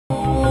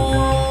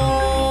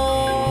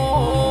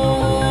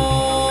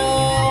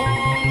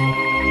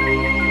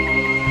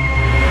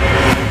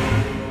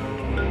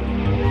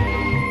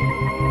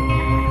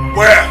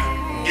Where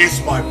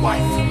is my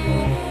wife?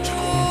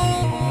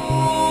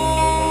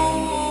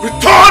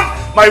 Return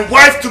my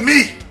wife to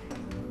me!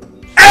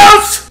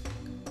 Else,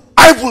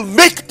 I will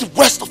make the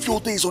rest of your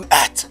days on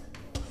earth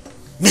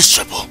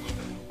miserable.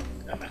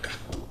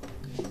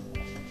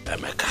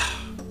 Emeka,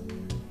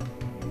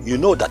 you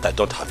know that I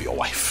don't have your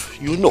wife.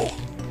 You know.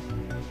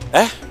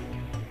 Eh?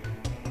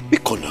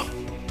 Bikono.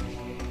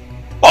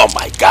 Oh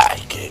my guy,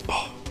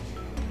 Gabo.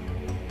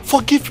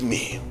 Forgive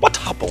me. What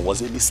happened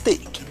was a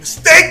mistake. A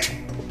mistake?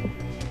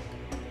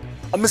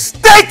 A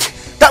mistake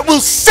that will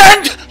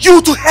send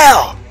you to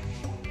hell.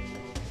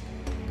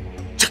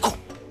 Chico,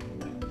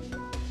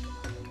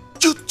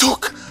 you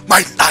took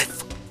my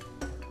life,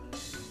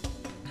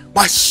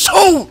 my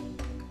soul,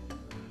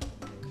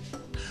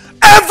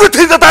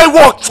 everything that I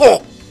worked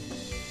for,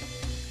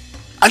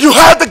 and you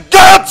had the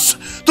guts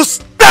to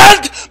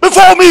stand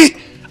before me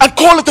and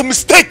call it a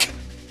mistake.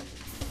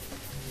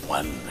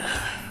 One.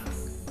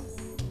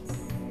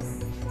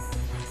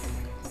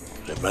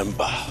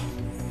 Remember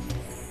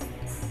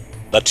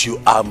that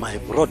you are my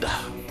brother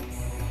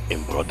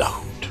in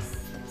brotherhood.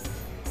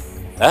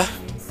 Eh?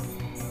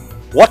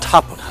 What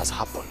happened has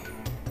happened.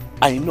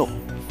 I know.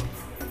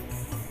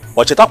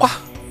 But Chetakwa,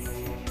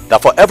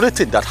 that for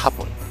everything that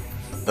happened,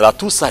 there are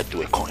two sides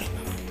to a coin.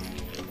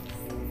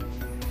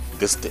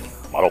 This thing,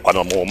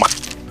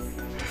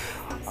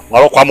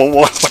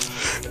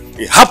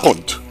 it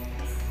happened.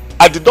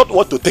 I did not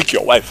want to take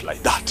your wife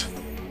like that.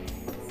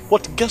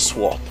 But guess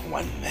what?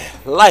 When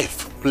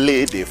life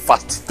played a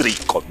fast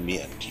trick on me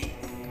and you.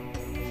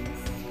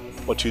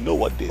 But you know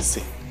what they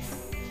say?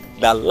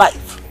 That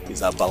life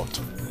is about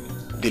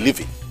the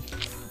living.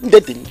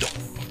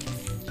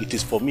 It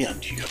is for me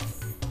and you.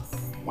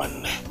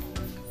 One.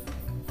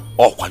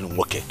 Oh,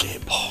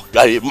 you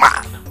are a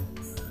man.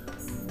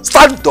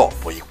 Stand up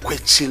for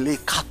Ikwechile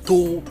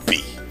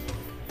Katobi.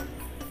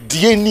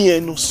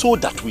 So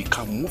that we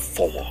can move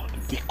forward.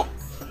 Biko,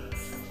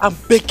 I'm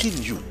begging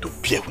you to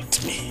bear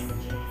with me.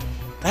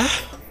 Eh?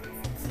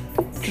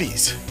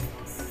 Please.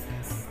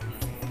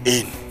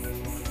 In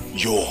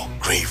your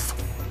grave.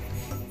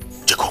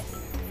 Jacob.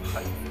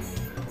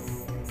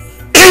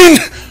 In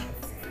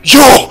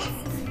your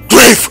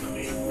grave.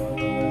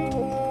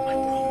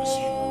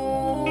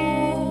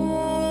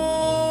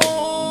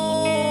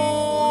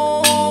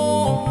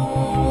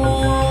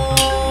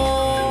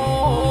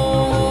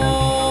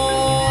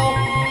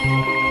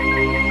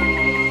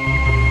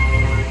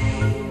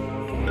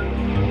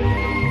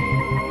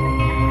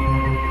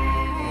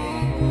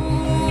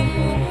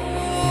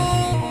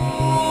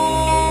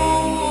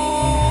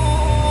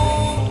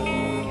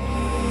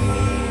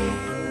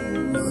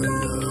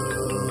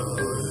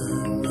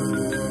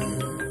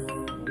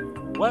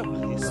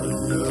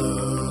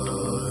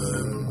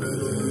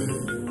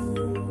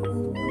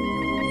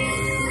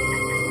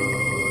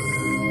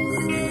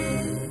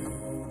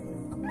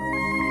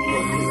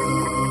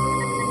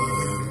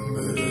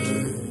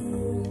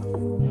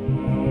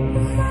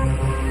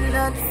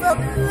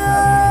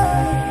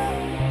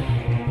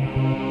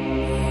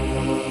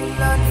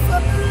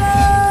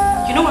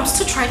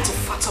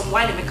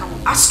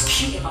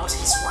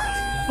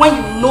 When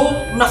you know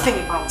nothing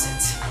about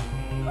it.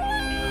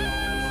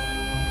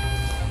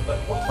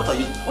 What are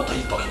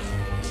you talking?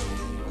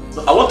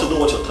 No, I want to know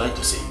what you're trying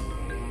to say.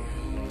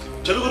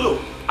 Chelugodo,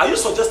 are you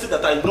suggesting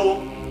that I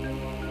know?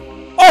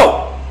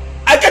 Oh,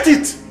 I get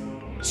it.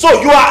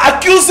 So you are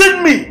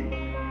accusing me.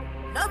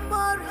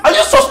 Are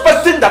you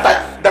suspecting that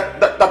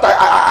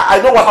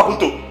I know what happened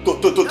to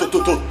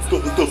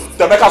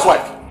Emeka's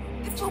wife?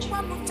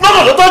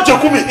 No, don't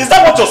joke with me. Is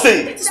that what you're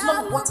saying? That is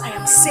not what I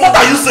am saying. What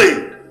are you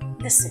saying?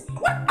 Listen,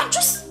 I'm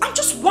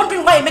just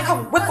wondering why Emeka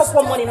would wake up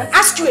one morning and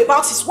ask you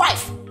about his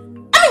wife.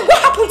 I mean, what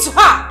happened to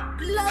her?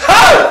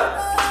 Hey!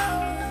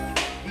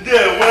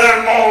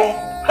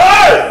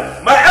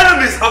 Hey! My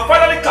enemies have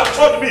finally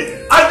captured me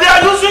and they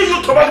are using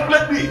you to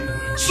manipulate me.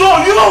 So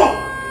you,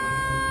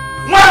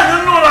 when you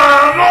know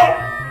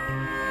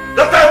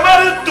that I'm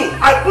married to,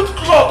 I put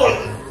cloth on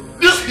you.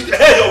 This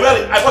hair you're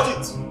wearing, I got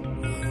it.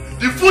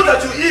 The food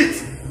that you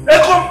eat,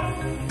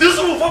 this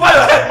will cover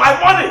your head, my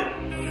money.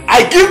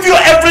 I give you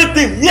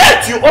everything,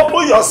 yet you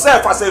open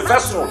yourself as a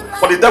vessel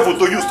for the devil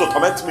to use to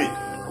torment me.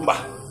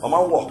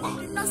 Walk.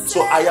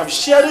 So I am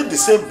sharing the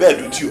same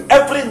bed with you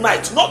every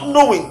night, not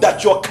knowing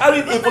that you're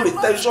carrying evil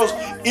intentions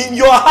in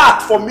your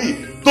heart for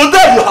me.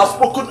 Today you have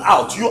spoken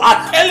out. You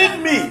are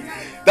telling me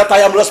that I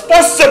am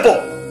responsible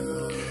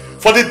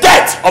for the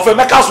death of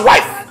Emeka's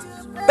wife.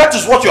 That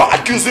is what you are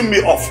accusing me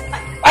of.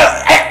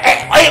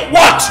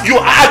 What? You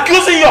are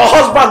accusing your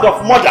husband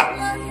of murder.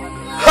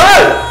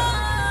 Hey!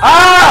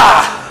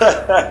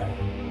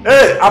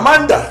 Hey,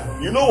 Amanda,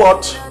 you know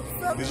what?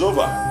 It's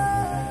over.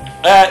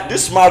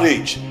 This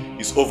marriage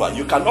is over.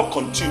 You cannot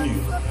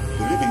continue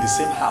to live in the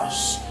same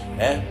house.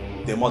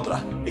 The mother.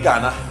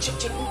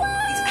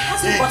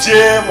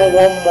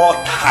 One more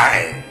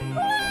time.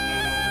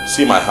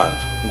 See my hand.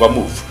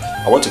 Move.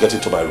 I want to get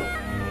into my room.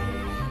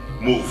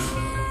 Move.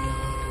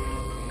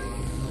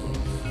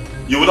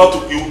 You will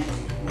not. You.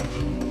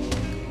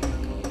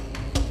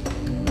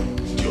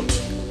 Idiot.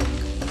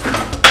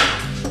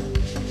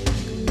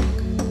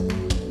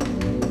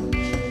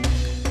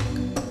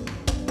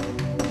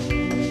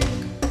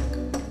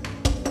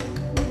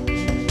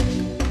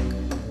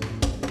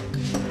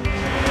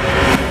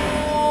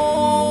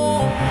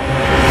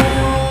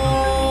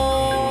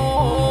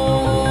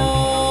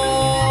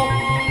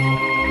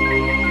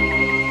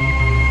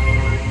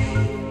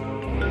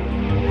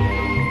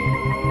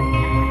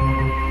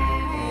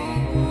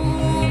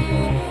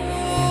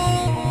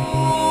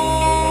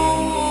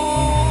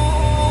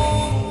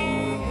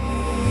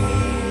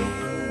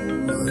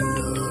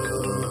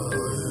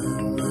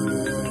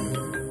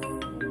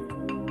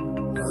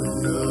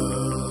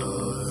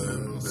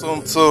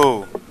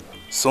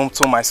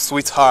 Somto, my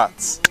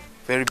sweetheart.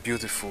 Very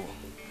beautiful.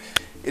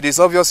 It is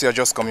obvious you're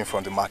just coming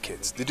from the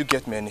market. Did you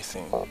get me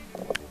anything?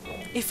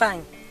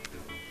 Ifeanyi,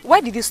 why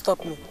did you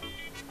stop me?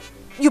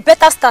 You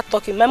better start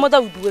talking. My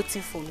mother will be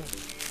waiting for me.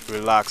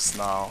 Relax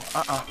now.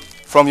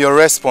 From your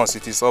response,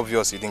 it is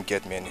obvious you didn't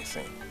get me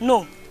anything.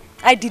 No,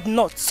 I did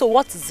not. So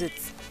what is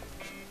it?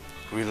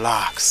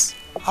 Relax.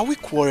 Are we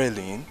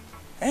quarreling?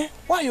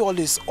 Why are you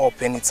always up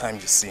anytime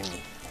you see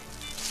me?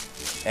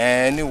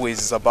 Anyways,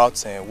 it's about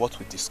what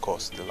we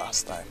discussed the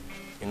last time.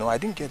 You know, I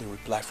didn't get a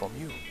reply from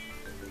you.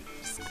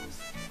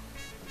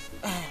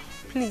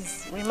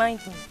 Please, remind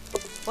me.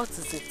 What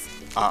is it?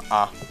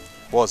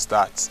 What's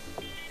that?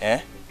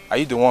 Are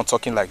you the one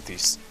talking like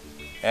this?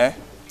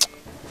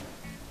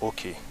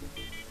 Okay.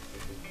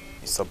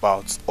 It's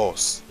about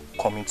us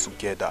coming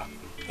together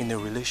in a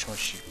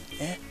relationship.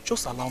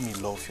 Just allow me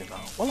love you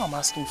now. All I'm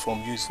asking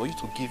from you is for you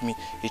to give me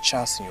a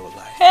chance in your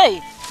life. Hey,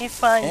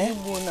 Ifeanyi,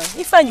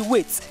 Ifeanyi,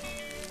 wait.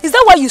 Is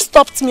that why you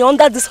stopped me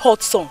under this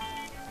hot sun?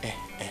 Hey.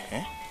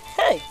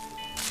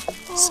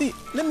 See,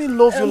 let me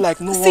love you like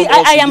no one else. See,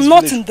 I am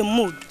not in the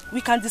mood. We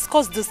can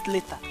discuss this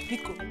later.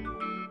 Biko.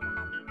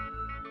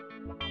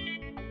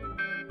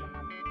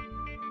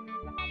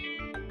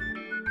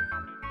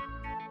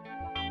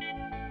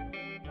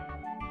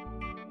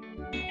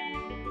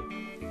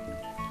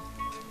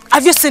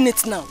 Have you seen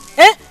it now?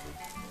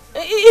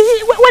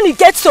 When he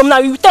gets home now,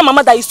 you tell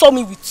Mama that you saw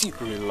me with you.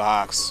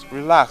 Relax. We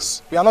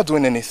are not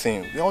doing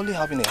anything. We are only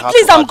having a heart.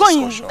 Please, I'm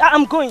going. Discussion.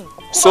 I'm going.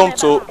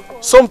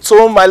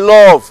 Somto, my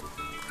love.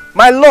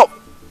 My love.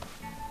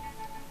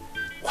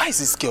 Why is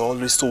this girl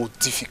always so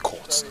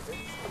difficult?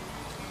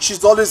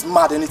 She's always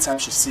mad anytime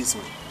she sees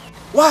me.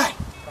 Why?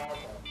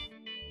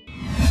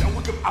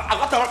 I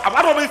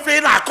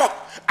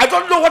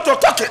don't know what you're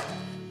talking.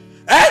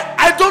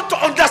 I don't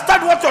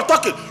understand what you're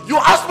talking. You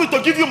asked me to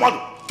give you money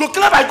to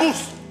clear my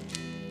goose.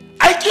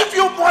 I give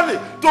you money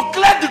to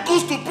clear the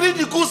goose, to bring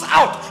the goose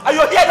out. And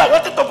you're here that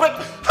wanted to break.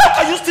 How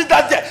can you sit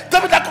down there?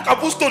 Tell me that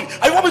cockapoo story.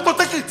 And you want me to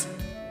take it?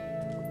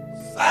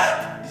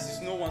 Sir? This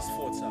is no one's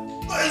fault, sir.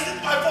 No, is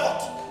it my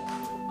fault?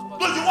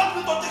 No, you want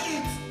me to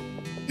take it?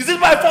 Is it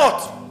my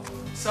fault?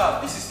 Sir,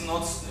 this is no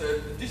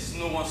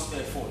one's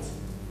fault.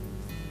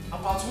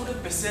 About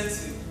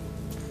 100%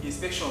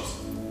 inspections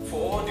for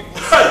all the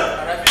goods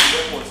arriving in the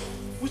airport,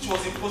 which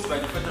was imposed by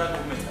the federal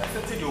government,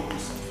 affected your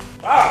goods.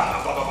 No!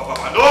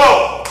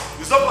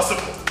 It's not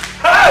possible.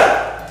 Hey!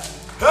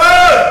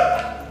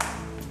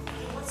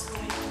 What's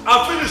going on?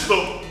 I'm finished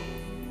though.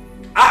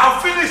 I am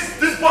finished.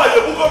 This boy,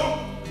 you book up.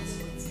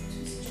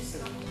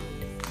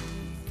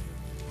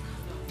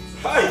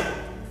 Hey!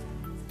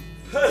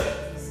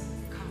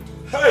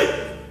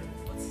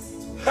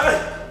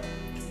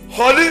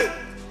 Honey,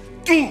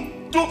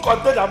 two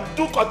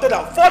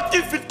container,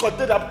 40 feet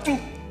container, two.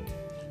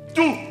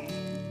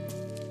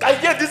 I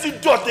hear this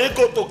idiot they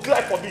go to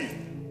cry for me.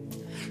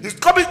 He's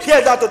coming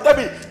here now to tell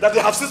me that they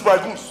have seized my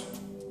goose.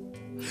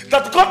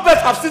 That the government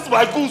have seized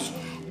my goose.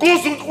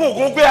 Goose will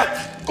go where?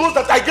 Goose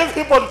that I gave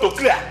him money to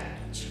clear.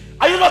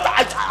 Are you not?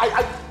 I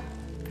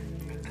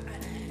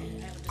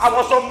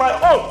was on my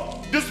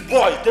own. This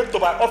boy came to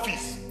my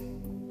office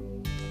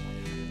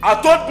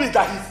and told me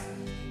that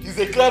he's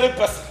a clearing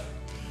person.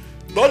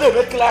 Don't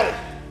make clearing.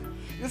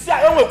 You see,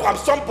 I'm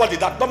somebody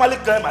that normally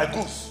clear my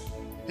goose.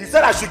 He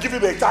said I should give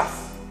him a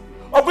chance.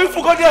 Oh, we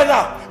forgot there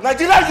now.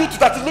 Nigerian youth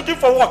that is looking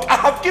for work. I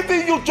have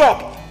given you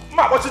job.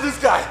 Ma, watch this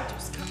guy.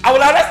 I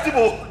will arrest him.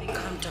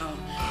 Calm down.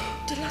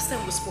 The last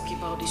time we spoke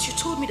about this, you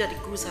told me that the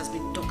goose has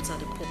been docked at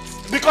the port.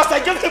 Because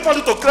I gave him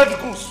money to clear the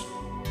goose.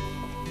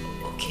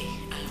 Okay,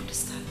 I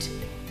understand.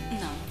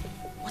 Now,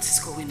 what is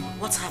going on?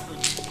 What's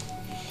happened?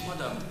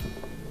 Madam,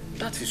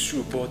 that is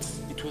true, but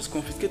it was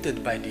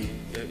confiscated by the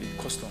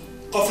custom.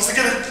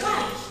 Confiscated?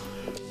 Why?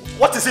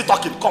 What is he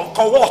talking? Come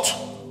what?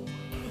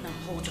 Now,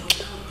 hold on.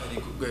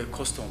 The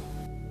custom.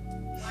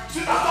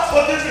 See,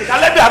 now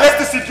let me arrest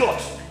this idiot. I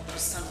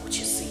understand what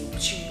you're saying,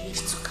 but you need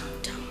to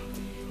calm down.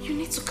 You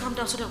need to calm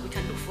down so that we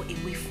can look for a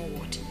way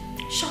forward.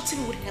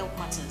 Shouting would help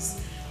matters.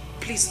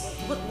 Please,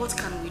 what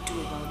can we do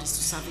about this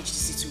to salvage the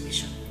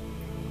situation?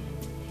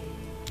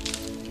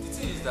 The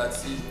thing is that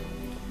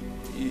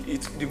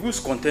the goose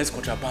contains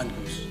contraband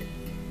goods.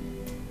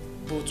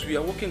 But we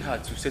are working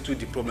hard to settle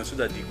the problem so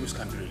that the goose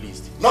can be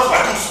released. Not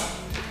my goose!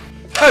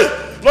 Hey!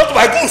 Not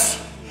my goose!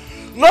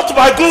 Not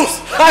my goose!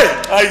 Hey!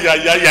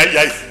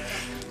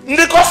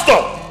 The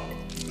custom!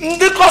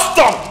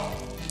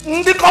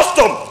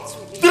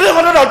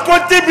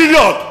 320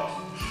 million!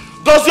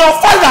 Does your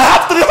father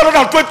have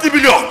 320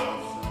 million?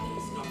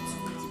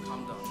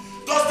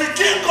 Does the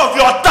king of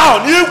your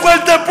town,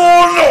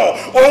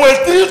 Ikwetebono, or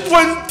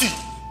 320?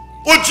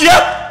 Ojie?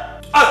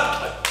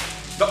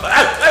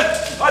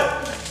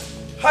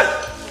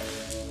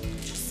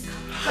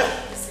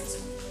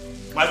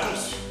 My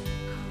goose.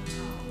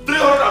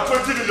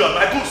 320 million,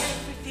 my goose.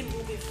 Everything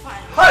will be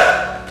fine. Hey!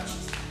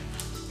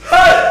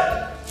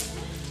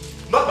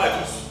 Not my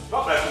goose.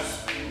 Not my goose.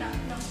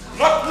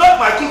 Not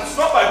my goose.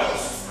 Not my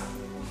goose.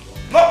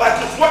 Not my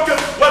goose.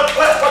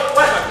 Where's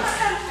my goose?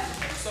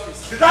 Sorry,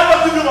 sir. Did I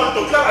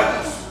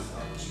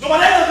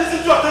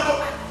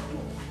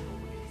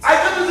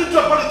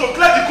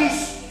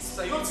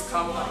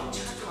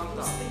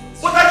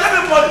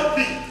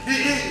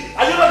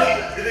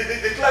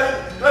clearing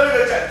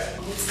agent.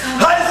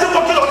 How is he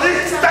working on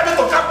this? Tell me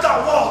to calm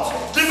down, what?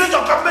 Give me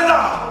your camera.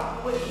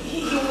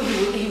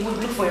 He will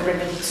look for a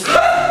remedy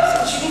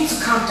today. So you need to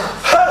calm down.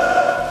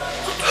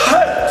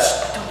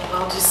 Talk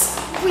about this.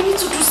 We need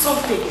to do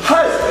something.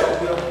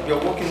 We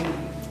are working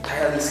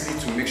tirelessly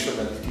to make sure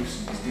that the news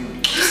is doing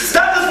it.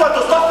 That is why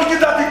to stop speaking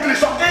that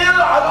English. Okay, you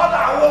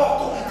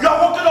are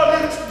working on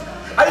it.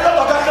 Are you not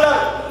talking clearly?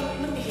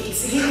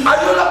 Are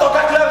you not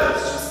talking clearly?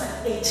 It's just an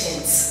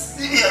agent.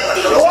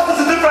 What is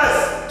the difference?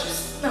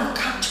 Just now,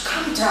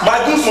 calm down. My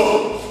goose.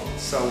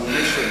 So we'll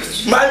make sure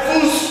it's My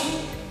goose.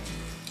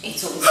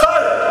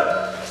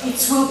 It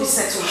will be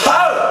settled.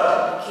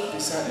 Okay.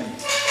 certainly.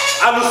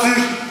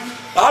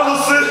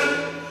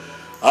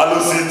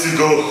 Alusi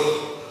Tigo.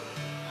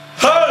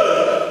 Hey!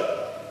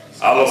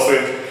 Alusi.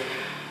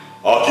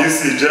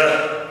 Okisi Je.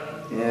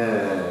 Yeah.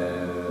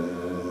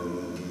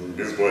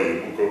 This boy,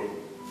 Kuko.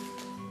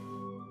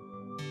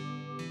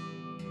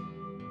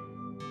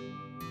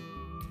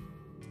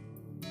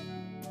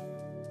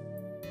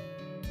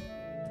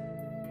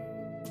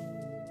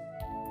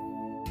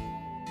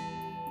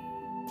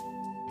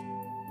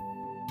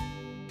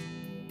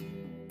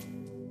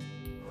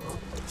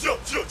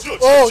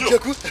 Oh,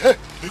 Jeku.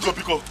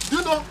 Pico.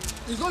 You know,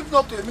 it's not even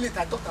up to a minute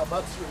I talked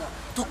about you now.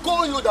 To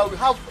call you that we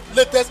have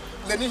latest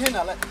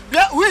Lenihina.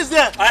 Yeah, who is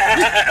there?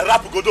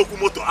 Rap Godoku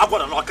Moto. I'm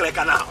gonna knock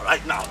now,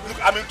 right now. Look,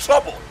 I'm in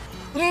trouble.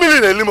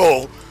 Million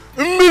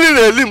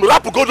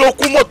Rap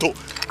Godoku Moto.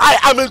 I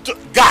am in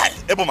guy,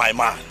 Ebo my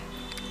man.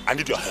 I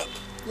need your help.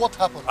 What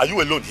happened? Are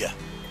you alone here?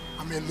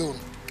 I'm alone.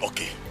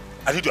 Okay.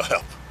 I need your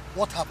help.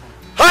 What happened?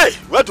 Hey,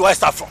 where do I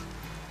start from?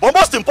 But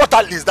most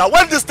importantly is that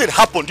when this thing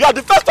happened, you are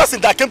the first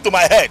person that came to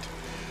my head.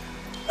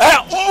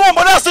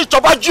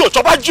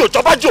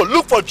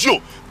 Look for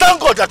Joe. Thank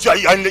God that you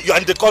are in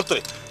the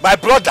country. My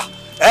brother,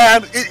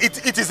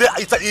 it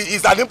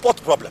is an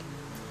import problem.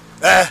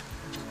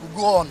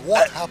 Go on,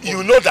 what happened?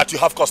 You know that you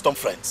have custom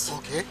friends.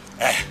 Okay.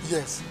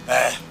 Yes.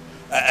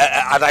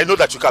 And I know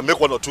that you can make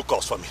 1 or 2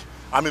 calls for me.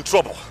 I'm in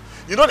trouble.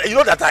 You know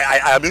that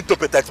I am into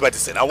patent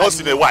medicine. And once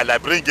in a while I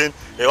bring in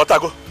a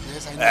Otago.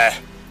 Yes, I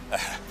know.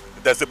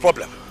 There's a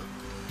problem.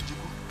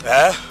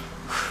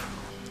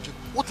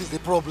 What is the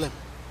problem?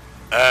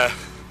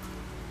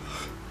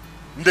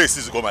 This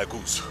is go my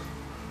goods.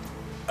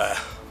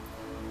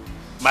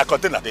 My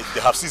container, they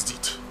have seized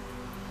it.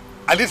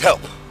 I need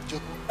help.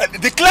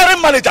 The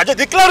clearing manager,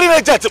 the clearing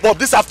agent of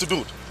this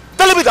afternoon,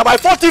 telling me that my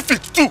 40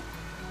 feet too.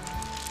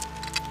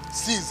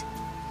 Seize.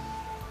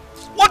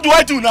 What do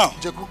I do now?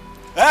 Jeku,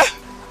 I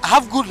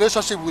have good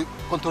relationship with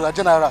Controller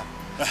General.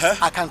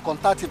 I can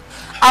contact him.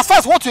 As far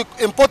as what you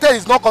imported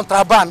is not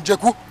contraband,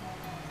 Jeku.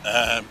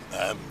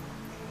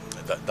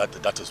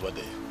 That is where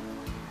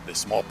the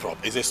small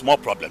problem. It's a small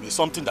problem. It's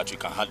something that you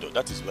can handle.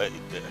 That is where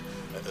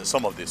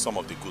some of the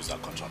goods are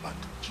contraband.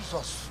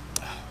 Jesus.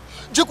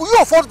 Jeku, you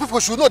of all people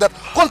should know that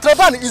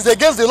contraband is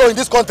against the law in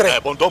this country.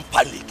 But don't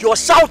panic. You're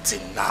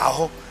shouting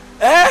now.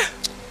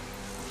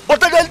 But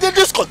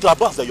these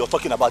contrabands that you're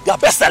talking about, they are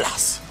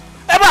bestsellers.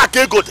 I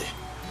can't go there.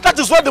 That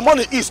is where the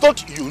money is,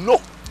 don't you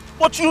know?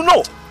 But you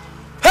know.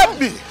 Help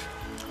me.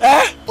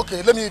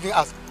 Okay, let me even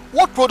ask.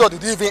 What product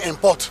did you even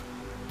import?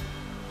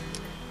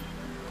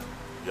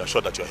 You are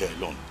sure that you're here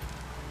alone?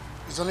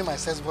 It's only my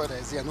sales boy that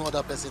is here, no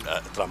other person.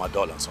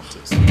 Tramadol and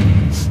something.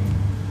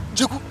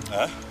 Jeku,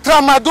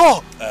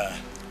 Tramadol?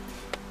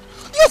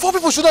 You four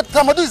people should know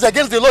Tramadol is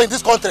against the law in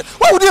this country.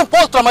 Why would you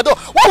import Tramadol?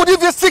 Why would you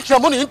even sink your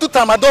money into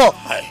Tramadol?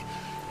 Hey,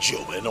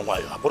 Joe, I know why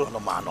you are no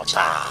man not.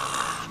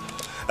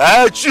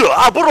 Joe,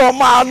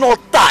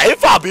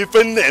 if I be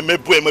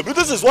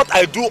this is what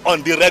I do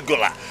on the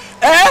regular.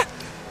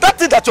 That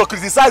thing that you're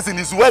criticizing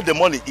is where the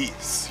money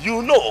is.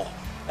 You know.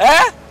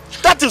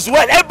 That is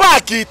where I'm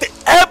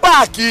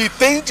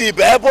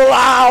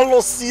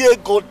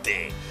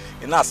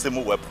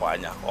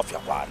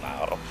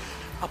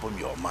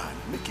your man.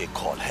 Make a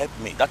call. Help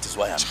me. That is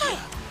why I'm here.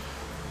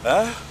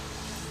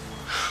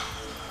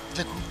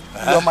 Jeku,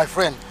 you are my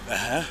friend.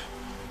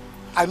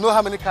 I know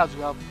how many cars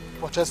you have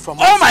purchased from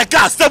us. Oh my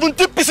God,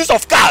 70 pieces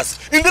of cars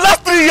in the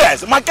last 3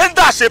 years. My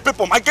Kenji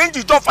people, my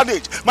Kenji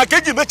orphanage, my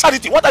Kenji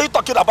charity. What are you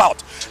talking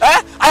about?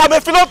 I am a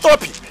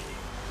philanthropy.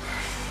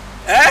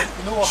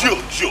 You know what?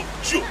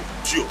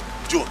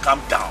 Joe,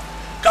 calm down.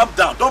 Calm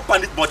down. Don't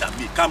panic more than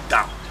me. Calm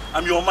down.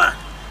 I'm your man.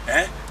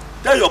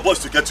 Tell your boys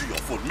to get to your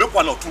phone. Make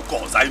 1 or 2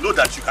 calls. I know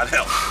that you can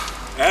help.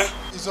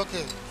 It's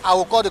okay. I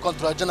will call the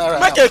Controller General.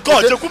 Make a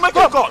call, Jeku, make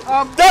a call.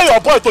 Tell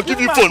your boy to give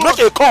you phone. Make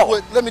a call.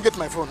 Wait, let me get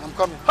my phone. I'm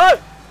coming. Hey!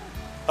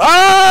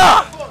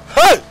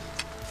 Hey!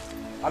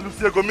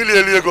 Alusiego,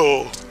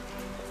 milieliego.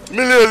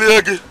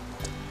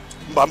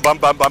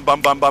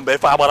 Bam.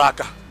 If I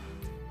baraka.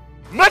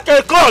 Make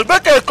a call.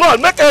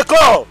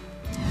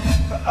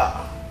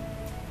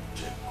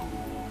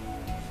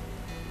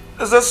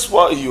 Is this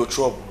why you're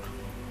troubled?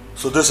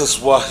 So this is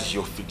why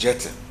you're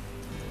fidgeting.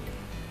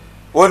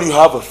 When you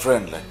have a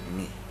friend like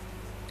me,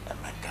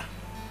 Emeka,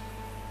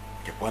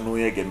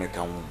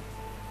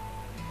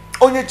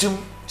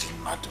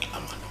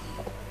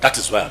 that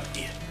is why I'm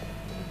here.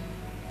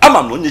 I'm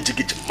Ama no nye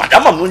jigiji,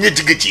 ama no nye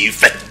jigiji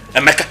ife.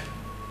 Emeka.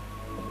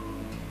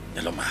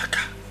 Yellowmaka.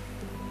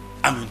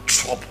 I'm in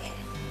trouble.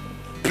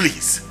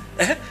 Please,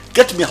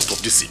 get me out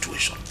of this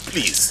situation.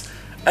 Please.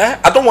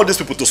 I don't want these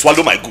people to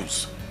swallow my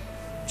goose.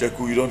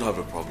 Jeku, you don't have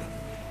a problem.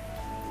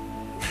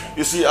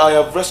 You see, I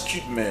have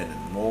rescued men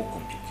in more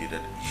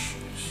complicated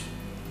issues.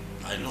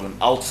 I know. Even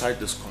outside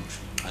this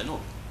country. I know.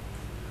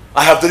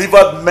 I have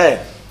delivered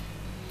men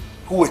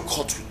who were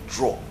caught with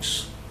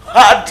drugs.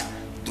 Hard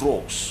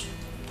drugs.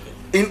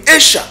 In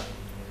Asia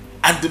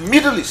and the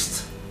Middle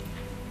East.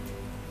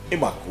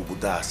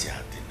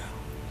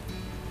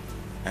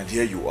 And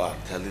here you are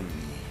telling me,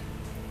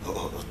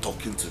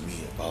 talking to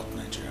me about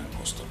Nigerian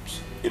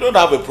customs. You don't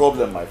have a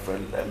problem, my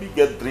friend. Let me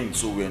get drinks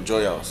so we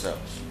enjoy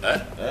ourselves.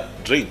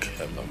 Drink?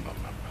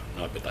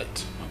 No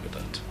appetite. No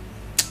appetite.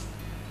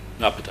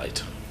 No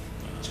appetite.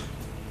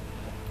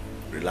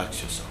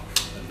 Relax yourself.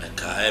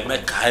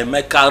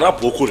 Emeka,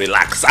 Rapoku,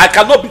 relax. I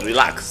cannot be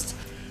relaxed.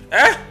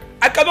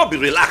 I cannot be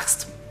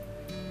relaxed.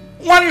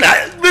 One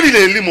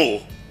really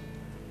limo.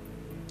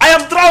 I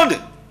am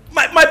drowning.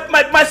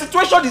 My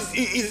situation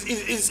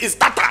is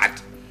tattered.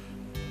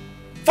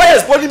 Fire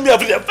is burning me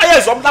everywhere. Fire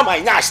is under my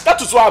nyash.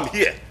 That is why I'm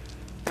here.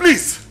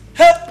 Please,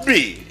 help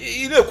me.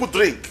 You know, could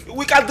drink.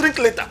 We can drink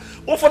later.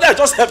 But for that,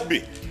 just help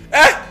me.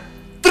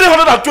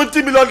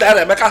 320 million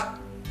naira, Emeka.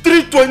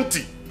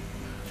 320.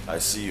 I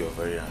see you're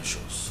very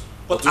anxious.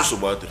 But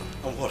I'm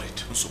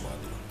worried.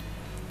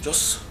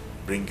 Just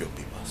bring your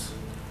papers.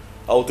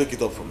 I will take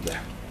it up from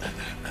there.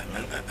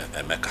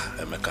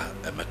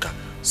 Emeka,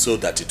 so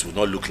that it will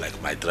not look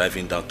like my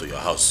driving down to your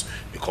house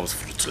becomes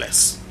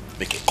fruitless.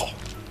 Make a call.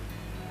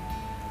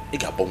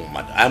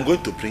 I'm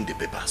going to bring the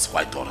papers.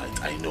 Quite all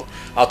right, I know.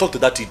 I'll talk to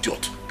that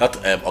idiot, that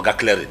Oga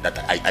Clery, that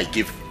I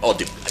give all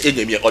the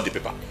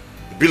paper.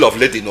 Bill of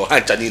lading or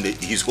hand channing,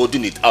 he's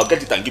holding it. I'll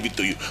get it and give it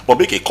to you. But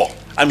make a call.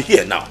 I'm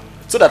here now,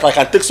 so that I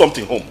can take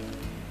something home.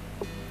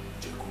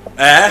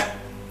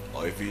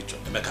 Or if you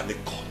Emeka, make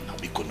a call now.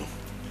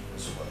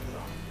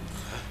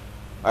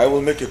 I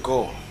will make a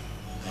call.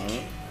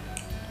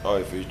 Or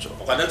if you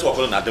okay, network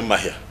on Adema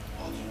here.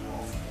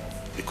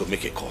 We could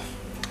make a call.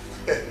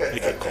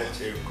 Make a call.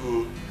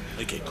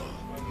 Make a call.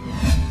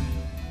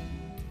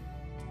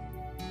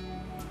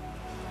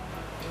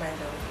 My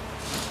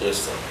love. Yes,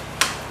 sir.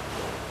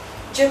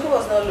 Jacob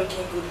was not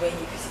looking good when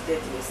he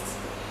visited yesterday.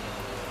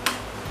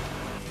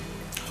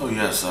 Oh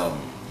yes,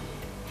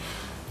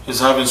 he's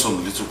having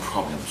some little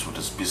problems with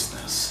his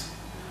business.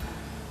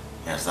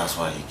 Yes, that's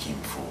why he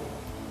came for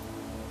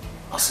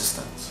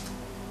assistance.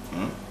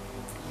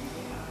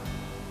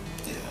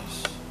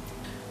 Yes.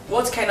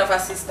 What kind of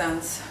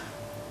assistance?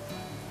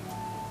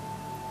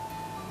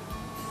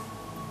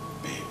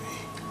 Baby,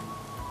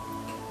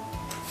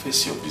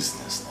 face your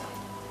business now.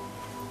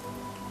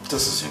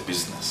 This is your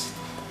business.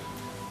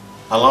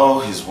 Allow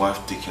his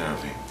wife take care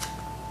of him.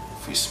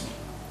 Face me.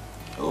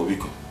 It will be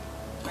good.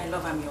 My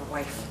love, I'm your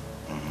wife.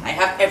 I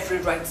have every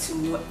right to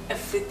know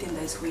everything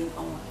that is going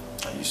on.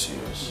 Are you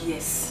serious?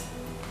 Yes.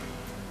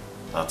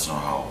 That's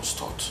not how I was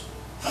taught.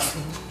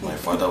 My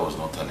father was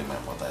not telling my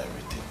mother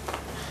everything.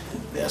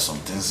 There are some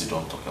things you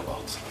don't talk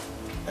about.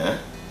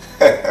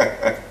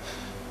 But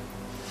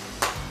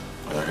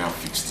I can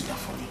fix dinner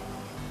for me.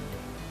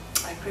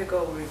 I pray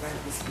God will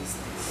revive this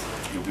business.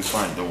 You'll be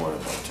fine, don't worry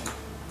about it.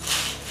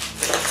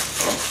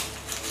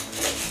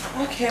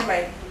 Okay,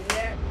 my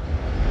dear.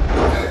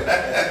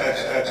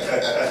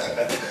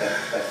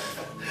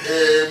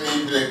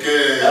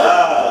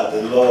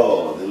 The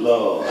law. The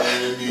law.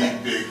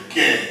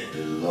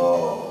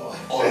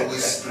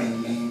 Always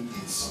bringing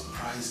in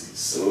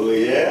surprises. Oh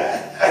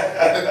yeah.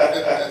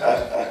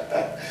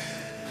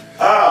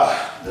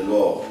 The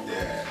law.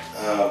 Yeah.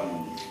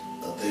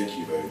 Thank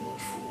you very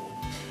much for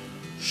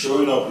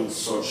showing up in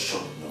such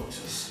short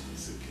notice.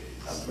 It's okay.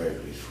 I'm very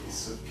grateful.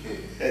 It's okay.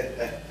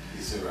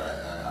 It's alright.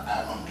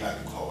 I'm glad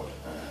you called.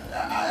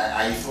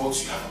 I thought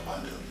you had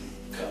abandoned me.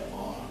 Come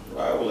on.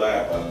 Why would I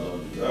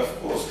abandon you? Of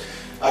course,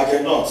 I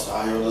cannot.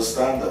 I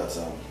understand that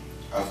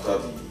after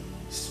the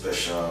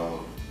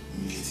special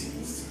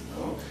meetings,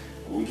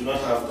 we do not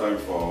have time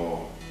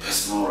for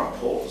personal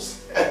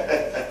rapports.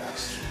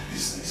 That's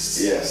business.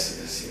 Yes.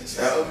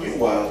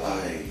 Meanwhile,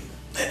 I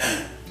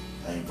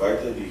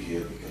invited you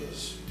here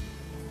because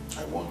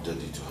I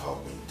wanted you to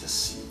help me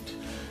intercede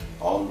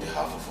on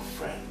behalf of a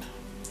friend,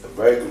 a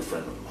very good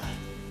friend of mine.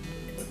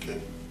 Okay.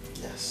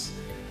 Yes.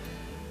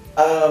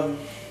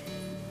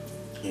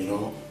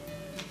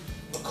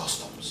 The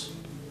customs.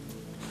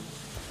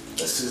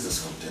 Let's see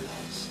this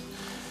containers.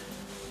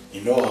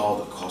 You know how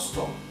the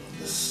custom in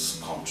this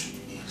country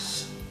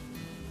is.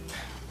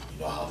 You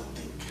know how they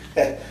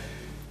think.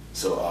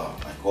 So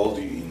I called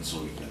you in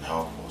so you can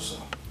help us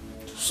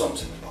do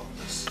something about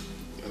this.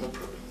 Yeah, no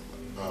problem.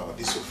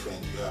 This your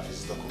friend, you have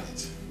his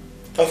documents?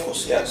 Of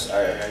course, yes,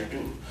 I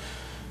do.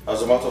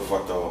 As a matter of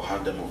fact, I will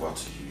hand them over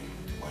to you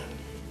when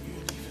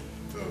you're leaving.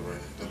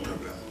 Alright, no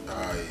problem. I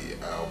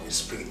will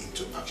spring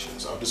into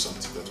actions. I'll do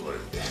something, don't worry.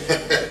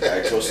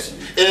 I trust you.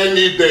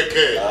 Any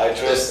decade. I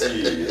trust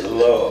you. The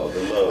law.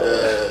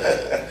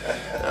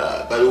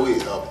 By the way,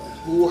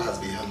 who has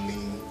been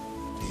handling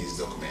his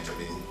document, I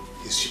mean,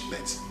 his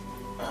shipment?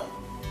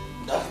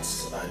 That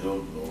I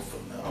don't know for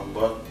now,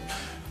 but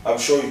I'm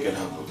sure you can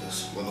handle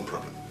this. Well, no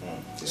problem.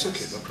 It's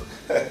okay, no problem.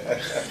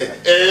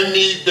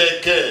 Any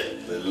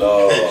decade. The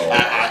Lord.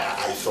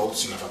 I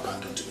thought you have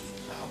abandoned me.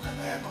 How can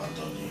I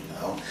abandon you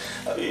now?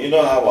 You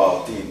know how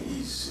our thing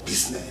is.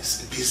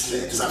 Business.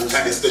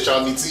 After the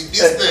special meeting,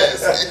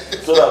 business.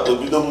 So that the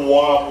bit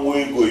more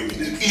way going.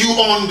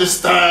 You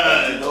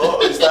understand? You know,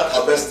 it's not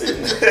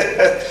harvesting.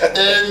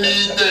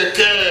 Any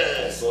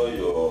decade. I saw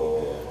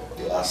your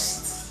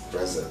last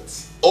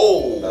present.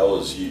 Oh, that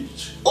was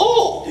huge.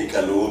 Oh,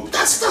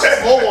 that's a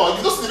small one.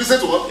 You just listen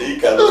to one.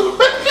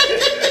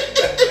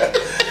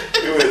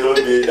 You will not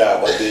need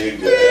that, but they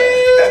do.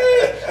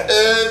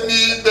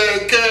 Any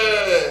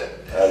decade.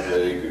 That's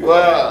very good.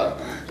 Wow,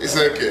 it's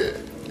okay.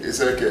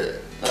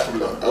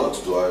 What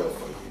do I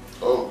offer you?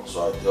 Oh,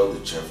 so I tell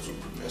the chef to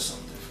prepare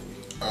something for you.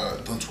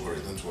 Don't worry.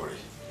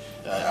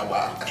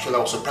 Actually, I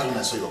was surprised when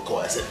I saw your call.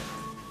 I said,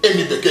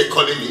 Amy Beke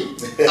calling me.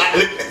 I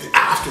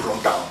have to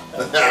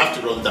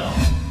run down.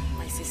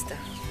 My sister,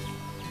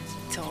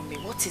 tell me,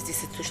 what is the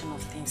situation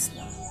of things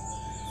now?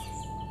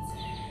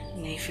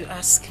 Now, if you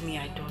ask me,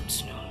 I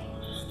don't know.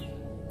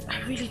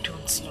 I really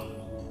don't know.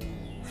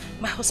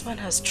 My husband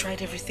has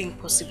tried everything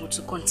possible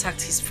to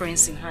contact his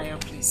friends in higher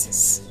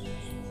places.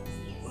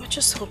 We're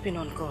just hoping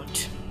on God.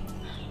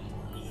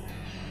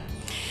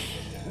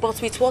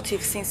 But with what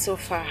you've seen so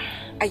far,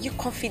 are you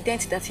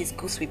confident that his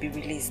goods will be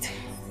released?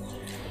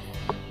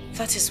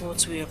 That is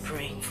what we are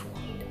praying for.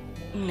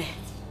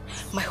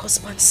 My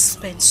husband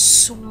spends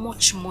so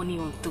much money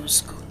on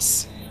those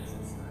goods.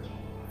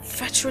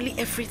 Virtually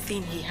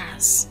everything he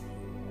has.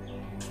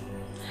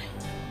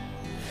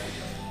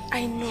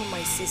 I know,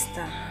 my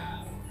sister.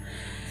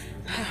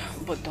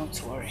 But don't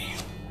worry.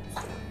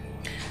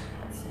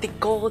 The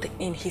God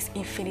in his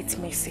infinite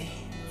mercy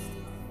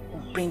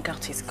will bring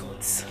out his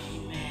goods.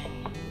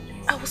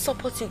 I will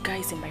support you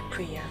guys in my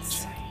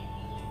prayers.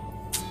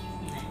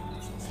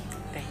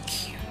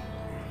 Thank you.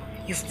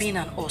 You've been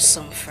an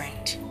awesome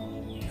friend.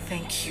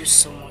 Thank you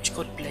so much.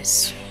 God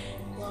bless you.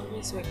 You're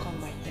always welcome,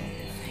 my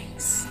dear.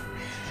 Thanks.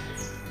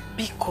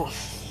 Biko,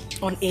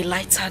 on a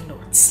lighter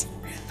note,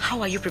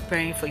 how are you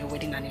preparing for your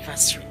wedding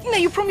anniversary?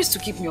 You promised to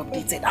keep me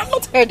updated. I've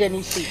not heard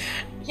anything.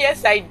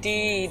 Yes, I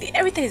did.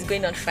 Everything is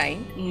going on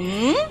fine.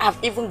 I've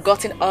even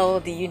gotten all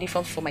the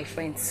uniforms for my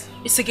friends.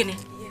 It's again?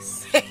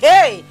 Yes.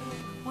 Hey!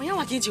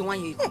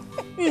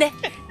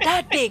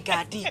 That day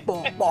got deep.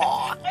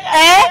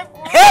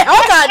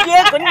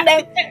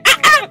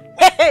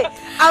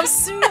 I'm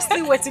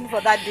seriously waiting for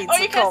that day to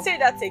come. You can say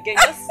that again.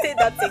 Just say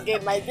that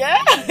again, my dear.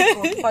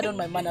 Pardon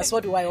my manners.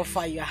 What do I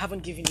offer you? I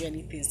haven't given you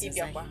anything since.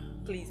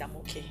 Please, I'm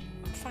okay.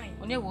 I'm fine.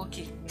 You're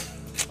okay.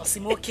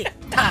 I'm okay.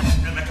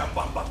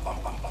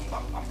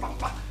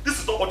 This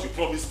is not what you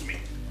promised me.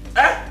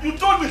 You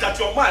told me that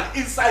your man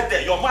inside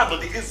there, your man on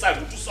the inside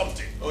will do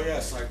something. Oh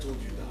yes, I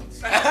told you that.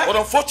 But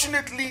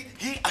unfortunately,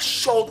 he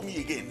assured me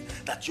again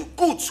that your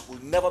goods will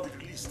never be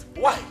released.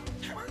 Why?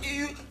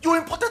 You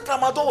imported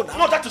tramadol now.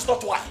 No, that is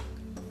not why.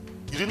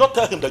 You did not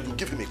tell him that you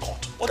give him a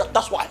cut.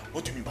 That's why.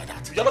 What do you mean by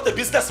that? You're not a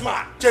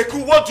businessman.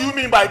 Cheku, what do you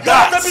mean by that?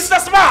 You're not a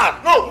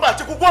businessman. No, man,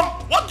 Cheku,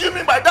 what do you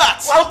mean by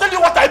that? Well, I'll tell you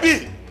what I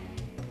mean.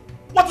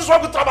 What is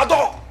wrong with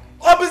tramadol?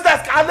 All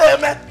business can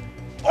man.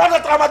 All the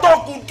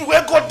tramadol could do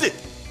a good thing.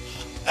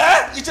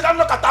 You should not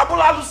look at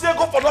Tabula and say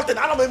go for nothing.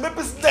 I don't make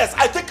business.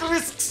 I take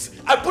risks.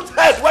 I put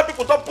head where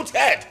people don't put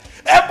head.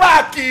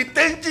 How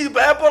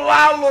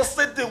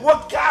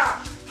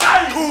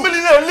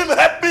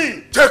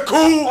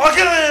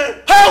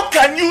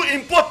can you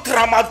import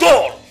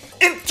tramadol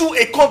into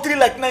a country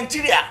like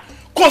Nigeria,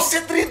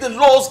 considering the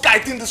laws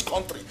guiding this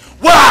country?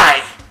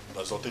 Why?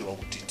 There's nothing wrong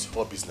with it.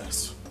 What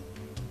business?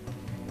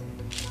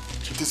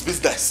 It is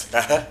business.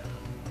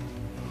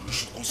 You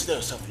should consider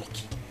yourself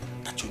lucky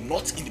that you're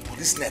not in the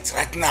police net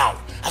right now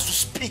as we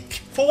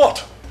speak. For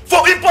what?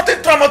 For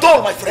importing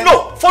tramadol, my friend.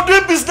 No, for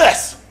doing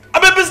business.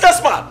 I'm a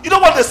businessman. You know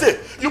what they say?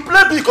 You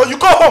play big or you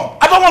go home.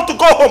 I don't want to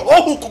go home.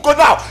 Oh, who could go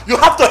now? You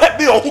have to help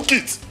me or hook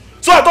it.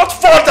 So I don't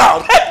fall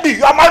down. Help me.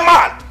 You are my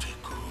man.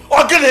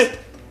 Or get it.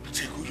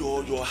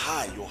 You're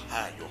high.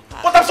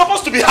 But I'm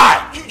supposed to be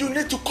high. You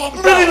need to calm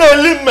down. Really no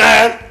limb,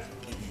 man.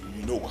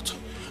 You know what?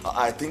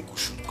 I think we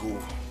should go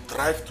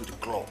drive to the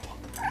club.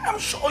 I'm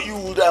sure you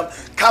would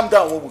calm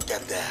down when we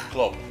get there.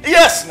 Club?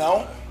 Yes,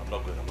 now. I'm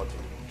not going.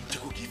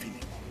 Cheku, give in.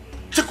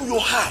 Cheku, you're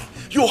high.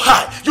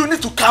 You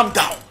need to calm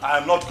down.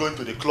 I'm not going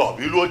to the club.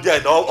 You know,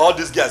 there, all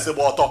these guys say,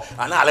 man, no,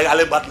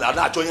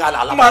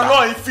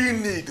 if you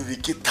need the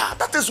guitar,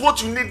 that is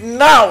what you need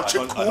now,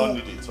 Cheku. I don't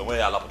need it. So where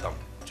you are, Cheku?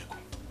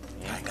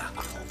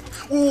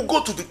 We will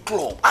go to the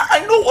club.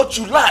 I know what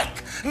you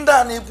like.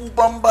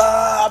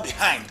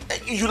 Behind.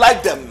 You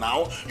like them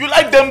now. You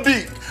like them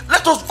big.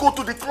 Let us go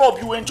to the club.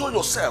 You enjoy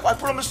yourself. I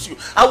promise you.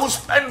 I will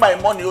spend my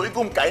money. You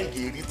don't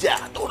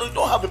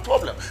have a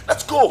problem.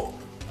 Let's go.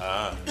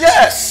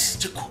 Yes,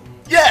 Chiku.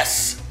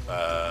 Yes.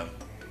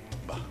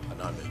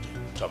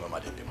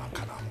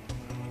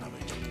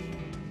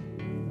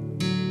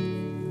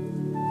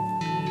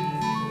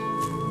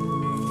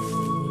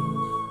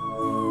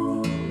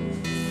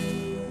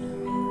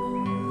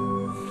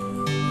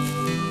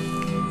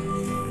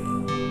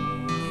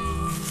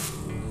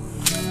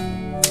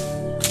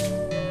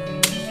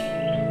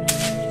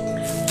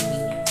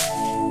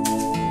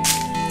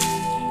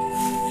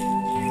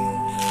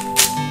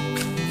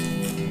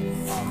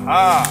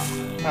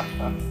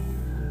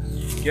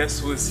 Guess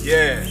who's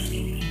here?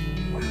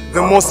 The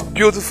most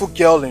beautiful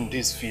girl in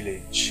this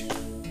village.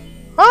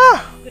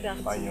 Good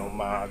afternoon.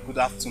 Ayoma, good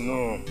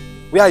afternoon.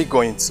 Where are you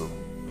going to?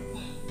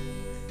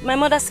 My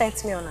mother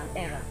sent me on an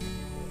errand.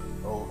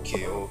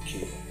 Okay.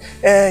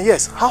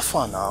 Yes, how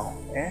far now?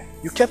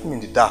 You kept me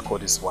in the dark all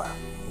this while.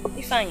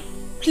 Ifeanyi,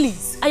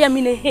 please, I am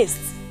in a haste.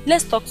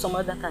 Let's talk some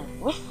other time.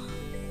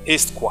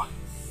 Haste kwa?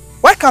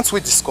 Why can't we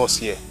discuss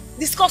here?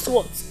 Discuss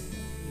what?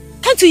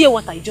 Can't you hear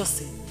what I just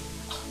said?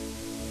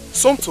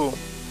 Somto,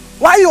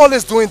 why are you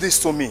always doing this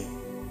to me?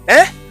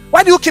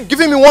 Why do you keep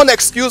giving me one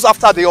excuse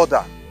after the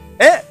other?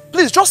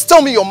 Please, just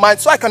tell me your mind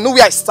so I can know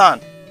where I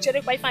stand.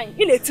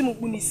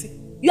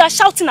 You are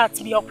shouting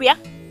at me, okay?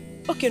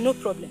 Okay, no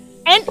problem.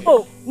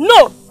 N-O,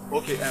 no!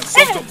 Okay,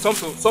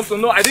 Somto,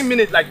 no, I didn't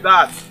mean it like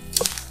that.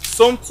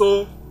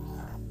 Somto,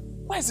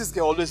 why is this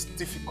girl always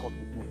difficult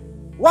with me?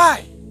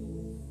 Why?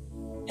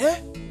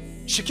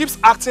 She keeps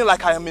acting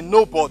like I am a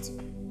nobody.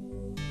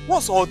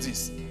 What's all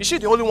this? Is she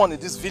the only one in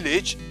this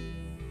village?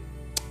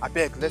 I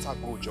beg, let her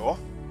go, Joe.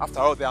 After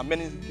all, there are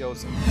many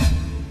girls.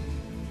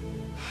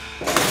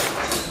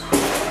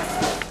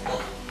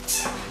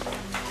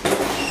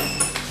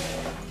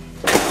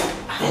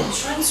 I'm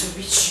trying to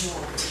reach you.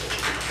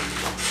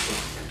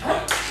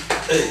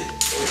 Hey,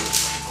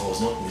 I was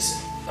not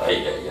missing.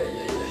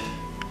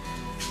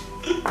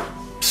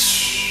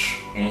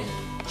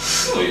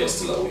 Oh, you're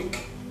still awake.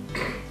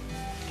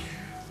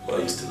 Why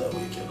are you still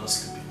awake? You're not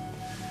sleeping.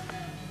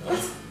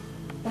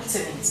 What's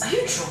it? Are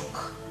you drunk?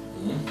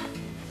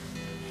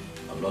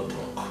 I'm not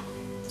drunk.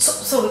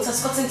 So it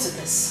has gotten to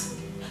this.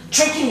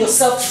 Drinking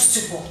yourself to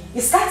stupor.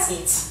 Is that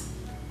it?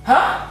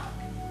 Huh?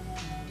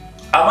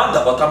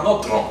 Amanda, but I'm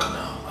not drunk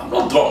now. I'm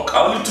not drunk. I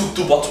only took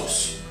 2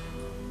 bottles.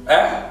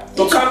 You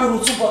took 2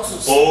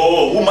 bottles?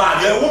 Oh,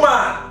 woman, yeah,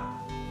 woman.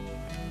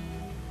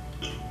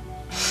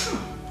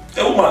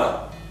 Hey, woman.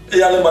 Hey,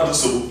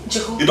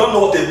 you don't know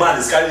what a man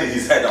is carrying in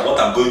his head and what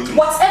I'm going through.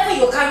 Whatever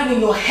you're carrying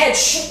in your head,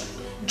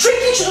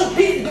 drinking shouldn't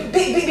be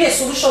a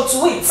solution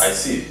to it. I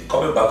see.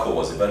 Coming back home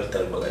was a very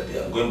terrible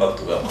idea. I'm going back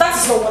to where I'm That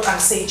is not what I'm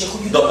saying,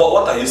 Jeku. No, but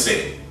what are you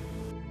saying?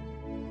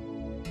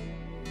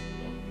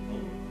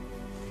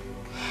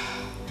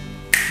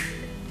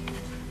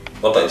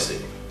 What are you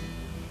saying?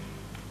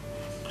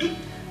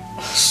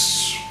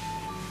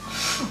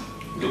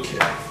 Look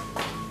here.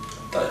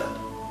 I'm tired.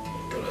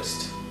 I'm to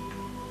rest.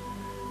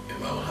 In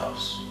my own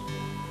house.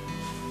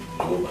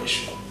 Remove my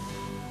shoe.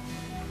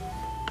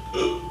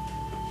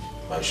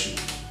 My shoe.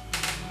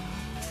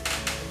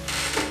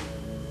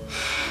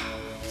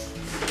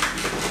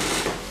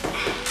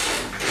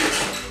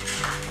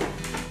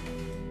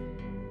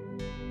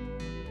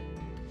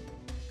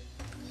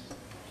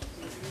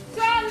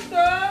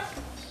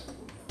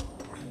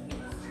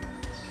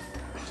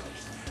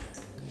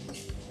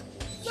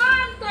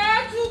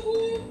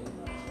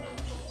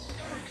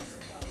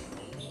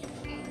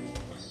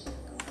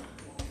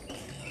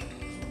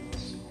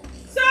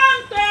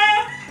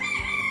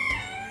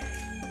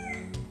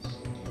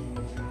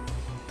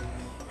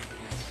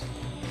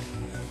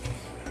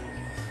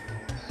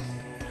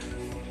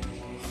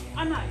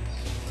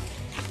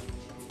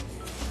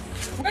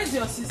 Where's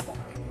your sister?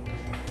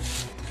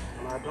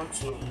 I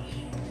don't know.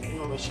 I don't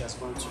know where she has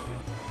gone to.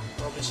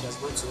 Probably she has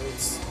gone to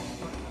meet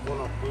one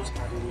of those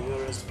at the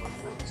nearest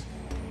boyfriends.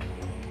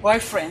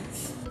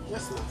 Boyfriends?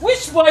 Yes, ma'am.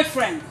 Which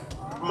boyfriend?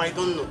 I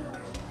don't know.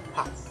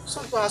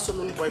 Some people have so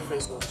many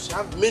boyfriends now. She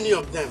have many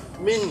of them.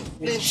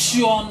 Many.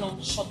 Sure, no.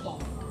 Shut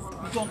up.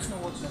 You don't know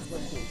what you're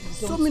saying.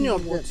 So many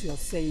of them. What you're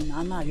saying,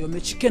 Anna, you're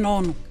chicken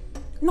on. You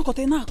know what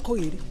I'm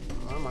saying?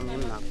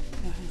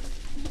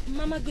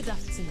 Mama, good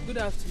afternoon. Good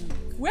afternoon.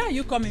 Where are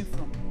you coming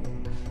from?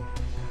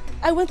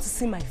 I went to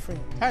see my friend.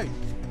 Hey.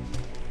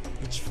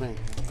 Which friend?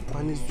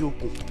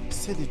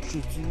 Say the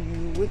truth.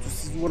 You went to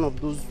see one of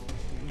those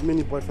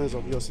many boyfriends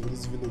of yours in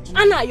this village.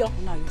 Anayo,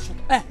 shut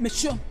up.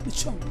 Michon.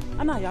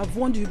 Anayo, I've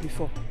warned you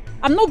before.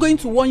 I'm not going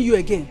to warn you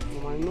again.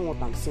 I know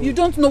what I'm saying. You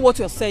don't know what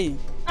you're saying.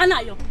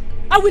 Anayo,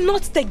 I will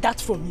not take that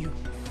from you.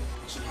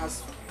 She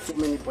has so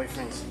many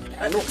boyfriends.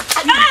 I know.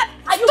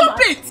 Stop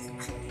it!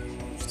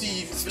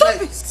 Steve,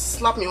 Stop it!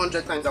 Slap me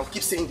 100 times, I'll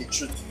keep saying the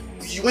truth.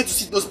 You went to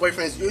see those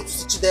boyfriends, you went to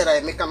see Chidera,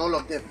 Emeka and all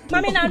of them.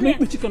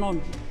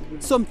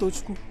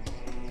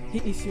 He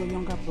is your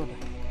younger brother.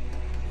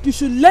 You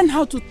should learn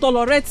how to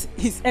tolerate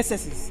his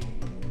excesses.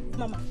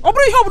 Mama.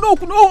 Mama,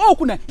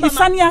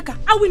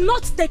 I will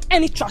not take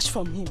any trash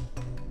from him.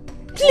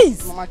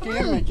 Please. Mama, can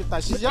you make it?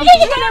 She's stop it!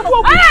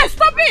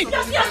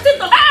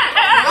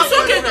 It's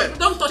okay.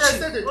 Don't touch it.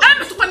 Stop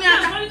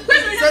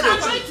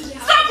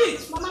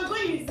it. Mama, go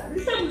inside.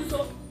 Listen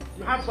to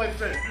you have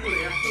boyfriend.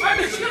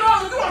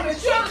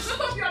 Shut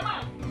up your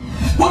mouth.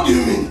 What do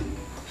you mean?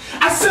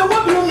 I said,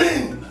 what do you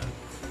mean?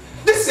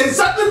 This is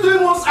exactly 3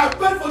 months I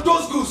paid for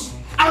those goods.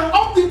 And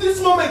up to this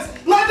moment,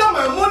 neither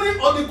my money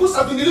or the goods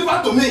have been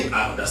delivered to me.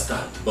 I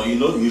understand, but you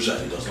know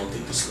usually it does not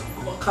take this long.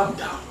 But calm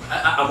down.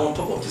 I'm on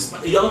top of this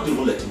man. You're not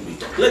even letting me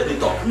talk. Let me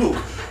talk. Look,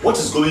 what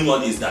is going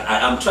on is that I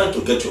am trying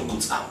to get your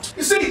goods out.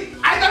 You see,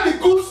 either the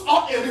goods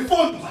or a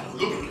refund.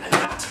 Look,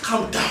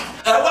 Calm down.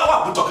 What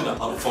are we talking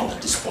about the phone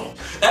at this point?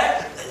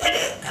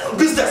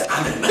 Business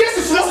enemy. This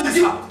is what you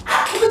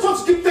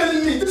keep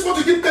telling me. This is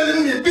what you keep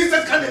telling me.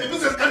 Business enemy,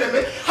 business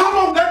enemy. How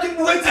long will I keep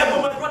waiting?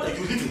 My brother,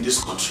 you live in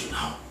this country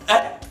now.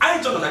 I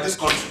ain't talking about this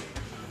country.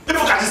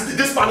 People can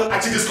this man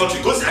actually this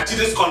country, goes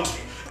actually this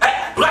country.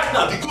 Right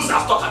now, the goods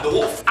are stuck at the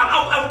wharf.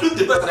 I'm doing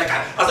the best that I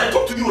can. As I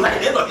talk to you, like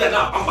at the end of the year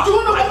now, I'm back. Do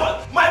you know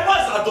my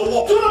boys are at the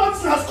wharf. Do you know what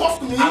this has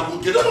cost me? I will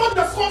get. Do you know what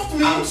this has cost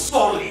me? I'm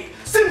sorry.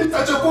 See,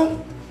 Mr.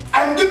 Joko,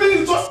 I'm giving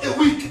you just a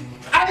week.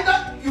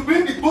 Either you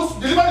bring the goods,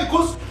 deliver the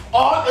goods,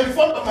 or a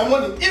refund of my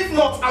money. If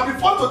not, I'll be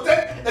forced to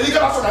take a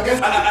legal action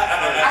against you.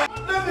 I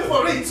don't blame you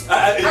for it.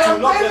 I am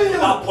telling you,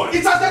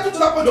 it has gotten to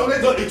that point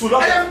already. No, it will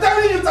not. I am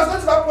telling you, it has gotten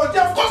to that point. You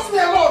have cost me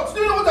a lot.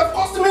 Do you know what they have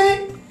cost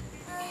me?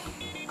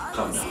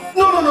 Calm down.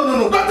 No.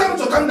 Don't tell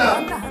me to calm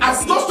down.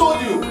 I've just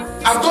told you.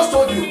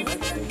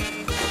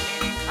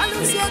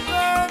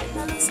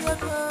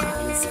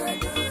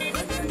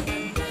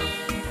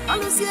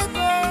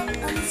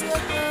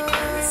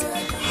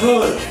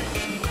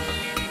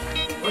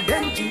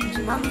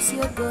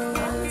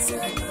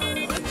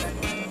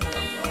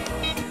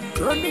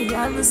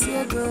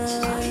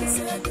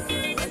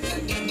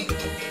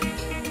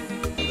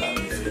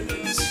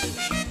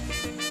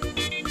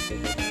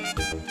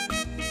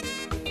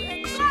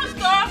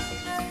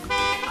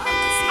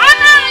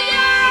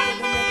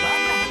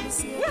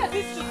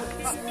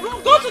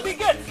 Go to the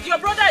gate. Your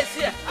brother is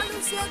here.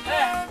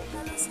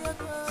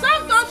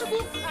 Some don't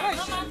move. Hey.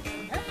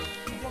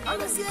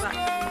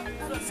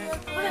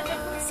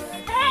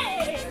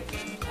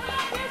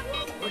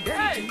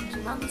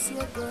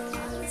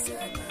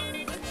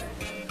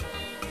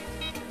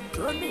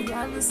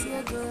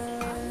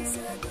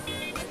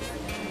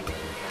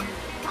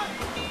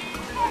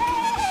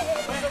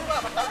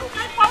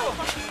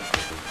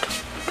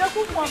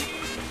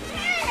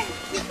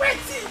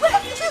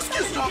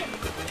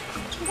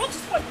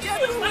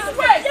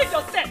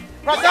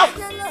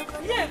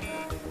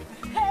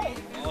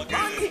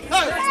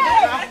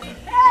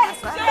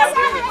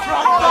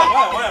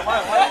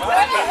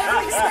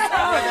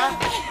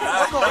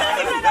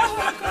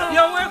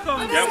 You're welcome.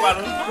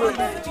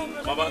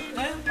 Mama,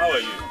 how are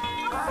you?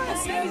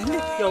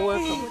 You're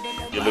welcome.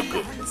 You look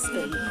good.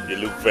 You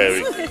look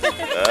very good.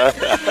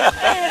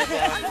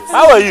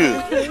 How are you?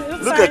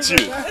 Look at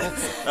you.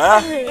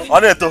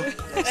 Oneto.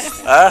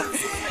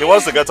 He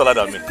wants to get taller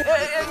than me.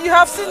 You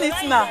have seen it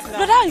now.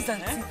 But how is that?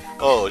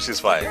 Oh, she's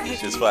fine.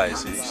 She's fine.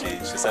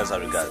 She sends her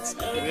regards.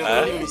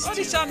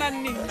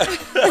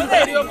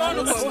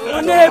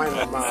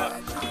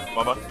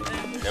 Mama,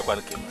 you're going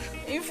to kill me.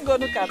 If you go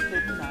to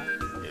Captain now.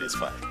 It is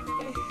fine.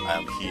 I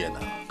am here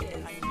now.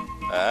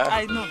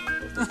 I know.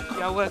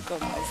 You're welcome,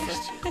 my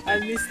sister. I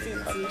missed it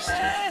too.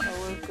 You're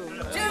welcome.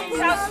 He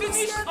has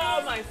finished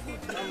all my food.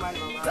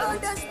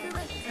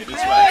 It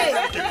is fine.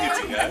 Keep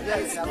eating,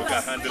 We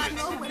can handle it.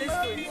 Come,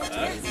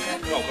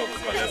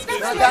 let's go.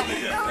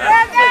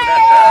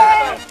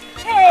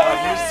 I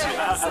missed you.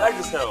 I like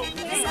this help.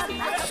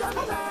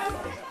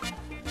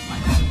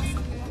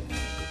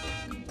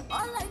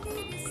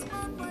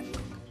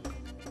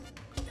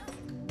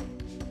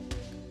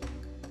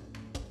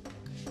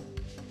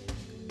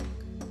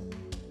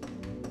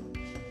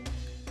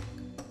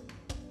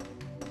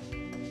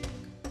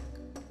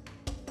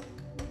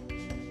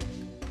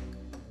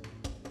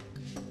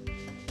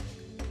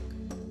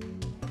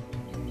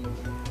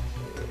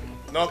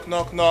 Knock,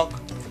 knock, knock.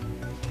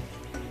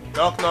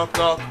 Knock, knock,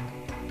 knock.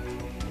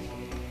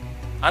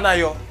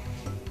 Anayo.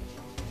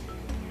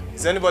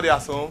 Is anybody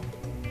at home?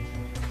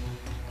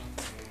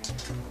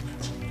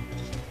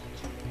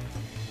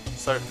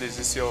 Sorry, please,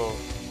 is your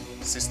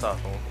sister at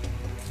home?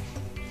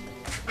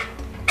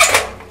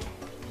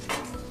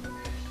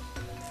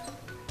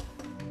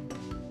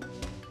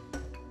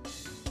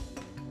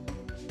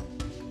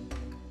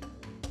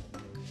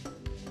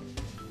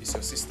 Is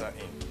your sister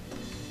in?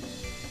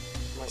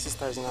 My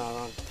sister is not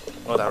around.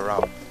 Not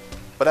around?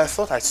 But I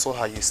thought I saw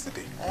her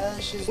yesterday.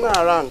 She's not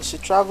around. She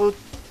traveled a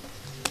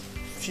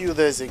few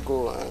days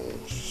ago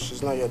and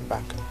she's not yet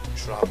back.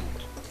 Traveled?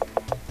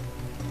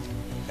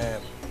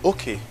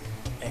 Okay.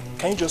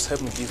 Can you just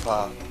help me give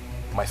her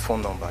my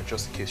phone number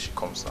just in case she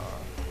comes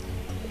around?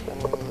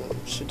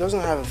 She doesn't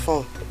have a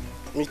phone.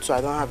 Me too,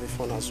 I don't have a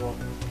phone as well.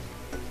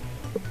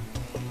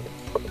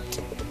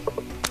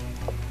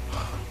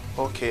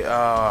 Okay,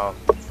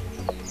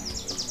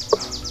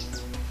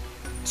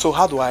 so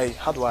how do I,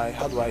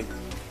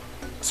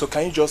 so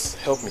can you just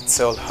help me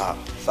tell her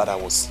that I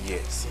was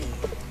here?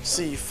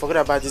 See, forget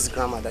about this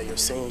grammar that you're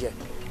saying here.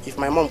 If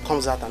my mom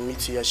comes out and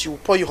meets you here, she will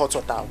pour you hot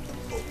water out.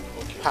 Okay.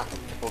 Ha.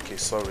 Okay,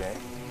 sorry,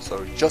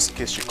 sorry. Just in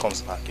case she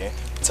comes back,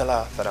 tell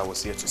her that I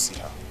was here to see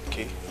her,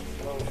 okay?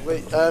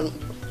 Wait, I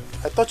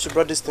thought you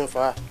brought this thing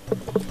for her.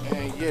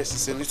 Yes,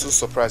 it's a little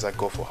surprise I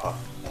got for her.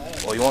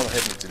 Or you want to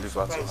help me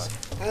deliver to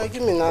her?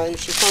 Give me now. If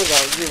she comes,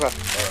 I'll give her.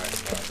 Alright.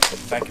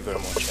 Thank you very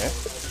much,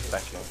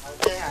 Thank you.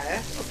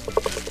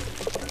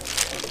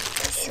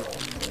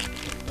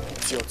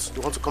 Idiot,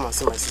 you want to come and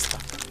see my sister?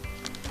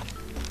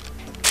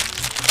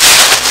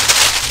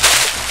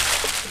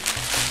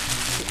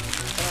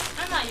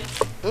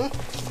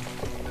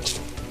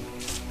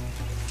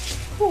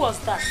 was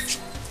that?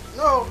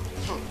 No,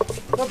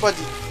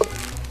 nobody.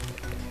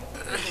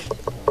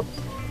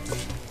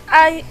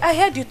 I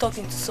heard you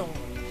talking to someone.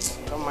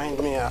 Don't mind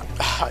me.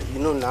 You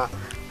know now,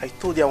 I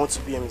told you I want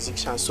to be a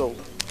musician, so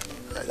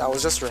I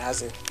was just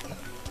rehearsing.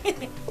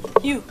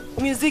 You,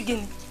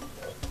 musician.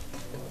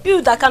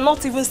 You that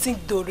cannot even sing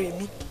Do Re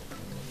Mi.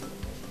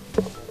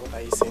 What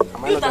are you saying?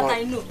 Am You that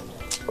I know.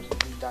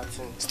 That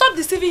thing. Stop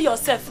deceiving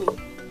yourself. Oh.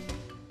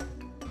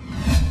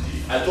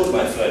 I told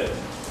my friend,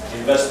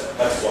 investor,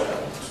 that's what I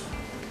want.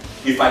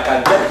 If I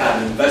can get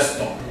an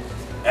investor,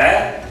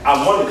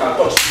 and money can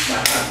touch my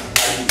hand, I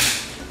do.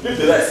 Leave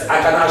the rest.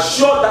 I can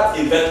assure that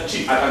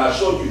chief, I can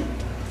assure you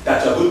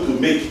that you're going to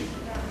make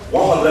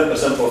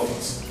 100%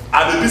 profits.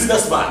 I'm a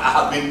businessman. I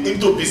have been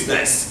into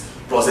business.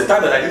 Plus the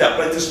time that I did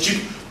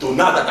apprenticeship to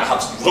now that I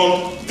have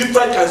run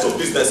different kinds of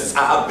businesses.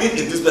 I have been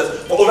in this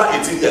business for over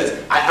 18 years.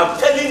 I am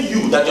telling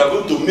you that you are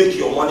going to make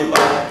your money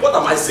back. What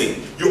am I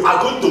saying? You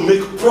are going to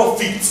make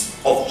profits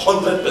of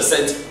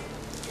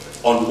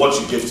 100% on what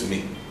you gave to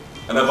me.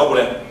 Am I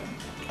correct?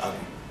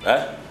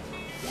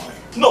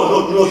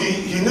 No.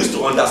 He needs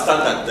to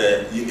understand that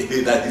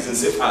that he's in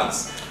safe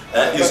hands.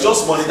 It's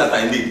just money that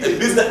I need.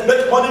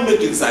 Money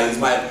making is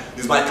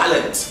my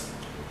talent.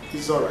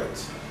 It's all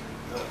right.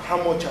 How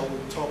much are we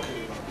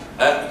talking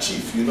about?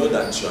 Chief, you know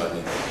that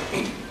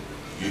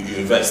you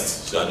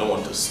invest, so I don't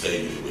want to scare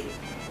you away.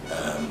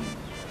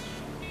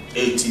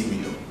 80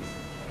 million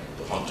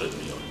to 100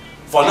 million.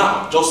 For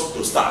now, just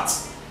to start.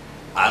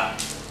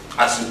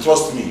 As you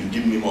trust me, you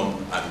give me money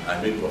and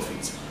I make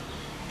profit.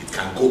 It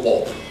can go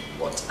up,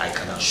 but I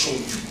can assure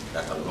you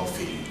that I will not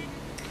fail you.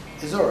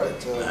 It's all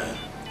right.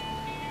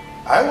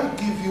 I will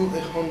give you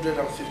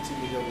 150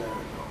 million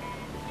naira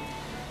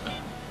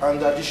now,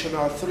 and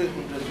additional 300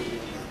 million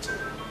later.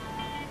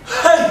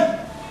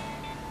 Hey,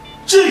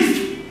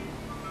 Chief,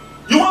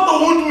 you want to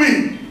wound me?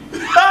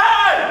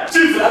 Hey,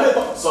 Chief,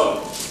 sorry.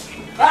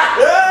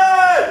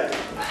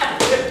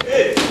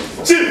 Hey,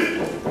 Chief,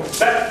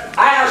 I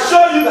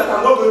assure you that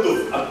I'm not going to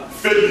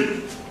fail you.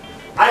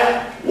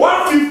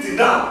 150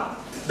 now.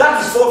 That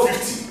is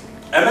 450.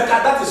 Emeka,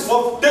 that is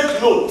 4.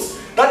 Take note.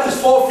 That is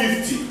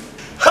 450.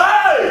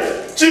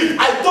 Hey! Chief,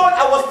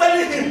 I was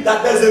telling him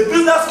that there's a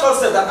business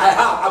concept that I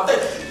have.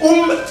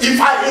 If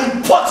I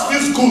import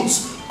these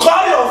goods,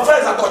 call your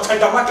friends at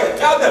Ochanja Market.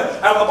 Tell them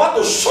I'm about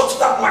to shut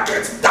that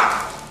market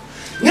down.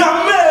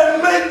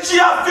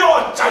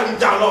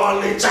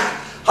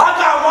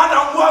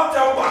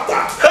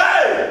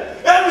 Hey!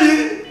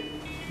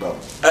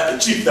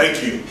 Chief,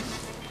 thank you.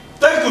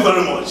 Thank you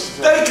very much.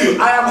 Thank you.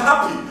 I am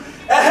happy.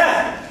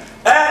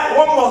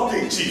 One more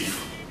thing, Chief.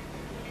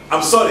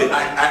 I'm sorry,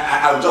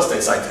 I'm just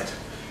excited.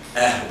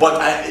 But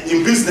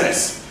in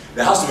business,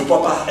 there has to be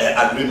proper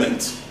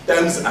agreement,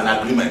 terms and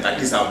agreement. At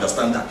least I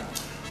understand that.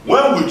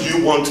 When would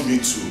you want me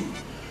to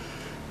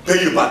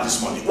pay you back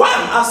this money? Why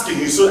I'm asking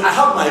you, so I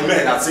have my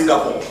men at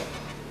Singapore.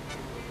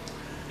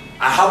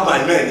 I have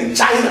my men in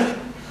China.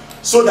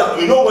 So that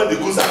we know when the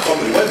goods are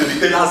coming, when the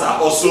retailers are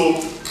also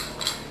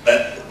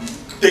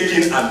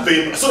taking and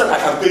paying, so that I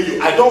can pay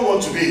you. I don't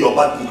want to be in your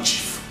bad book,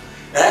 Chief.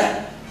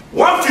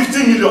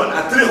 150 million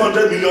and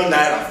 300 million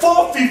naira.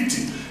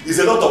 450 is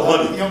a lot of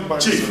money. Young man,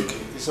 Chief. it's okay.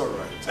 It's all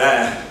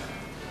right.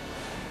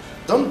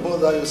 Don't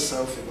bother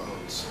yourself about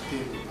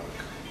paying me back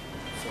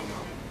for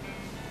now.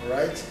 All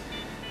right?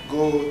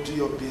 Go do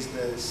your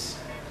business,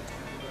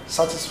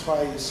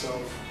 satisfy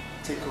yourself,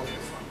 take off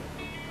your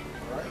family.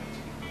 All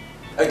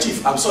right?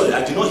 Chief, I'm sorry,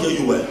 I did not hear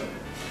you well.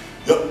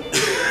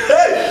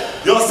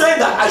 You're saying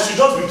that I should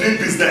just be doing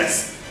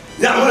business.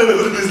 Yeah, I'm going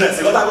to do business.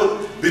 You got to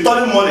be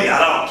turning money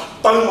around.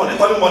 Turning money.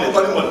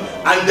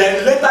 And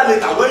then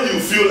later, when you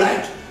feel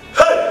like,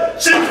 hey,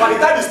 Chief, by the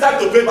time it's time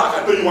to pay back,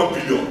 I pay you 1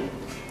 billion.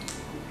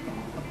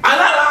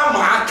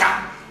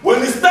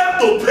 When it's time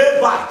to pay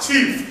back,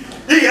 Chief,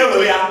 you get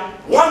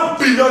 1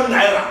 billion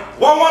naira.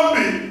 1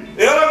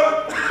 billion.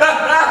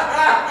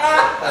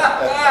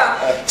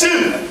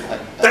 Chief,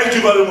 thank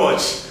you very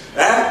much.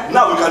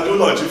 Now we can do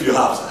lunch if you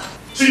have, sir.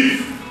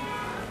 Chief,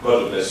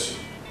 God will bless you.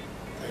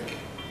 Thank you.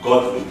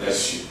 God will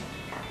bless you.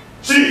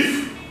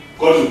 Chief,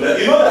 God will bless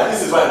you. You know that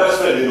this is my best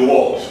friend in the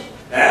world.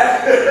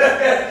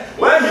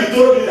 When he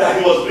told me that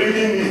he was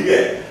bringing me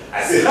here,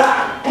 I said,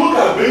 who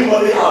can bring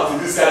money out in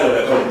this kind of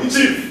economy?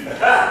 Chief,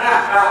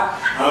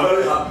 I'm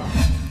very happy.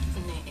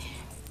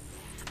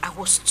 I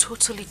was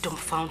totally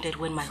dumbfounded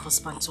when my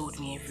husband told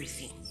me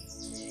everything.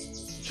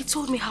 He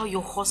told me how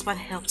your husband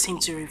helped him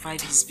to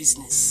revive his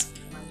business.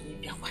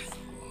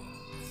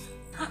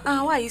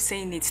 Why are you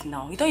saying it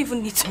now? You don't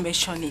even need to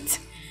mention it.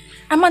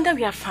 Amanda,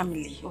 we are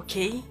family,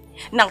 okay?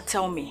 Now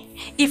tell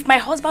me, if my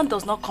husband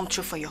does not come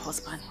true for your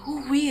husband,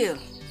 who will?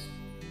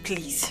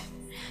 Please,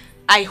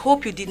 I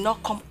hope you did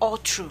not come all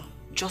through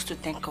just to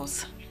thank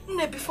us.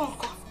 Before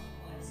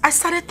I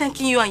started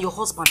thanking you and your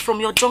husband from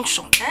your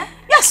junction.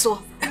 Yes,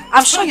 so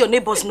I'm sure your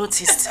neighbors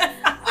noticed.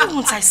 Why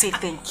won't I say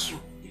thank you?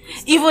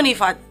 Even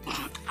if at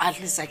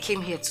least I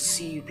came here to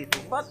see you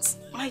people. But,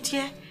 my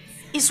dear,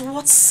 it's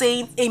worth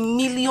saying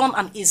 1,000,000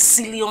 and 1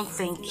 zillion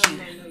thank you.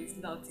 No, it's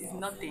not. It's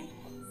nothing.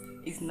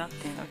 It's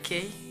nothing,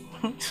 okay?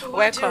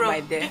 Welcome, my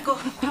dear.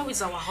 How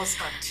is our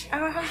husband?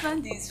 Our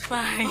husband is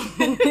fine.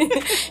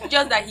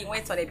 Just that he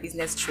went on a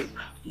business trip.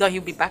 Though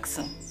he'll be back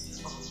soon.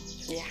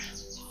 Yeah.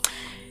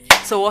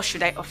 So what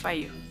should I offer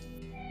you?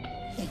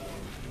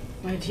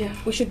 My dear,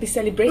 we should be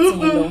celebrating,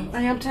 you know.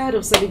 I am tired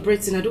of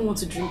celebrating. I don't want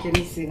to drink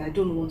anything. I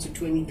don't want to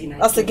do anything.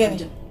 Us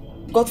again,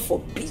 God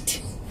forbid.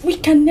 We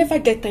can never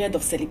get tired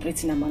of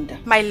celebrating, Amanda.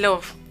 My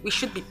love, we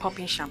should be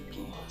popping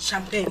champagne.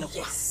 Champagne?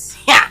 Yes.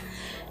 Yeah.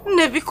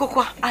 Nebi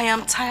Kokwa, I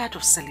am tired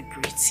of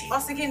celebrating.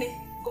 Us again,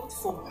 God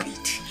forbid.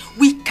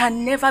 We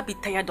can never be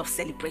tired of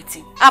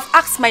celebrating. I've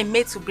asked my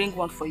maid to bring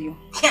one for you.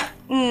 Yeah.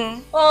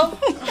 Oh.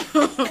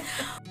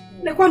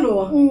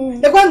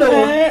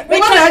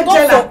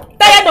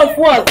 Tired of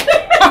what?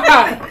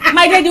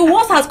 My dear, the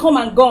worst has come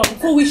and gone,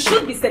 so we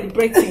should be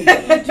celebrating.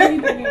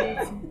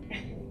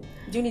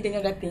 Do you need any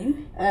other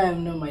thing?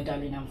 No, my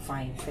darling, I'm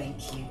fine,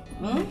 thank you.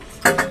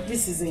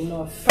 This is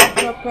enough.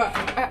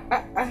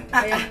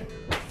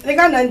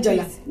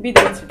 Angela, be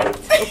there to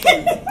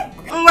okay.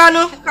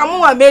 Ngwanu,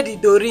 kamuwa made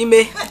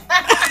Dorime.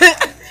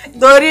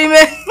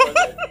 Dorime.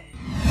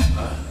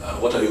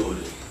 What are you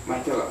holding? My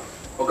teller.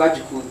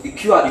 Ogajiku, the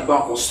queue at the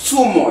bank was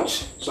too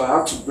much, so I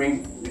had to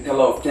bring the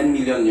teller of 10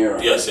 million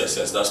naira. Yes,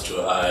 that's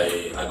true.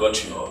 I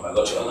got you.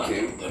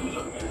 Okay. 10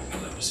 million.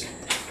 Let me see.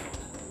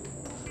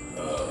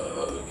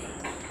 Okay.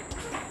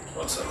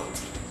 1 second.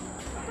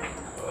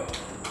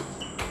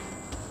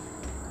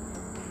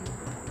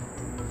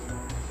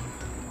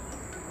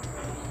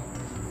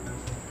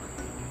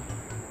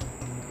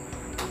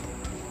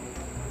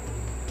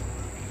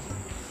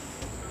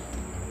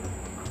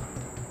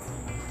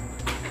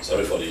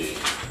 Sorry for the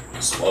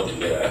small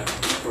delay. No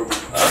problem.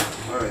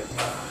 Alright.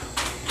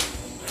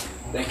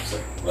 Thank you,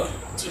 sir. Well,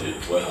 to the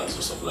warehouse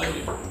to supply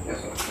you. Yes,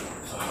 sir.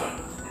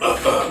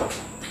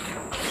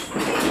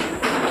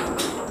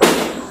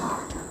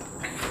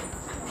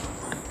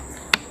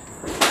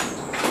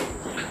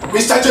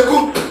 Mr. Jeku,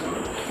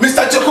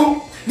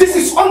 this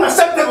is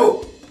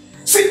unacceptable.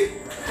 See,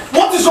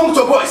 what is wrong with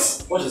your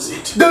boys? What is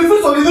it? They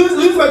refuse to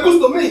release my goods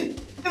to me.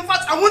 In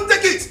fact, I won't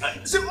take it.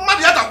 See,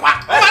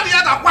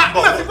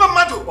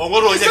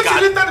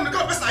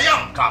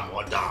 Come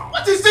on down.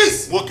 What is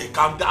this? Okay,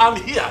 calm down. I'm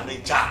here. I'm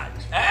in charge.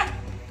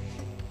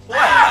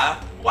 Why?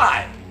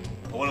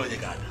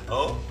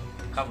 Oh,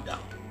 calm down.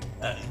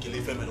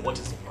 What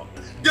is the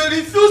problem? They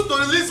refuse to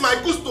release my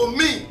goods to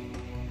me.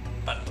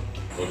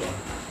 Hold on.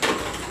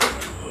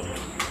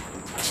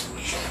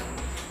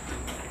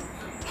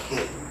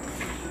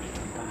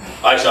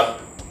 Aisha,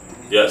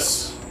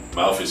 yes,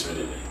 my office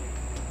immediately.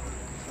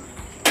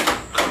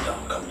 Calm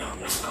down.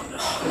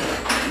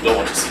 You don't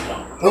want to sit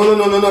down. No, I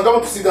don't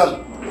want to sit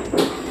down.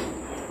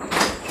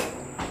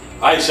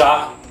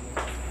 Aisha!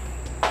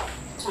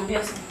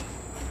 Yes.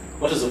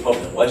 What is the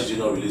problem? Why did you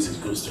not release his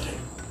goods to him?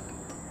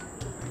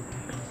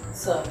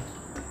 Sir,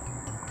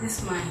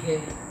 this man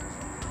here,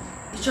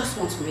 he just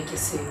wants to make a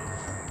sale.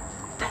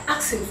 I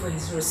asked him for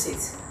his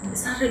receipt. He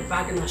started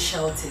bragging and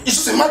shouting.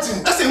 Just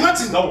imagine.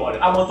 Don't worry,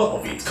 I'm on top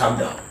of it. Calm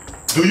down.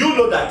 Do you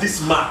know that this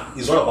man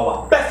is one of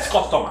our best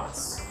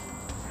customers?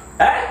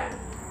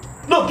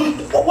 No,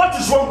 what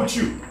is wrong with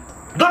you?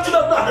 Don't you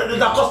know that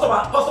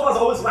customers are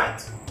always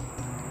right?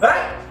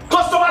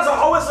 Customers are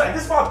always right.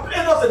 This man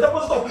paid us a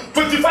deposit of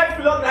 25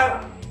 million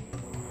naira.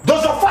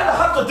 Does your father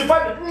have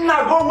 25 million?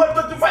 Now go with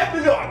 25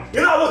 million.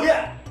 You know, look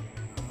here.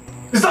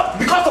 Is that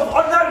because of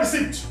ordinary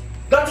receipt?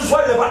 That is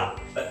why they buy.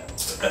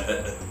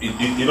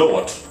 You know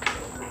what?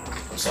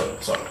 I'm sorry.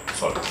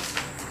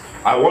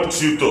 I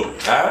want you to,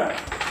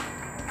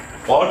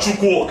 for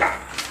Chukwuka.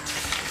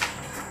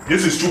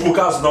 This is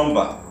Chukwuka's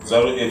number,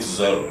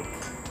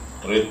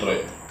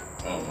 08033.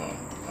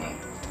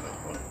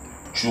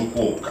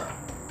 Chukwuka.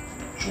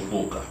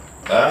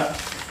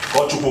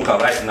 Call Chukwuka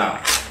right now.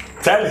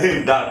 Tell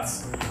him that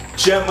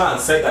chairman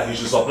said that he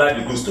should supply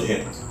the goods to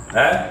him.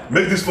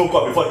 Make this phone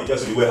call before he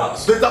gets to the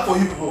warehouse. Better for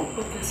you people.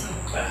 Okay, sir.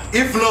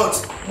 If not,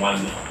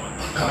 one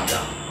calm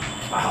down.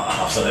 I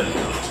have said it.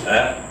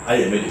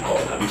 I made the call.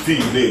 Before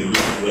you lay in the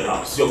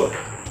warehouse,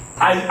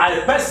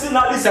 I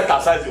personally set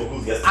aside your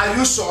goods yesterday. Are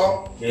you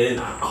sure?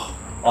 Yeah.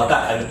 I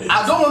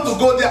don't want to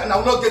go there and I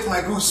will not get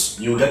my goods.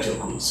 You will get your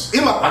goods.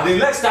 And the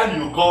next time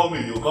you call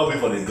me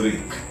for the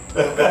drink.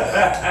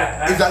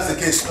 If that's the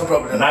case, no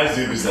problem. Nice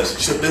doing business.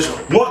 It's a pleasure.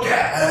 Work.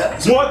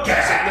 It's a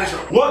pleasure.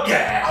 Work.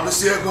 I will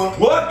see you go.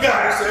 Work.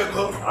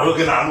 I'm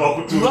looking at you.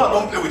 You know I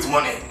don't play with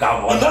money.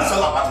 Come on. It's not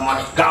all about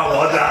money. Come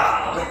on.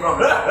 No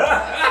problem.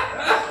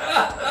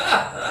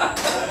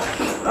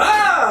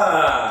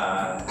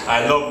 I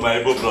love my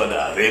Igbo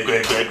brother.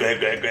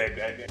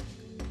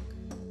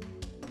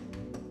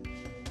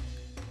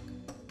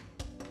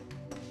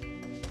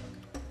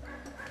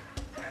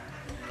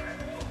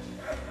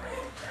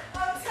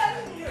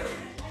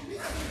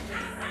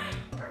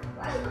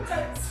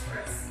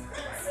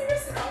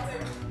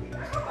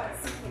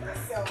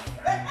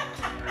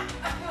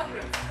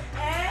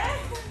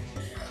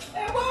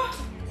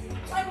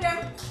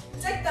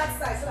 Take that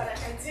side so that I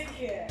can take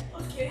care.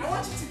 Okay. I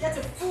want you to get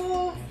a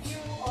full view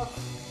of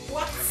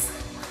what is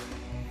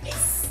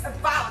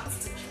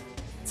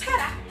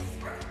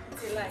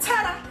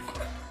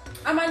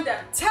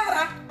Amanda.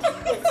 Tara.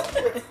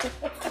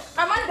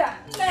 Amanda.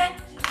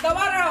 Go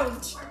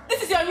around.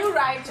 This is your new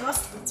ride.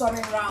 Just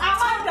turning around.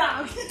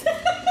 Amanda.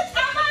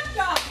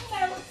 Amanda.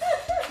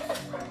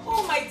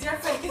 Oh my dear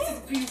friend, this is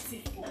beautiful.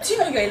 Do you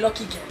know you're a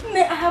lucky girl?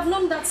 I have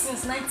known that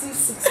since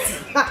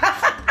 1960.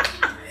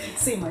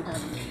 Say, my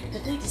darling, the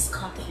day this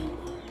car came,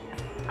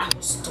 I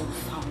was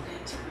dumbfounded.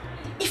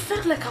 It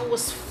felt like I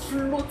was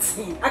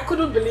floating. I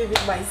couldn't believe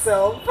it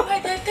myself.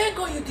 Thank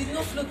God you did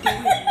not float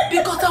away.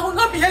 Because I will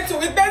not be here to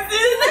witness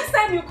this. Next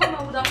time you come,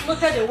 I would have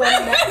floated away.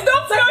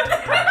 Don't float.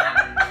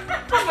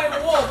 Oh my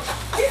word.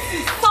 This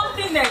is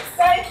something else.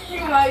 Thank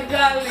you, my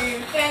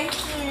darling. Thank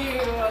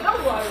you.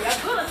 Don't worry.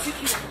 I'm going to take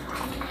you.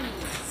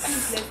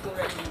 Please, let's go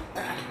right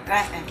now. I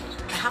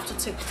have to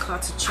take the car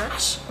to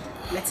church.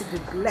 Let it be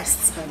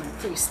blessed by my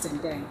priest,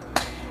 and then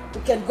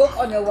we can go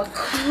on our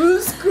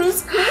cruise.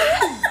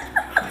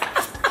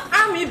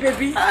 Me,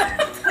 baby.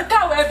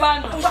 Come, let's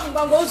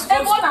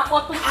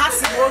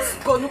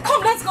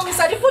go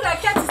inside. The food I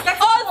can't is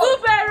getting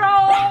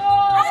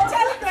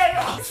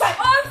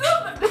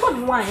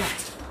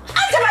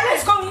Angela,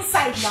 let's go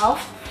inside now.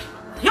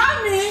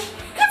 Yummy.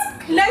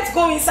 Let's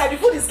go inside. The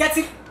food is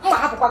getting.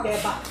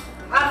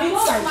 I'm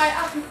inside. My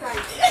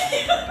appetite.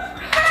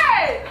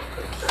 Hey!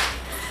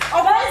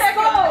 Let's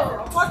go!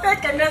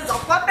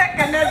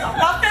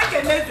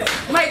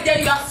 My dear,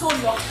 you are so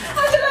young.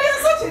 Angela,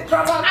 you're such a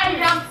drama. I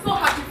am so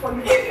happy for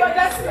you. If you're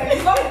dancing like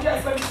this, what would you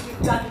expect me to do,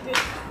 Johnny?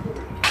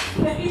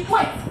 Wait,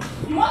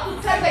 you want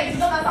to tell me it's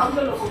not that I'm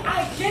local?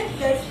 I gave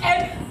them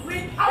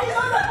everything. I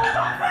know that.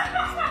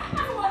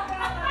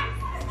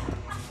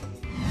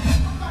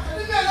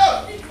 Leave me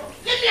alone!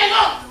 Leave me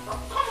alone!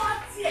 Come on,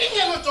 dear. Leave me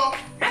alone, John.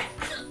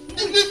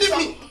 Leave me. Leave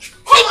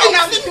me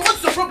now. Leave me.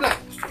 What's the problem?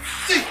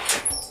 See.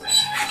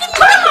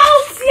 Come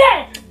out here!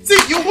 See,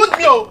 you want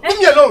me, oh. Leave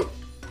me alone.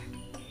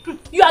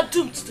 You are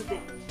doomed today.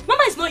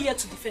 Mama is not here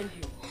to defend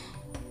you.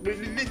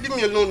 Leave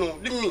me alone, no.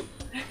 Leave me.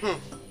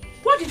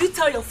 What did you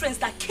tell your friends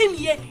that came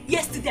here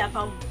yesterday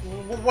about me?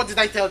 What did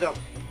I tell them?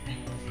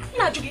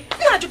 You're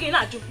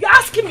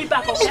asking me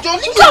back, okay? John,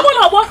 leave me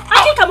alone.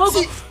 I think I'm over.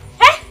 Leave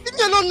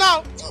me alone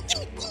now.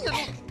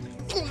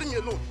 Leave me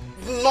alone.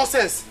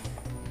 Nonsense.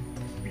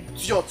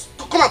 Idiot.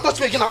 Come and touch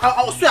me again.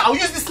 I'll swear, I'll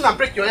use this thing and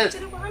break your head.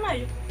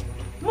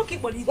 What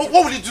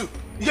will you do?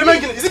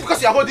 Is it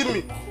because you are holding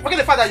me? Forget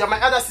the fact that you are my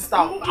elder sister.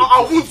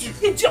 I'll wound you.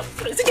 Idiot.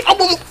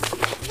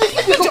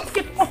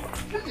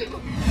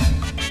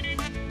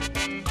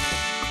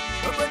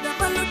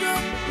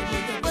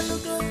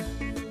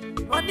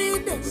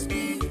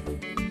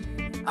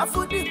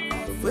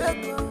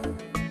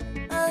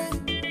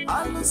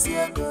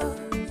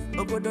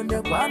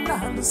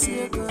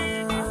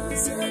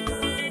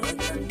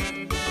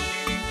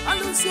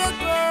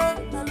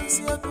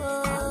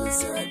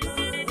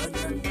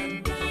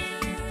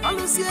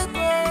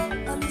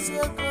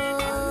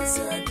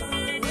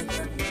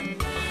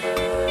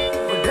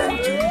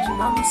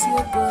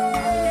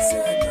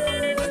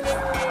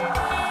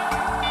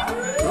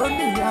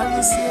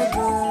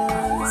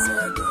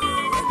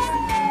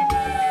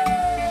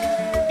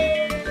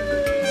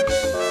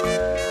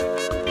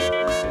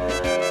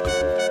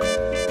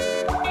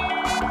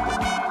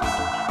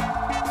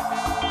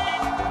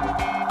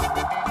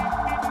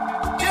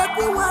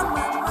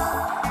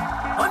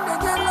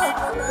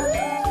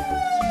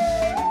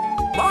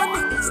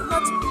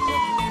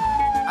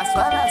 As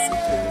far as it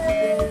is,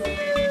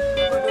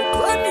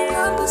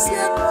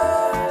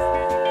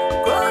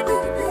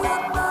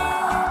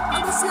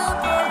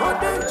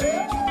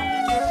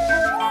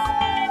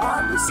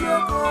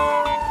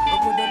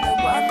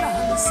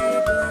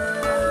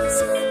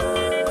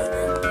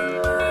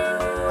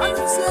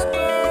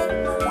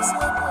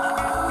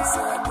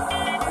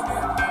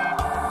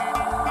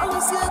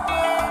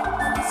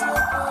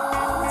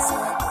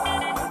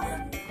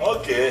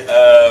 Okay,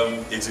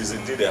 it is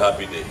indeed a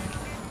happy day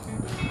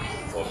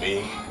for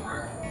me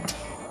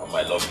and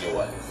my lovely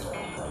wife.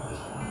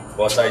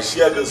 But I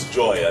share this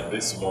joy at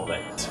this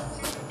moment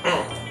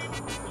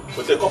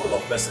with a couple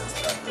of persons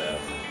that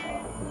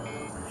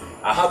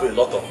I have a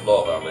lot of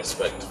love and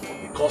respect for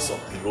because of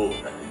the role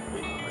that they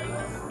play in my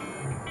life.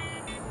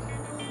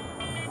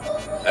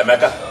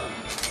 Emeka,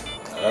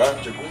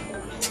 Chukwu,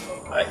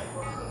 hi.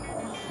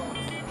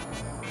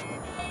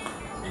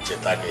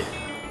 Ichetake.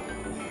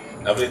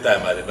 Every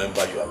time I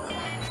remember you, I'm happy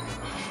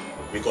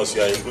because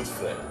you are a good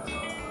friend.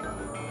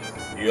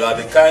 You are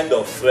the kind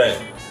of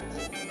friend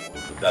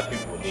that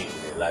people need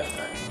in a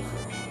lifetime.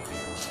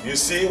 You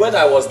see, when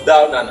I was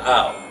down and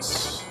out,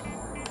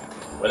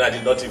 when I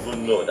did not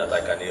even know that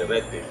I can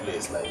erect a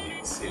place like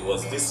this, it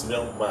was this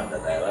young man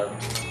that I ran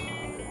to.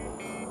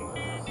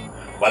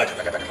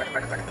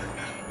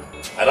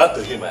 I ran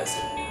to him, I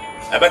said,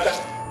 Emeka,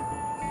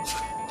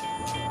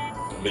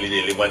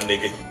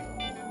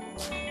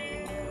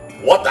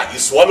 water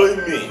is swallowing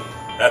me,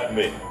 help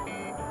me.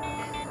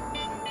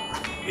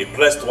 He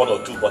pressed one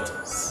or two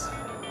buttons.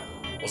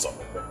 What's up?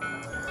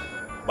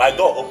 My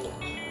door opened,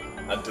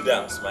 and today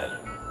I'm smiling.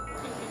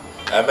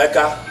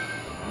 Emeka,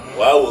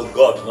 why will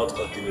God not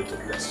continue to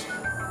bless you?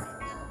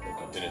 He'll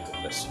continue to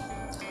bless you.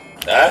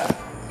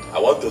 I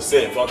want to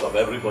say in front of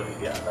everybody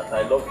here that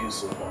I love you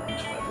so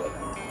much, my brother.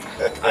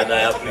 And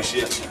I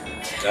appreciate you.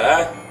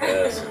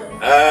 Yes.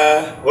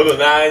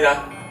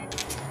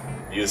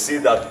 You see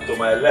that to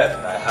my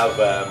left I have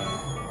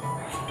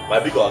my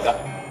big Oga.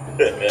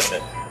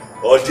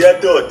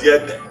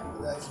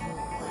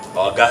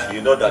 Oga,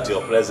 you know that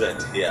your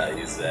presence here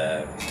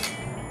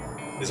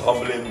is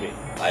humbling me.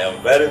 I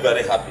am very,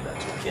 very happy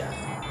that you're here.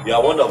 You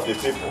are one of the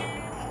people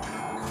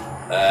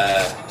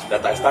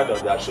that I stand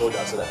on their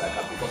shoulders so that I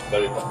can become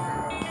very tough.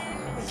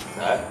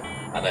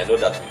 And I know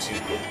that with you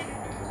here,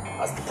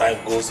 as the time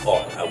goes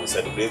on, I will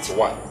celebrate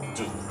 1,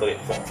 2, 3,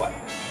 4, 5.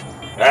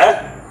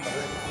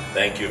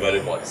 Thank you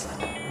very much, sir.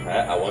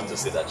 I want to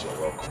say that you're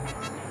welcome.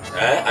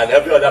 And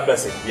every other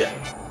person here,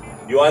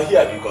 you are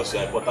here because you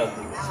are important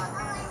to me.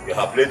 You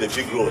have played a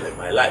big role in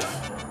my life,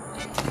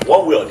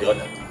 one way or the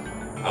other.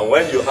 And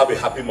when you have a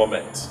happy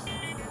moment,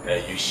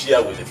 you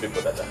share with the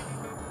people that are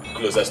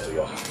closest to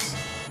your heart.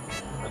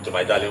 And to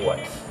my darling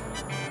wife,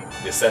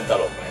 the center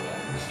of my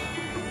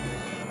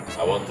life,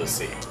 I want to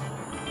say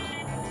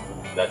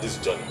that this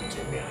journey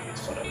between me and you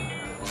is forever.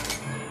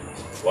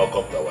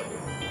 Welcome to our new.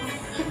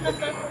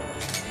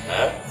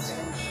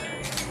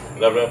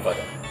 Reverend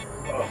Father.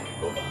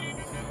 Over.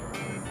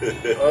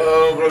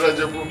 Oh, Brother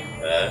Jebu.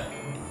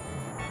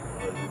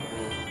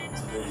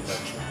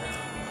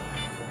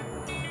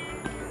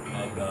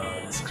 And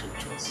the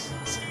scriptures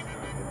say,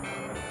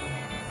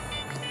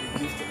 the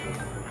gift of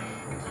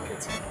God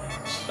gets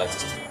much. That is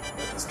true.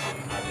 That is true.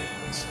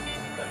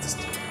 That is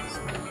true.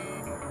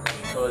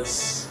 Because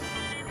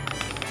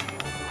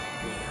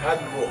the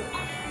hard work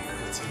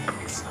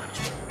everything is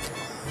actually.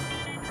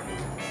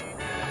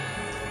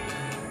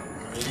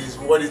 It is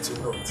worthy to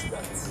note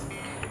that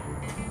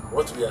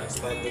what we are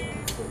standing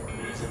for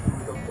is a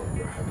product of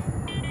your hand.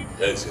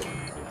 Yes, sir.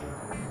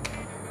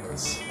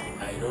 Because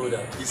I know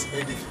that this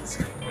edifice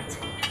cannot.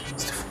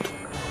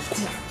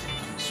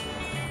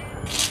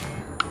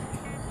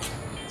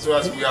 So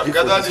as we have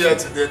gathered here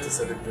today to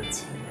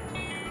celebrate,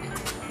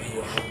 may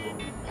your hard work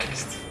be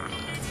praised.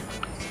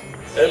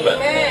 Amen.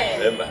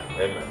 Amen.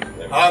 Amen.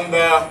 Amen. And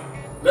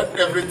let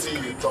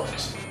everything you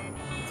touch,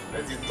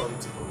 let it turn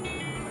to gold.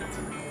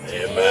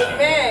 Amen.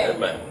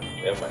 Amen.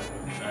 Amen.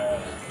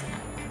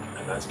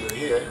 And as we're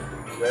here,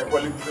 we're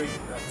equally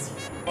praying that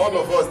all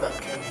of us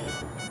that came here,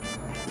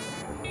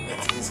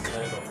 let this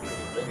kind of thing,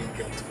 let it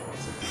get to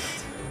us.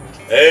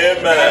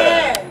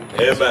 Amen.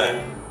 Amen.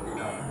 We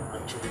are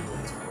actually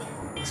going to go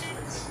in this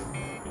place.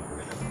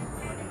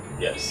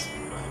 Yes.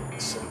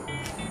 So,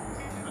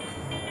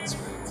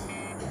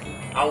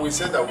 and we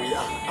said that we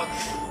are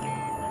actually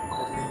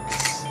covering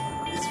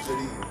this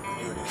very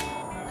building.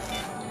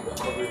 We are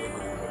covering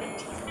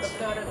the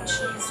blood of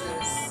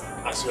Jesus.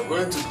 As you are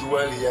going to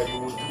dwell here, you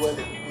will dwell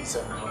in peace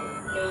and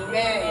harmony.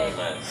 Amen.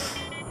 Amen.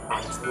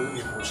 And no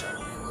emotion.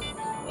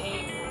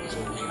 So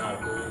we are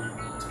going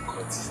to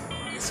cut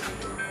this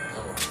video.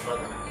 Our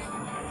Father,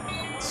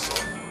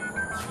 Son,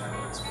 and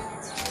Holy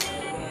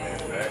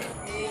Spirit.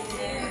 Amen.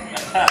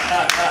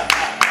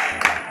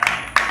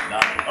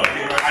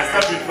 Okay, I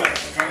start with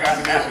first.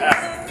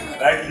 Congratulations.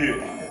 Thank you.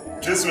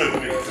 This way,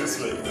 please. This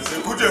way. This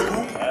way.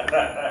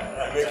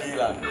 Make it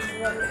laugh.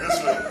 This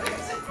way.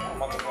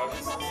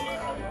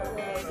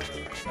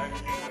 Thank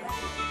you.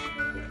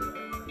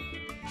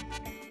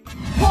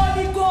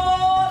 Holy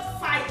God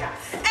fighter,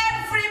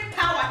 every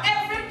power,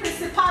 every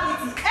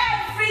principality,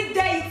 every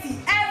deity,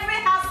 every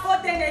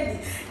household enemy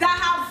that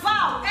have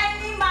vowed,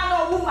 any man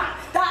or woman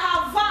that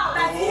have vowed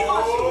that he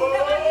or she will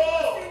never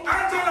leave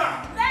Angela!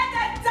 let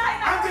them die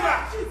now. Angela!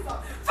 Jesus.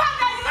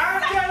 Father, you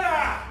Angela!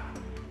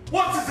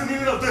 What is the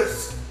meaning of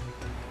this?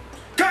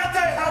 Can't I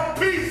have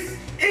peace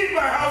in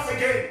my house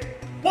again?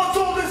 What's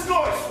all this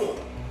noise for?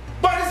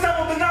 By this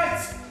time of the night?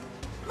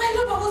 My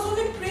Lord, I was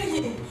only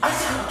praying. I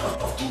said I've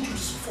told you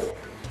this before.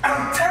 And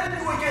I'm telling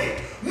you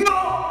again,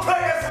 no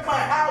prayers in my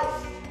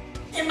house.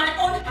 In my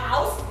own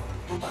house?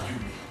 Don't argue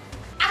with me.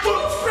 I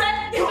don't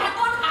pray in my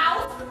own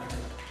house?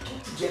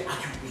 Don't you dare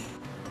argue with me.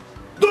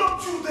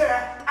 Don't you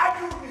dare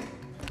argue with me.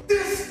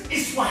 This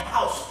is my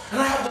house,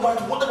 and I have the right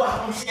to whatever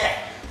happens here.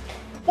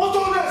 What's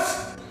all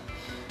this?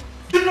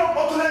 You know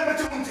what to let me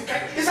do?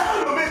 Is that how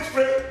you're meant to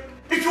pray?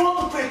 If you want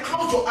to pray,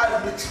 close your eyes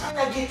and return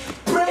again.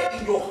 Pray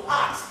in your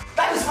heart.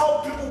 That is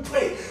how people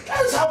pray.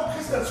 That is how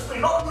Christians pray,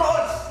 not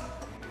noise.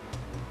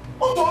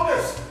 What's all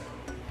this?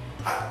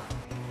 I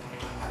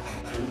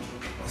don't want to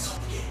repeat myself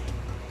again.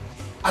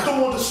 I don't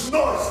want this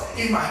noise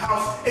in my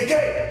house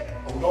again.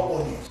 I will not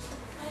want it.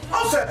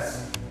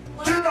 Nonsense.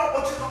 Do you know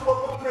what to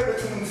pray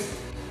between me?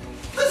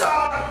 This is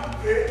how I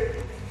pray.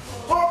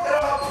 Talk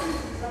about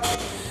please.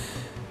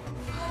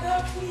 Father,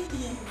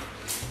 please.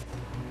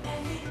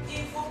 Any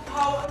evil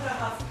power that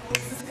has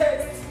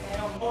possessed my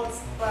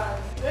husband,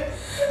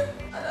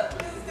 Father,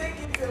 please take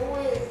it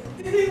away.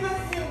 Deliver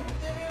him,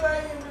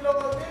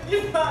 Lord.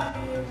 Deliver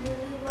him,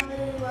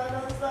 and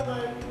answer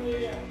my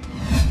prayer.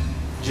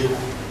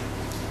 Jacob.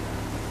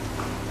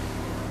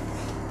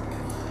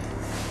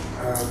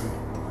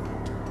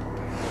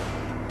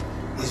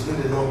 It's been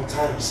a long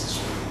time since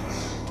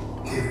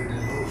we gave you the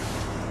love.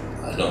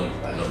 I know.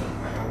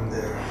 And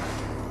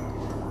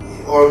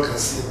we all can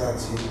see that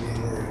you've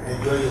been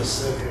enjoying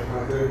yourself. You're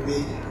not very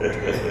big.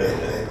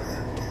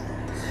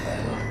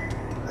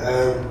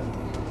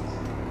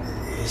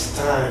 It's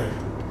time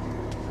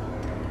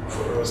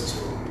for us to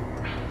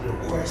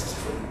request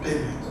for the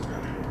payment of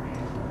that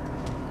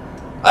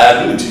loan. I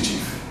agree with you,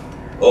 Chief.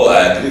 Oh, I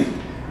agree.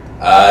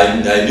 I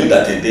knew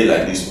that a day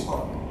like this would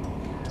come.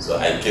 So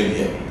I came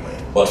here.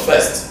 But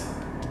first,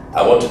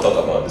 I want to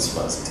talk about this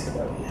man sitting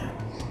down here.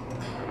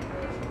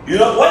 You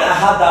know, when I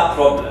had that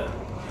problem,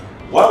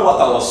 when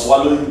water was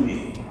swallowing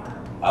me,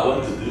 I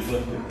went to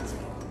different people.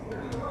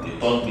 They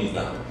turned me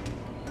down.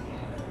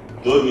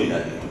 Told me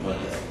that they could not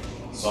help.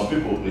 Some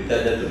people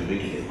pretended to be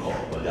making a call,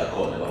 but their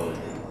call never went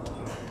in.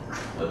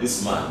 But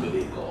this man made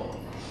a call,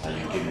 and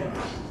you came in.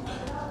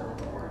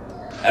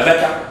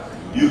 Emeka,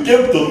 you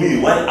came to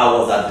me when I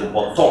was at the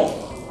bottom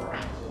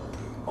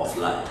of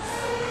life.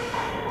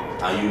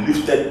 And you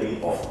lifted me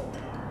up.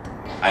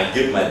 I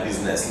gave my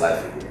business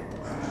life again.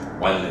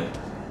 One name,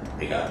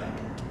 Igami.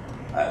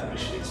 I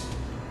appreciate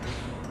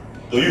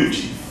you. To you,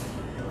 Chief.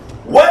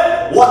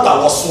 When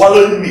water was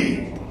swallowing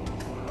me,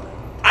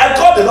 I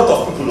called a lot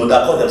of people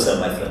that call themselves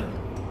my friend.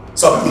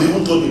 Some people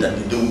even told me that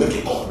they will make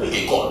a call.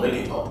 Their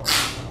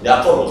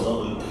call was not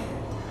going.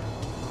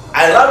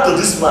 I ran to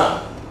this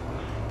man.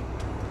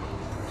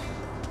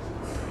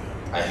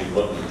 And he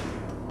brought me.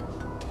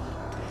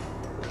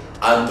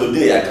 And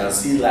today I can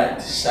see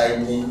light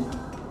shining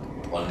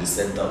on the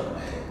center of my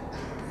head.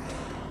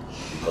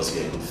 Because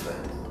you're a good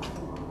friend.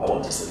 I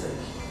want to say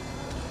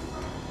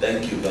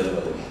thank you. Thank you very,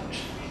 very much.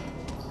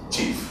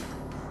 Chief.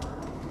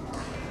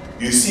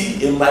 You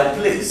see, in my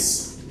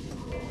place,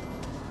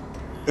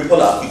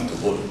 people are quick to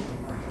borrow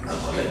and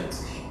collect.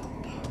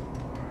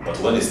 But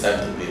when it's time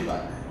to pay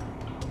back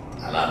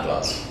and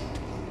advance,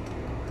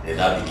 they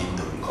now begin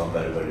to become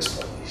very, very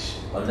sluggish.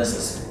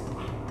 Unnecessary.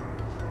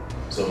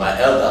 So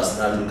my elders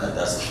now look at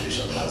that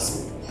situation and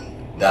say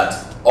that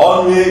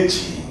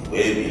onweji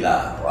wey be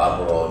la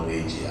or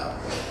onweji,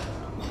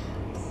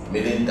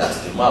 meaning that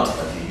the mouth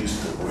that they use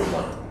to borrow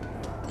money,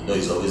 you know,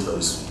 is always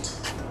very sweet.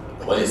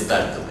 When it's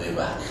time to pay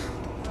back,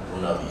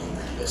 will not begin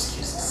to give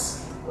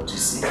excuses. But you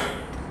see,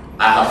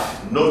 I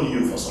have known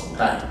you for some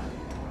time,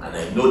 and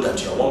I know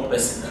that you are one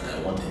person that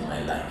I want in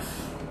my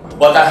life.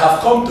 But I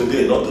have come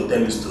today not to tell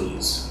you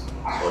stories,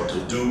 but to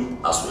do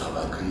as we have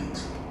agreed.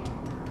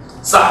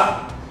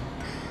 Sir,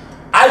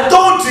 I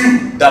told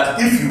you that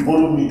if you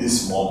borrow me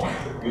this small money,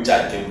 which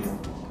I came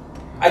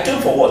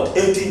for what?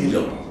 80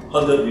 million,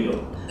 100 million.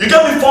 You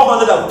gave me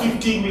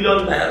 450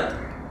 million naira.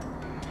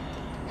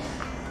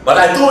 But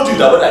I told you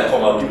that when I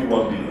come, I'll give you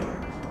 1 billion.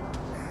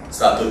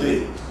 So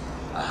today,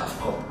 I have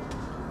come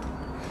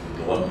with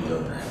the 1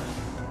 billion naira.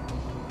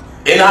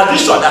 In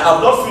addition, I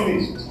have not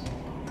finished.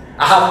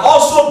 I have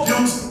also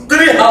built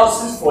 3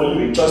 houses for you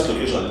in choice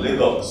location,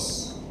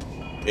 Lagos,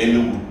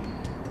 Enugu,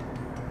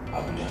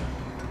 Abuja.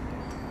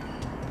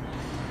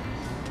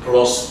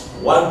 Plus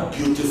 1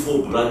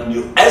 beautiful brand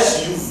new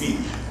SUV,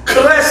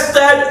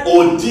 crested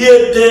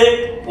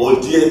Odiete.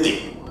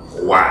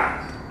 Wow.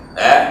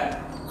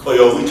 For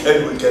your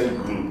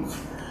weekend groove.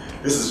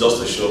 This is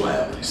just to show my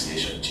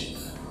appreciation, Chief.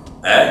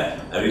 I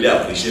really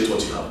appreciate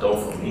what you have done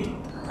for me.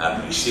 I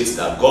appreciate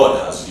that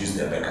God has used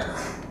Emeka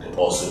to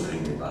also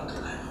bring me back to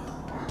life.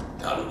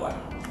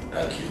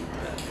 Thank you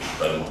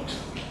very much.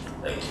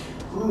 Thank you.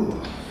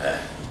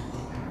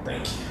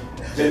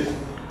 Thank you.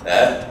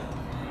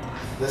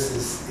 This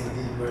is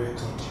indeed very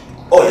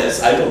touching. Oh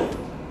yes, I know.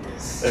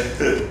 Yes.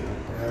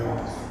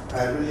 I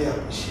really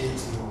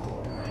appreciate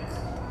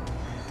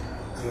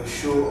your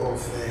show of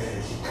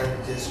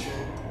kind gesture.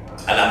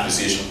 An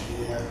appreciation.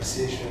 Yeah,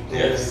 appreciation.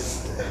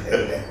 Yes.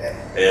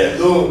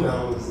 Alone,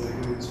 I was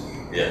good.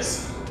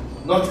 Yes.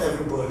 Not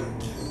everybody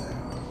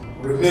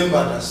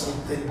remember that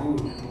something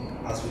good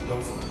has been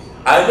done for you.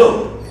 I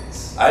know.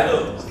 Yes. I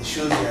know. It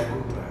shows you are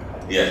good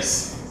man.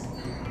 Yes.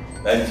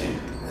 Thank you.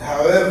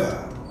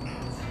 However,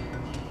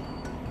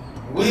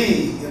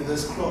 we in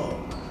this club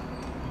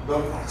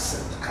don't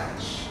accept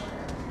cash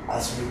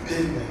as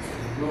repayment for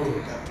the loan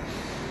that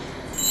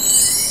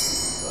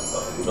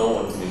you don't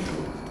want me to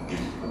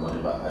give the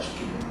money back. I should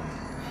give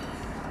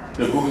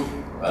you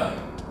money.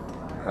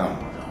 Come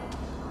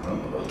down.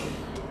 Okay.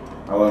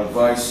 I will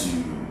advise you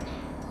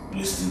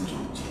listen to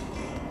JD.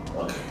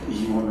 Okay.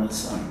 You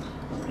understand?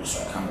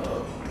 Just come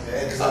up.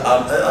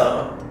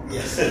 Exactly.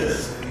 Yes.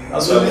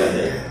 That's what we're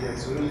here.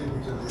 Yes, we really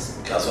need to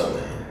listen. That's what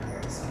we're here.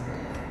 Yes.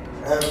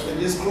 In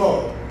this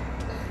club,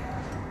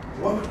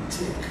 what we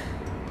take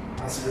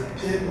as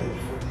repayment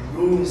for the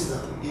loans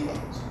that we give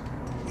out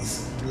is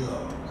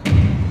blood.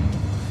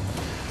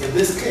 In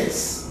this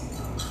case,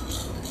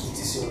 it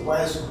is your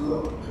wife's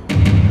blood.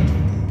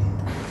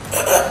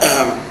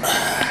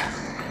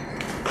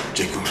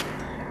 Jacob,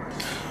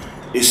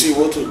 you see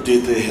what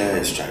Odete here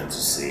is trying to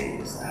say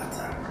is that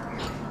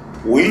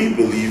we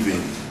believe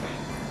in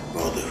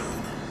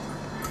brotherhood.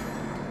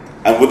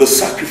 And with the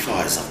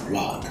sacrifice of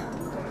blood,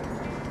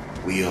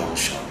 we all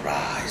shall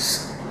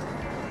rise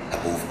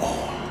above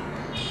all.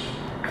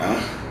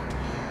 Huh?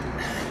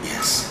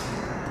 Yes.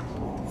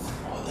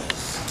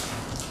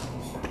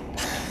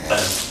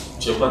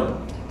 Chekwan,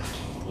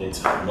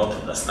 yet I'm not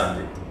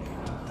understanding.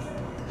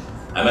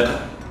 Emeka.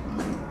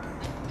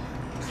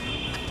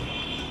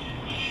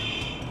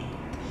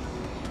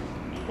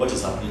 What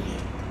is happening here?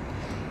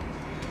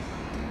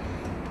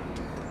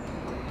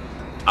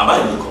 Am I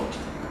in the court?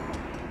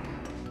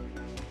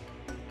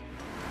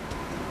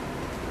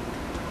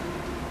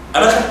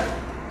 Emeka?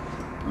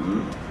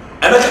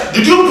 Emeka,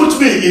 did you put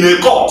me in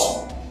a court?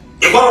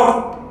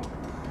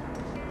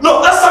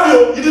 No, that's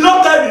you. You did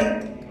not tell me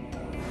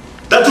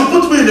that you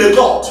put me in a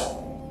court.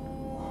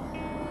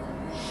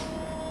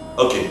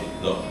 Okay,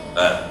 no.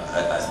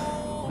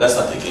 Let's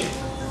start again.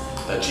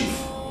 Chief,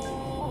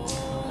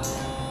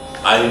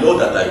 I know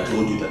that I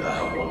told you that I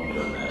have 1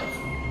 million naira.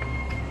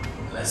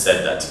 And I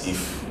said that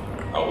if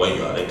and when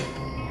you are ready,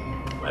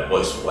 my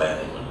boys will wire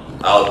the money.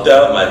 I'll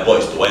tell my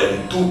boys to wire me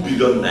 2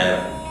 billion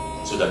naira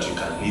so that you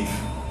can leave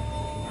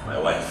my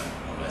wife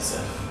and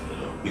myself.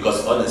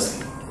 Because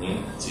honestly,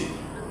 see,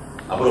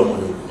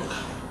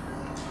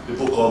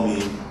 people call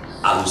me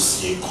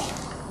Alusieko.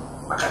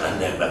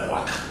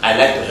 I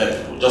like to help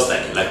people just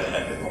like you like to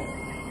help people.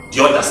 Do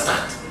you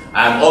understand?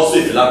 I am also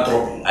a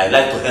philanthropist. I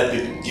like to help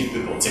people, give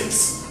people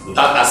things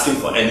without asking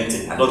for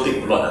anything. I don't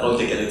take blood, I don't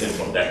take anything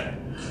from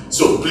them.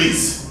 So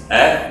please,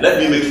 let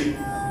me make it.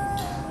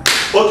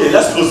 Okay,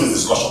 let's close this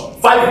discussion.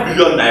 5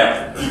 billion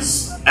naira,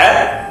 please.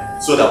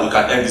 So that we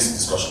can end this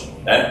discussion.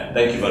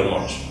 Thank you very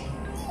much.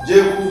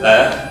 Jeku,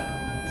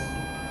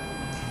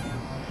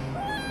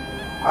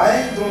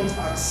 I don't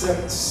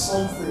accept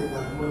something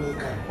that money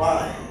can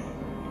buy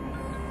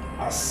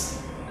as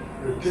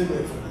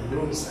repayment for the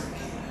loans I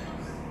gave.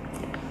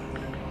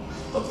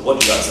 Okay, what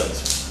do you accept?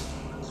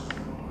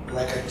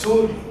 Like I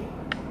told you,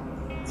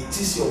 it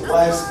is your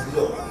wife's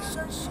blood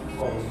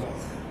or not.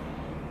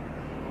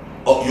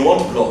 Oh, you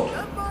want blood?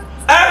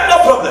 No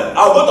problem.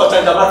 I'll go to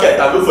China market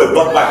and go for a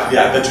blood bank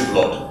here and get you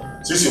blood.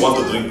 Since you want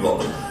to drink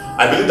blood.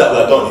 I believe that we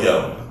are done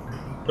here.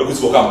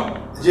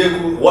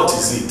 Jeku, what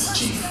is it,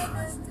 Chief?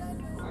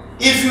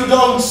 If you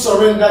don't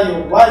surrender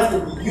your wife to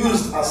be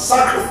used as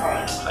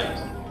sacrifice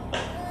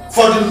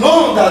for the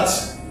loan that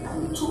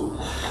you took,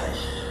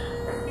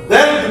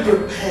 then be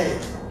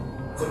prepared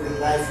for the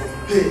life of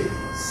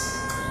pains,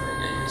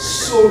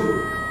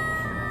 sorrow,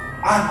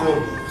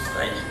 agony,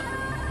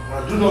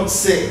 and do not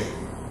say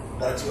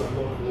that you are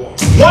not one.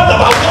 What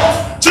about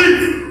what?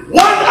 Chief,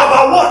 what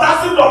about what?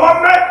 That's it,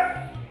 Omame.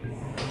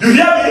 You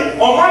hear me?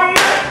 Omame,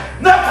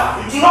 never.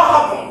 It will not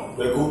happen.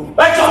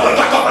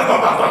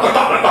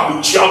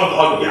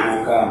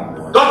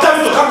 Don't tell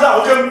me to come down,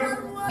 okay?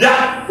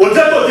 Yeah,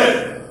 Odeto.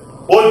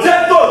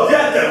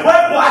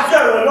 When black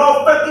girl will not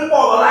pay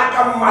people like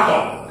a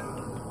mother.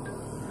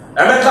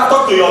 Emeka,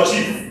 talk to your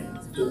chief.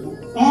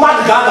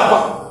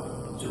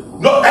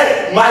 No, hey,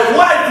 my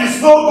wife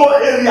is no go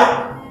area.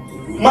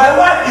 My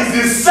wife is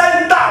the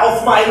center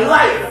of my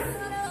life.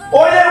 I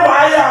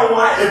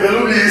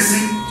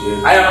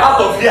am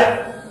out of here.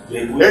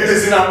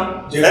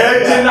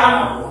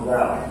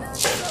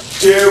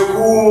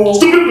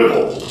 Stupid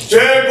people.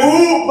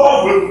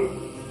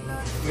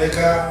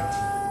 Meka,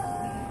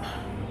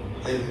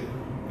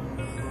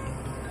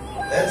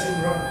 let him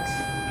run.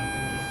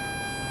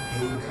 He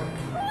will come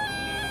to you.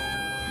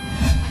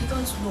 I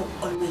don't know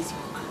always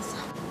your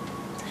answer.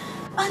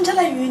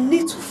 Angela, you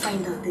need to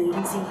find out the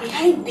reason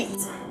behind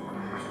it.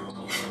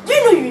 Do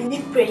you know you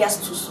need prayers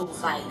to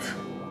survive?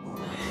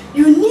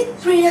 You need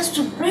prayers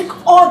to break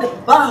all the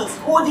bands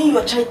holding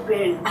your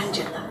childbearing,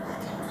 Angela.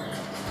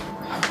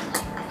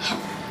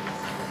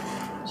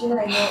 Gina,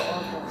 I know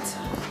all that.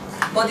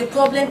 But the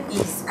problem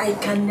is, I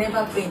can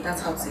never pray in that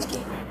house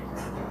again.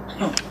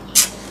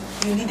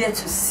 You needed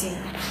to see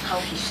how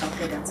he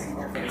shouted at me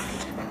that very day.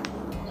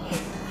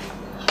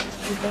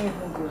 You don't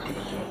even go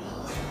there.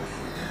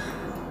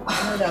 I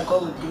know that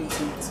God will do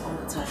it in his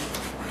own time.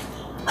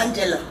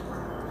 Angela,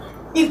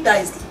 if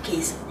that is the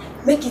case,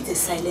 make it a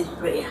silent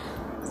prayer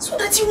so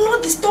that you will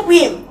not disturb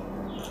him.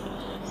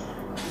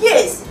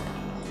 Yes,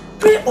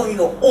 pray on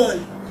your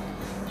own.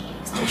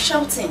 Stop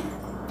shouting.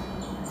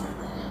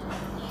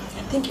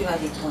 I think you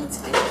have a point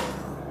there.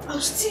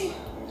 I'll still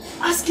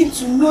ask him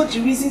to know the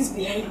reasons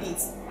behind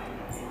it.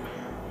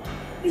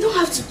 You don't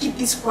have to keep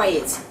this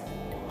quiet.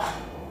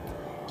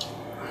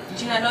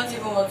 Gina, I don't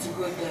even want to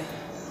go there.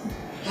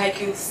 Like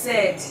you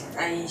said,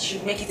 I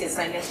should make it a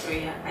silent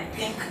prayer. I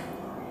think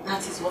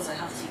that is what I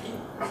have to do.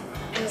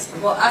 Yes,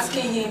 but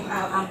asking him,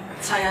 I'm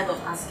tired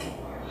of asking.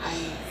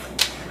 I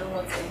don't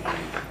want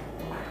anything.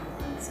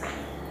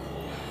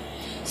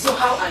 So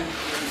how are you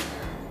doing?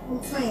 I'm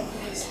fine,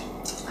 please.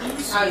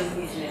 How is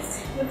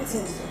business?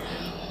 Everything is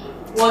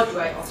okay. What do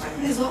I offer you?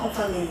 Please don't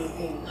offer me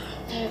anything.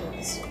 I'm tired of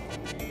this.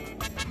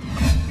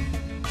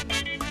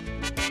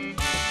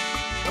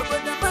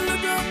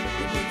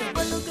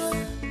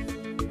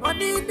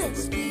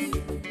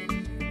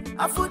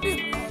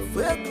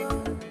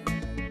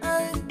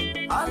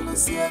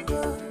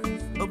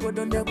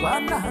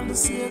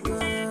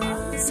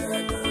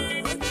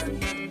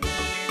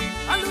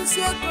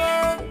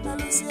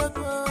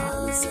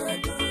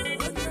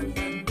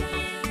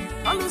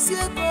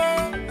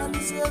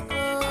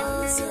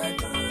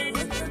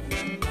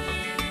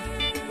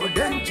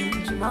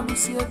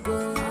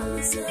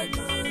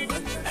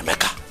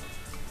 Emeka.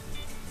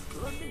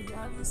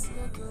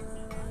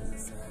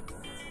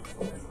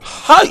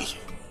 Hi.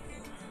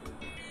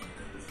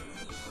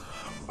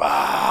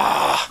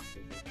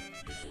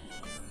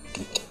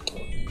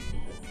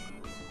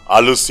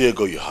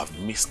 Alusiego, you have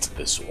missed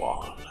this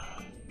one.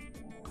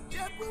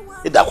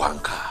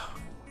 Idakwanka.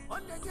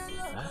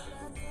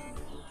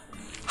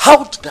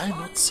 How did I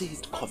not see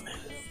it coming?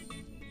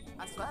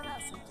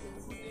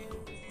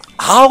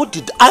 How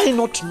did I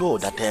not know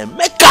that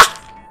Emeka,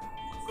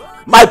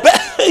 my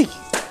baby,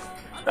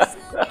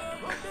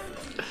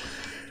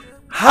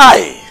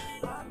 hi.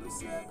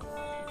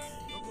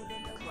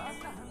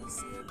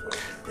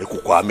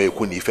 Ekukwame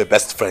ekuni ife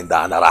best friend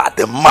anara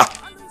adema.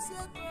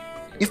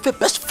 Ife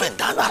best friend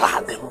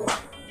anara adema.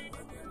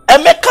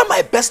 Emeka,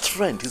 my best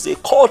friend, is a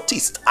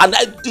cultist, and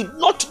I did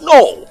not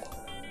know.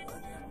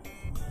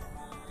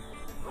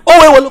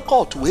 Oh, we will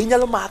call to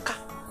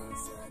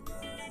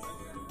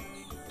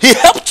he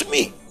helped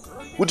me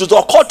with his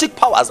occultic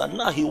powers, and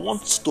now he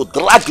wants to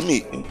drag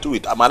me into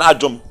it. I'm an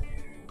Ajum.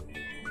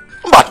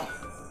 But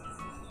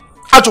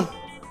Ajum,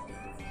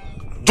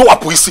 do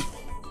what we see.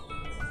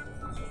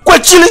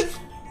 Quite chilly.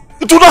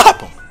 It will not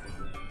happen.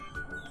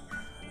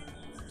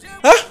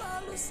 Huh?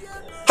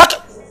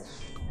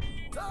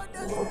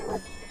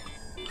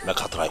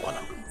 Make a try,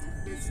 Kwana.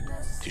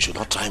 He should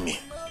not try me.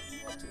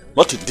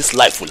 Not in this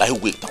life will I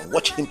wait and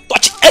watch him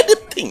touch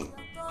anything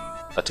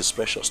that is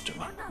precious to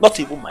me. Not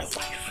even my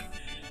wife.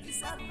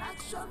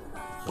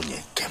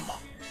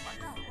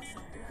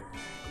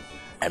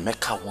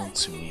 Emeka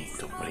wants me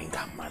to bring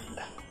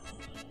Amanda.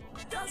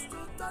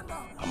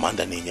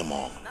 Amanda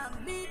Ninyamon.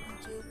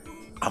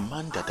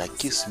 Amanda that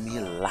gives me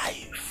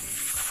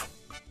life.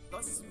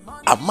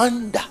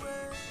 Amanda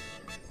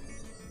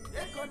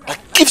that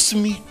gives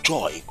me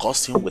joy,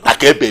 causing with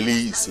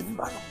Akebeli is in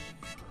battle.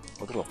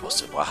 Whatever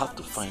possible, I have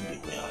to find a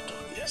way out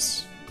of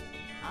this.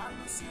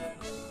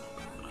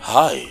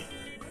 Hi,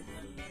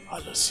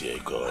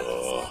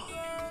 Alosiego.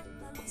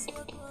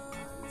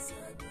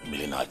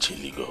 Milina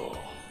Chiligo.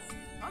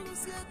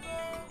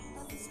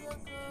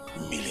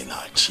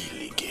 Milina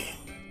Chilige.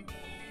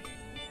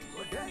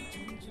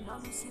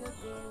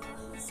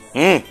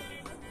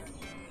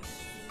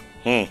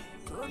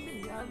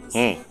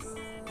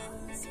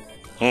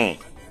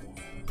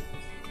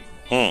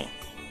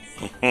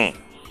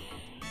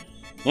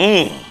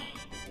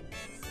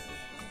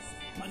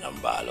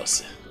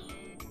 Manambalose.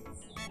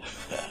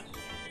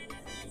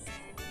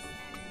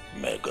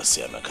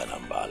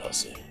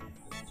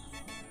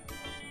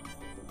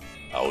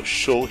 I will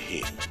show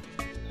him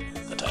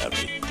that I am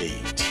a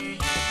deity.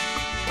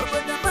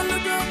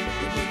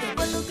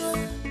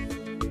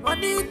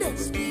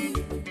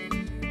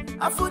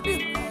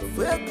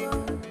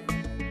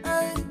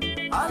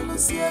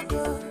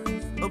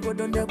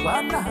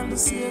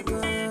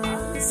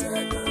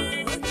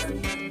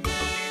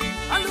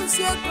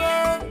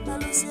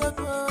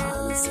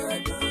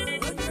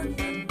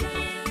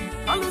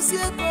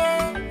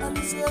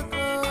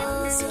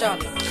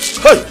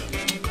 Hey!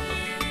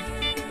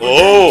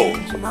 Oh!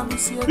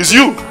 It's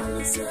you!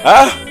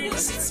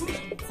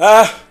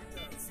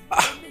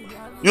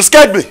 You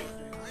scared me!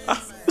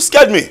 You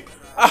scared me!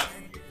 I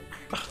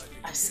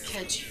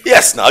scared you?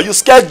 Yes, now you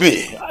scared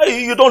me.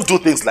 You don't do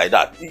things like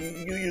that.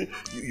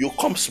 You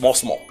come small.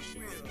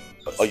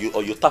 Or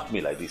you tap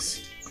me like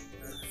this.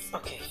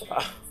 Okay.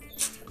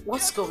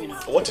 What's going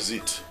on? What is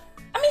it?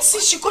 I mean,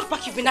 since you got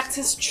back, you've been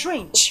acting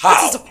strange. How?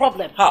 What is the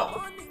problem?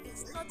 How?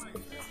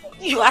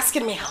 You're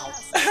asking me how?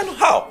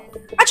 How?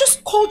 I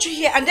just called you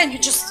here and then you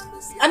just...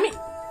 I mean,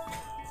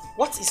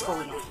 what is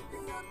going on?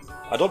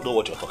 I don't know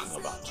what you're talking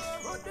about.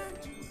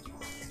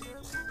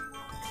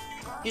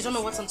 You don't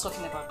know what I'm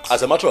talking about?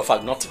 As a matter of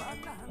fact, nothing.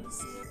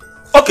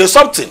 Okay,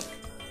 something.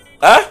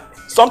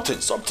 Something.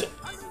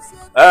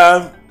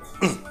 I'm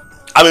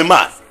a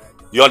man.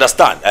 You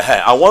understand?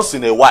 And once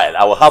in a while,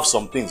 I will have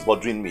some things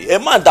bothering me. A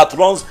man that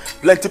runs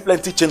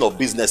plenty chain of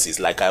businesses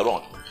like I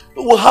run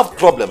will have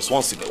problems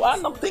once in a while.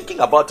 And I'm thinking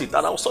about it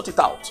and I'll sort it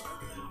out.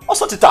 I'll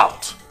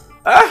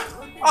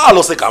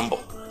say Cambo.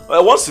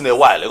 Once in a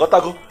while, I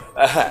gotta go.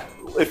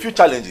 A few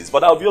challenges,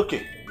 but I'll be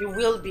okay. You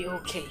will be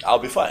okay. I'll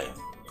be fine.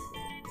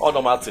 All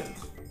normal thing.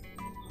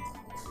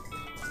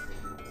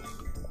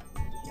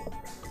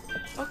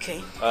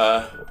 Okay.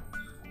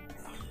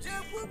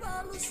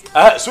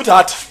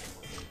 Sweetheart.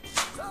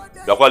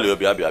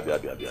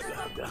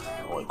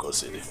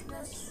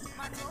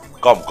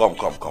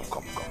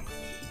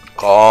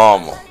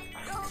 Come.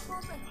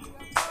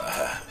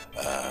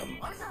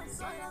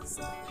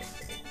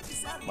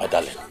 My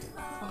darling.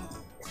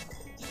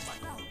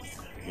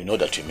 You know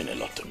that you mean a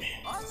lot to me.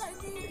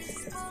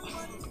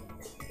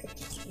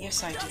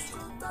 Yes, I do.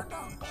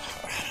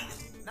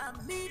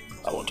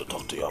 I want to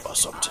talk to you about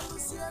something.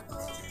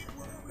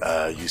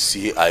 You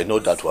see, I know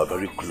that we are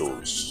very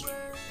close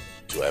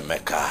to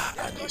Emeka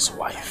and his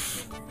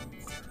wife.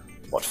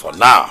 But for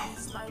now,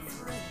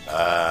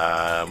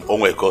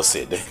 Onweko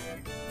said,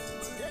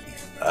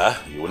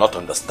 you will not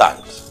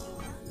understand.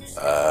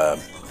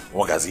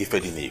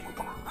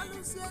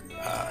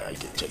 I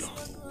did tell you.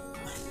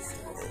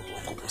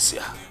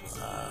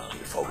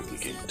 Before we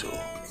begin to,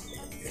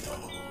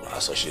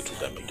 associate with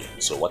them again.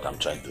 So what I'm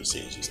trying to say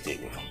is you stay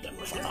away from them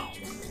for now.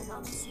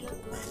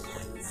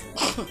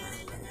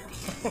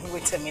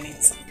 Wait a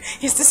minute.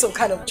 Is this some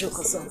kind of joke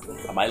or something?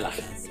 Am I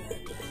laughing?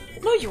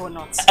 No, you are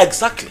not.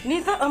 Exactly.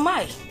 Neither am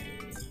I.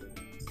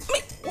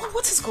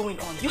 What is going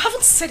on? You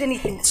haven't said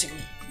anything to me.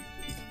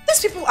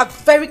 These people are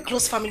very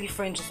close family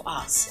friends of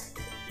ours.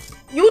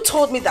 You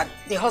told me that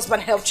the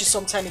husband helped you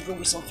some time ago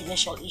with some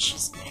financial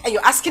issues, and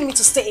you're asking me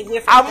to stay away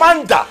from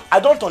Amanda,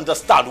 I don't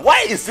understand.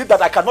 Why is it that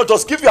I cannot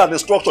just give you an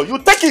instruction? You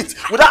take it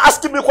without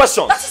asking me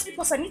questions. That is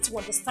because I need to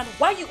understand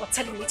why you are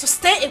telling me to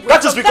stay away from them.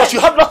 That is because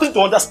you have nothing to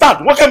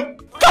understand. Welcome,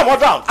 come on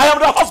down. I am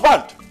the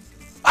husband.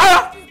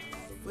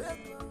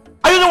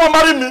 Are you the one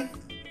marrying me?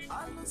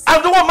 I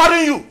am the one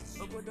marrying you.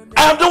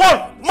 I am the one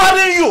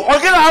marrying you.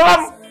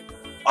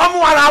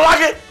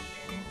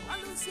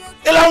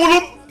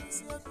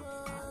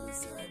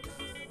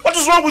 What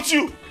is wrong with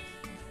you?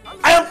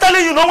 I am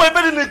telling you, no way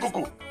better than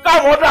Kuku.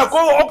 Come on down,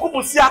 go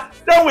Okubusia,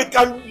 then we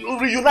can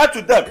reunite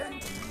with them.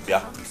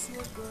 Yeah.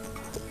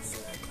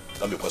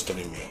 Don't be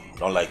questioning me.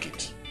 Don't like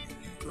it.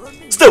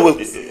 Stay away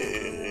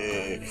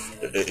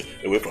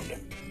from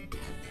them.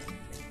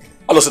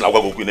 I don't say I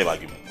will go name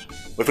argument.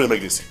 We're going to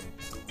make this.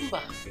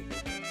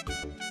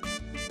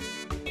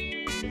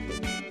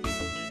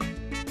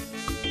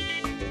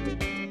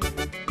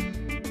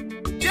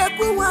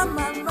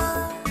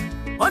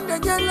 On the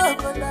yellow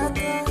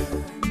balaga,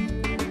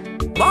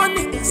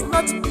 morning is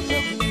not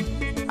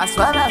enough as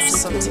far as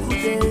something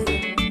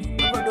today.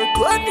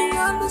 Why?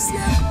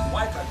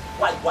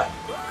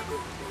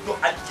 You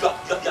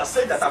are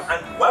saying that I'm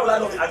angry. Why will I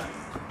not be angry?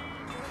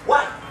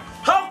 Why?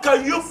 How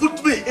can you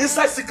put me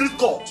inside secret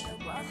court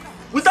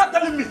without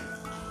telling me?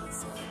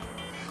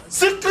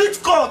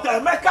 Secret court,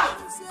 Emeka!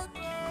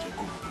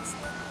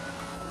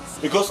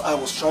 Because I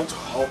was trying to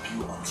help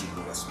you until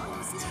you responded.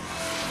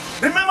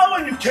 Remember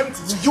when you came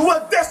to me, you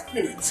were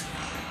desperate.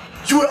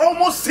 You were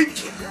almost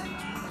sinking.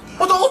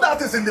 But all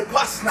that is in the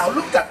past now.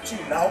 Look at you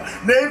now.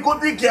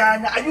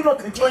 Are you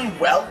not enjoying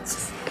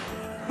wealth?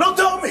 Now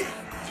tell me.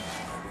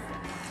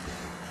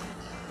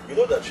 You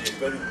know that you're a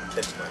very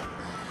wicked man.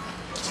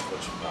 That's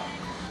what you are.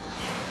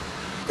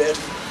 Very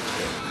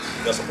wicked.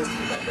 You're supposed to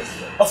be my best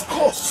friend. Of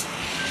course.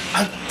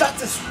 And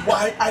that is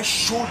why I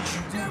showed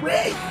you the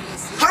way.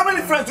 How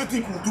many friends do you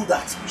think will do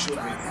that? You showed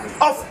me the way.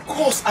 Of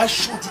course I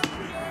showed you the way.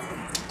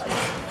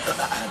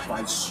 I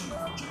advise you.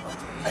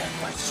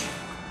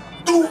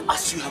 Do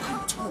as you have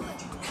been told.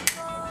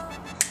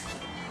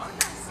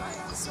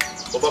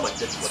 Over my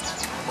dead body.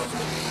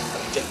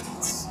 Reject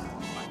it.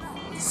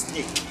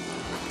 Snake.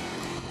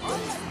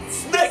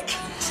 Snake!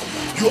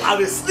 You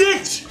are a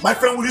snitch! My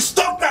friend, will you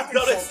stop that? You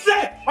are a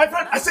snake! My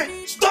friend, I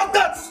say, stop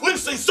that!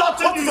 Please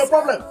insulting What is your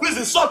problem? Please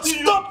insulting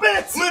you! Stop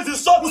it! Please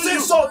insulting you!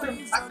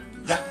 Insulting!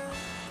 Yeah.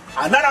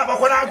 Another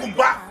bakwana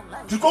gumba.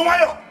 You go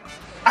wire.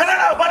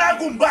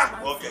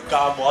 Okay,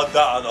 calm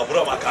down.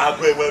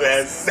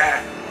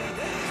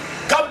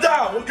 Calm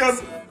down, okay?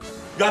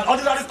 You're an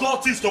ordinary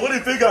cultist, so what do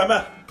you figure,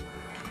 man?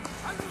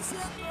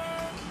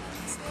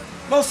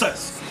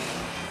 Nonsense.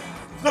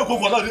 No, go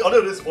for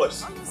all these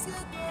boys.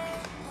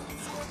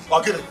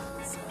 Okay.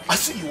 I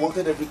see you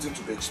wanted everything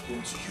to be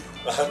explained to you.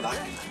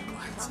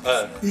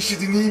 You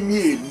shouldn't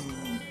need me.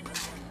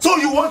 So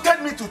you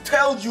wanted me to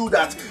tell you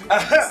that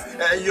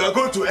you are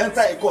going to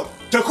enter a court.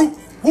 Teku,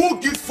 who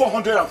gives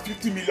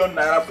 450 million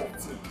naira for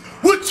food?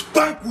 Which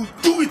bank will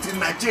do it in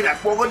Nigeria?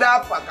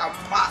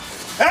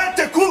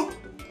 Teku,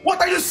 what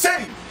are you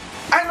saying?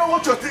 I know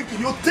what you're thinking.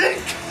 You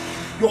think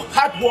your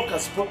hard work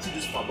has brought you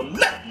this far, but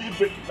let me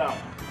break it down.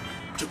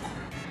 Teku,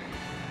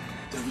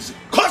 there is a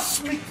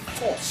cosmic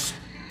force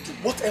to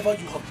whatever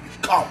you have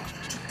become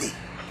today.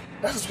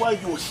 That is why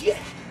you're here.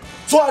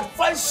 So I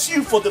advise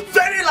you for the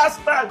very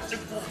last time,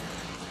 Teku,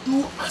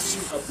 do as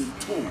you have been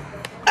told.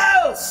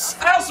 Else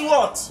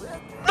what?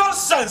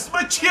 Nonsense,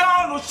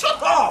 Mechiano, shut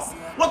up!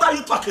 What are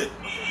you talking?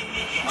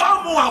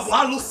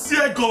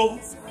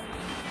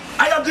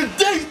 I am the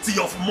deity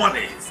of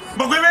money.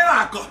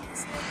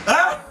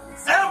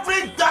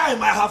 Every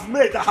dime I have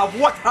made, I have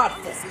worked hard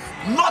for.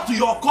 Not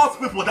your court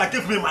people that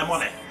give me my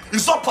money.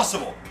 It's not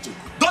possible.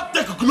 Don't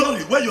take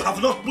glory where you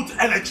have not put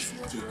energy,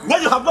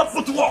 where you have not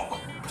put work.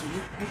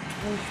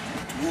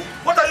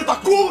 What are you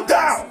talking? Cool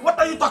down! What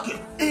are you talking?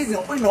 Let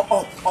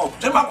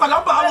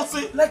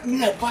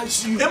me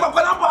advise you.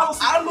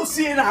 I don't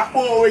see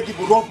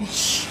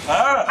rubbish.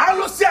 Let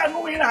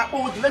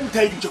me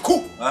tell you,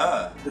 Jaku.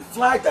 The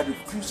fly that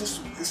refuses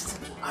to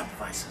listen to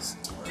advices.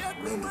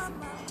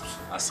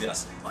 I see.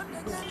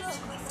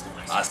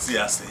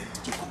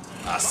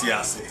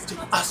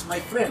 As my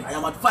friend, I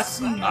am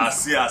advising you. I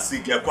see.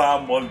 Get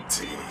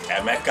Monty.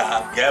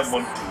 Emeka, get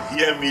Monty.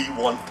 Hear me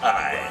one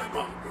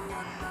time.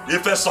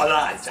 If a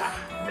solaja,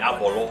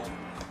 Yabolo,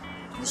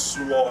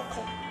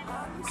 Usuloko,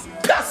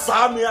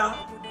 Casamia,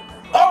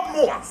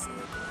 Omo,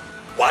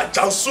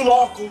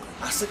 Wajansuloko.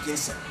 I said,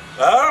 yes, sir.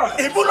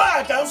 If you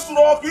like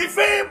Jansuloko, if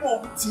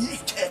able,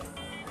 Tika,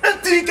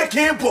 and Tika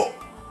Campo.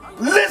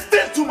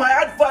 Listen to my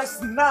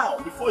advice now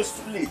before it's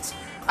too late.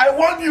 I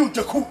warn you,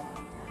 Jaku.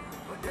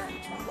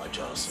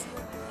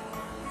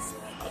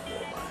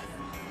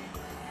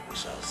 We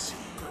shall see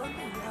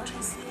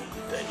between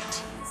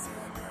eternity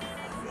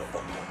and your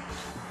bottom,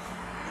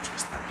 which will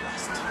stand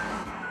last.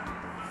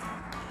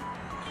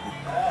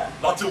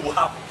 Nothing will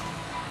happen.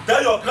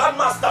 Tell your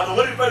grandmaster no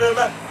very very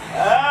man.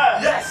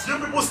 Yes, you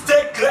people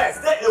stay clear,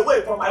 stay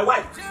away from my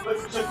wife.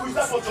 Jeku, is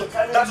that what you're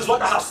telling me? That is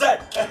what I have said.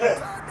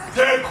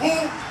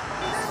 Jeku!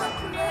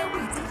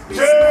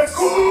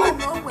 Jeku!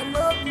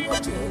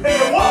 A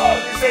word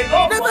is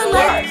enough for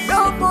life.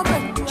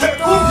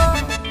 Jeku!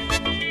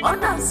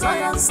 Ona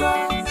science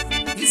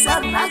is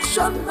an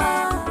action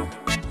man.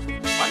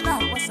 Ona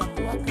was a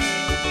work.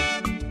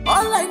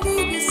 All I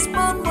need is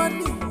more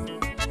money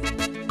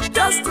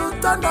just to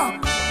turn up.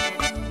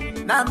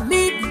 Now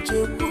me be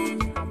Jeku,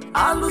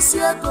 I lose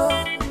your go.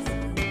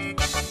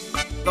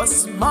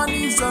 Cause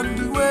money's on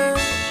the way.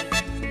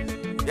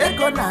 They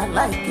gonna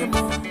like him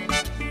more.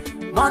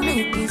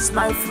 Money is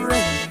my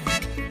friend.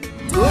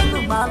 Don't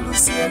know my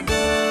Lucia go.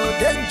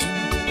 Danger,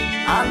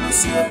 I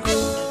lose your go.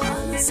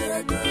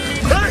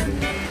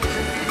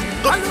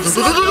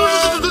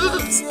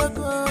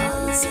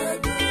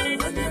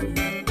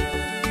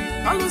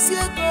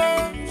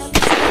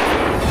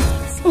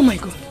 Oh my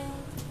God.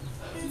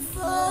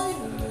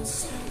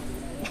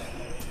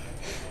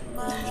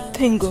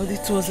 Thank God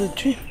it was a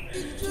dream.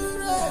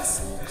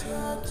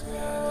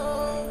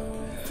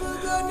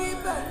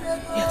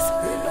 Yes.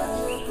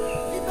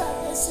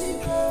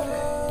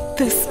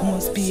 This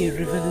must be a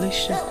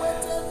revelation.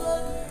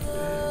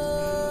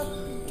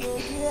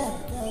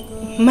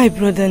 My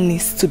brother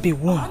needs to be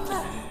warned.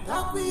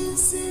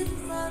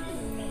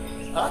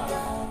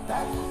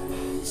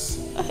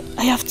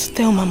 I have to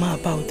tell Mama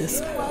about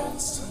this.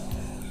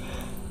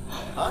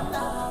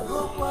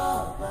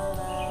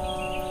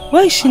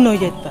 Why is she not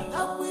yet back?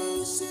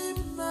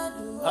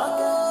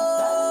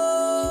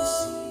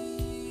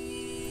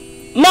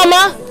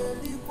 Mama!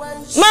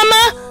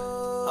 Mama!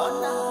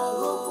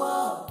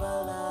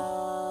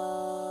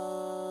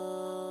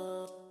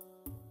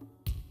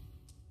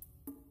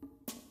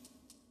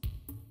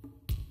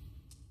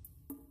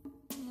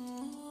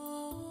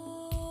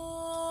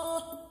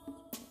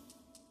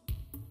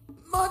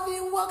 Money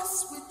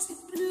works with the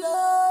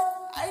blood,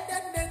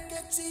 either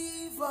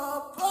negative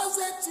or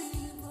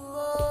positive.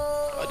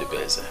 What the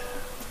best?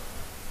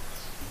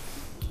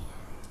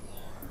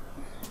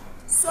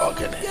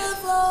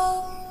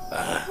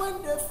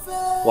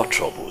 What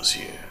troubles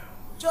you?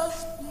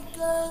 Just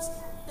because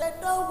they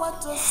don't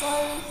want to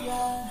serve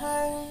their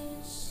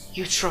hands.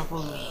 You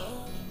trouble me.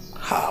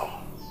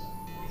 How?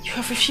 You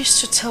have refused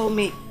to tell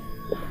me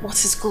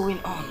what is going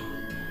on.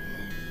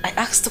 I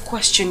asked a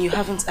question you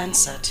haven't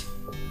answered.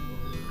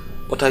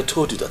 But I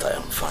told you that I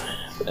am fine.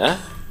 Eh?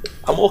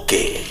 I'm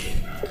okay.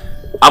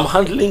 I'm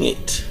handling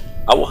it.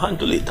 I will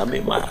handle it. I'm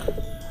a man.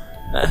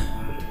 Eh?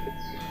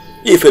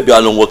 If I be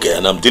alone okay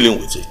and I'm dealing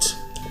with it.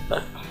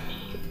 Eh?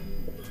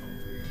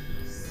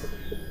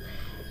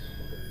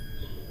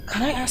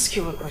 Can I ask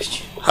you a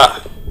question?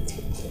 Ha!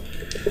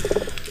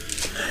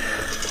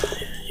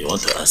 You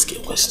want to ask a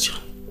question?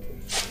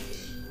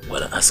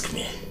 Well, ask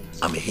me.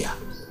 I'm here.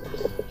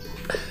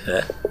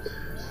 Eh?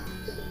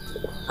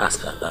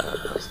 Ask her.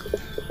 Ask her.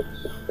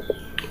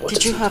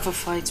 Did you have a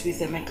fight with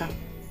Emeka?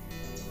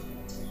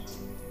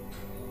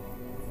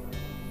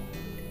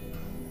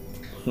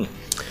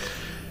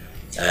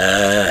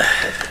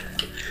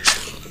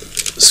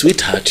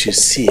 Sweetheart, you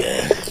see,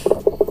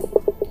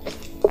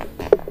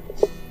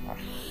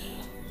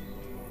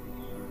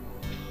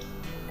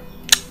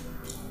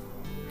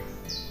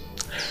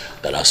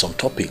 there are some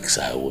topics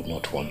I would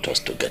not want us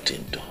to get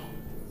into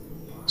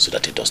so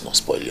that it does not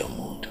spoil your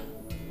mood.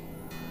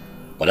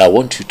 But I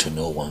want you to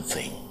know one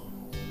thing.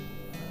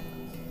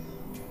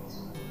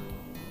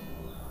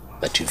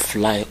 That you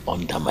fly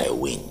under my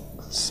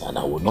wings and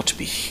I will not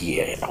be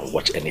here and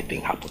watch anything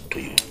happen to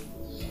you.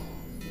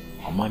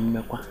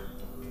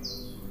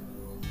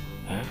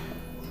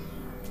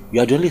 You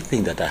are the only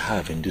thing that I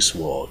have in this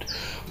world.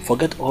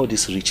 Forget all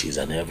these riches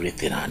and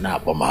everything. You are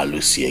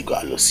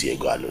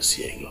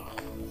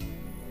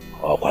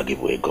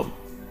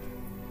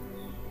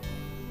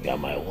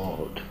my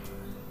world.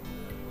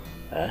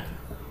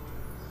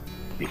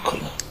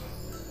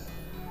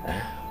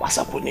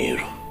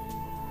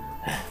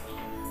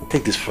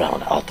 Take this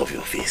frown out of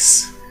your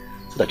face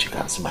so that you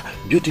can smile.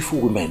 Beautiful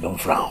women don't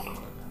frown.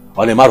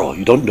 Onemaro,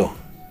 you don't know.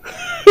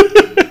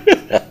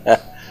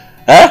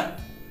 Huh?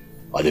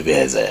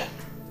 Oliveze.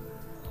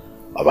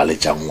 Obale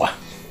changwa.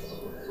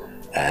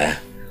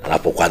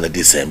 Rapokwana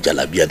this same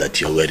jalabia that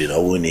you're wearing.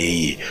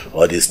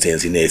 All these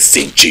things in a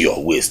cinch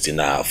your waist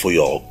for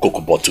your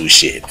cocoa bottle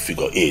shape,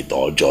 figure 8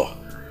 or jaw.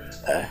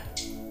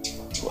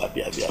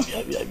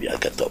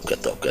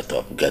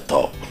 Get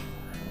up.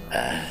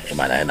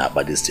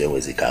 But this thing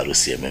was a car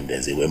see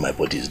there's a way my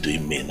body is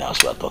doing me now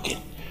as we are talking.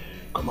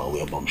 Come on,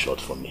 wear a bomb shot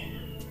for me.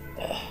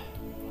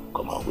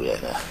 Come on, wear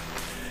that.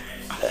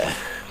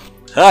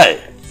 Hi!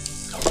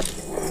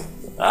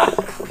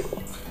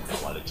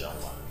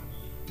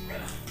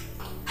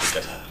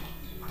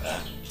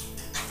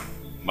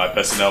 my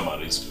personal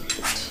marriage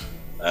spirit.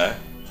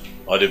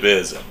 Or the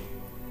best.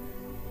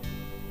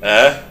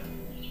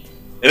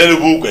 In any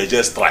book, I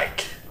just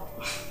strike.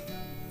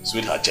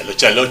 Sweetheart,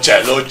 cello.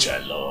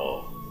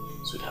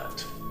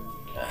 Sweetheart.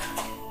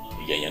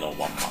 You know, 1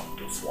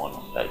 month of one.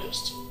 I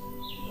just,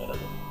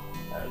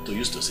 to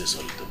used to say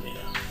sorry to me.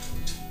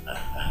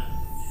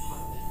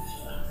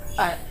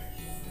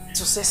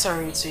 To say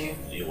sorry to you?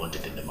 You want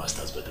it in the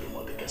master's bedroom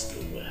or the guest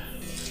room where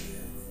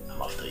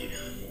I'm after you.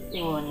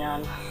 You want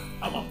Yana.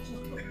 I'm up.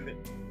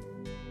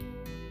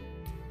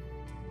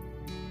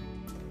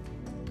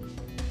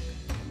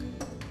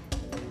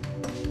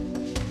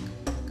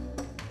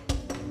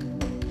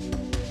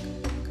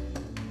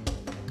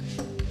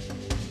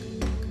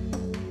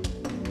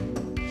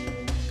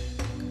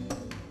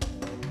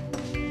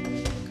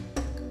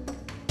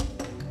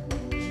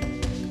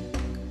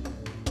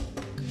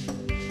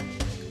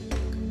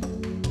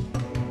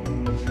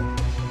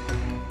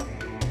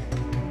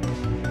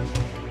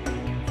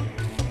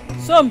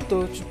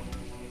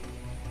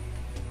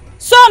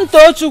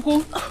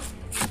 Somtochukwu.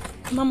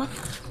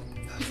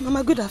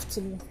 Mama, good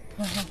afternoon.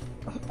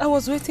 I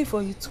was waiting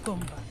for you to come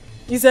back.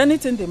 Is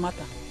anything the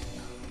matter?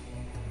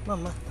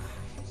 Mama,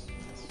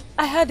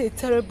 I had a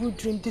terrible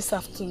dream this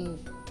afternoon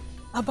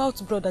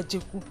about Brother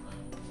Jeku.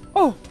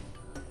 Oh,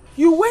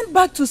 you went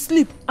back to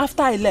sleep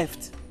after I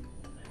left.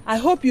 I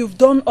hope you've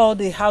done all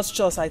the house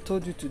chores I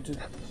told you to do.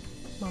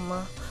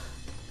 Mama,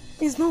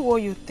 it's not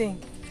what you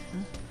think.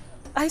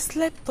 I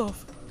slept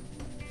off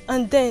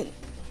and then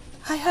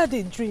I had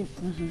a dream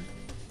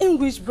in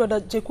which Brother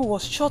Jeku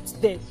was shot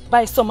dead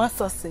by some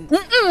assassin.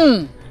 My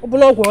own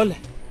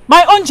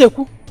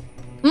Jeku.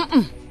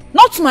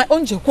 Not my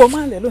own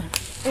Jeku.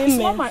 It's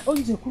not my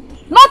own Jeku.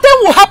 Nothing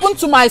will happen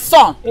to my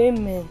son.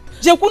 Amen.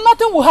 Jeku,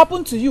 nothing will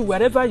happen to you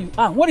wherever you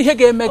are. What are you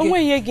getting, Megan?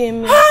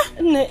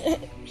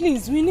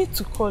 Please, we need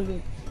to call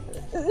him.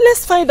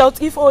 Let's find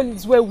out if all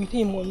is well with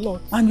him or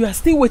not. And you are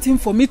still waiting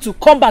for me to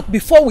come back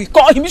before we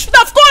call him. You should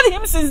have called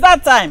him since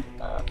that time.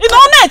 You know,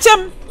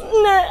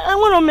 I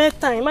want to make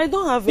time. I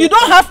don't have it. You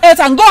don't have it,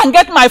 and go and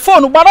get my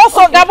phone. But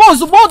also,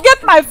 Gabo,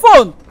 get my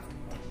phone.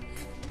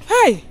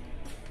 Hey,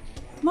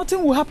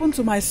 nothing will happen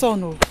to my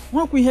son. Oh,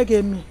 what can you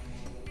give me?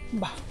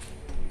 Bah,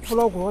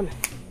 follow go.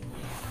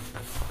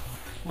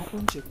 My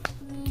own check.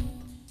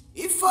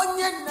 If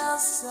onye na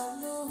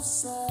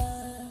salusa,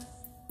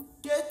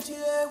 get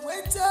you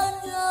wait on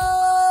you.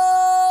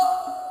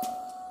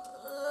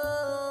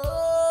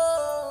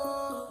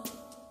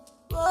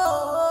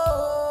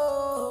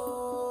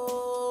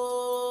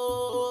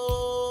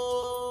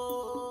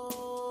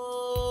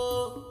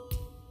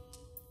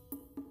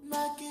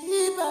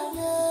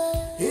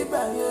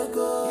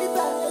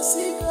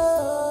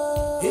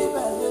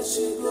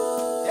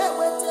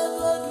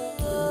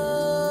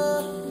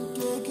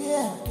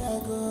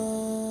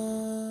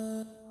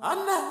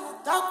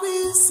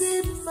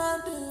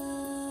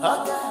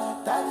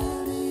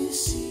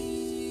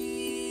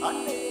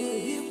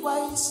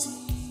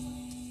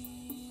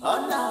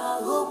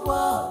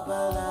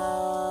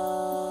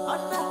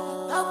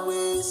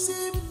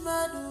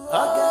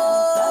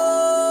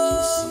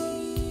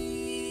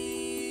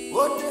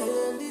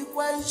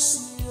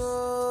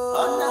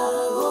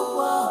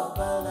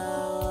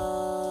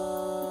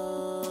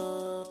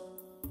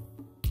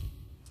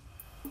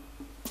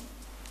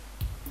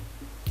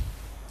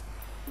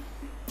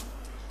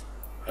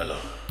 Hello,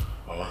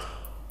 Mama.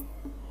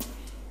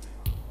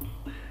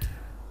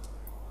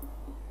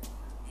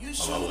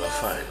 Mama, we're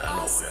fine. I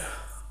know we are.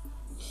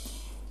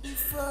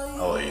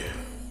 How are you?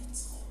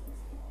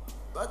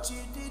 But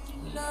you did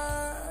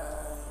not.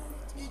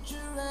 Did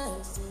you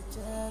rest the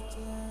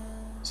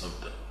judgment?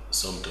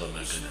 Sometime again.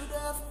 You should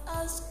have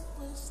asked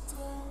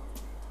questions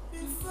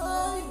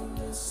before you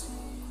receive.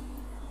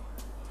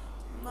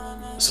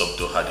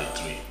 Somto had a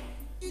dream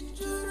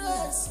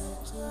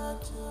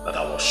that I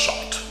was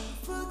shot.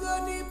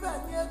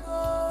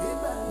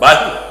 By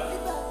who?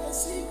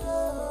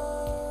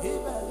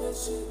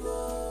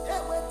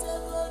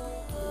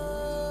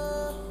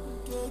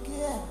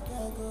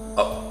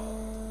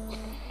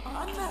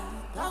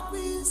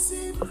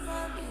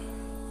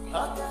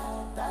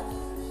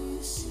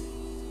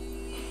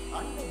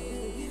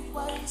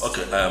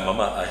 Okay,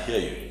 Mama, I hear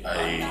you.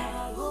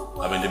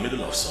 I'm in the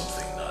middle of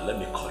something now. Let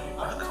me call you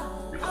back.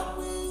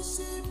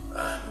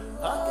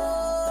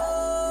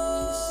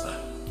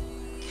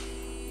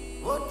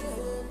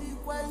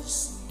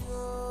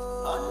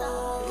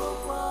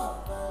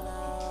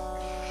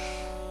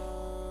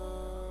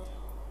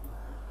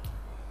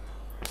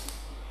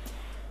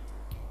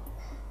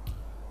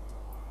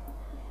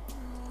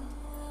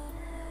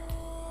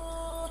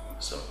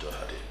 Something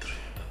had a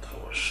dream that I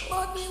was shot.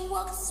 Money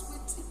works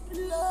with the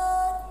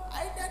blood,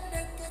 either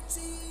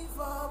negative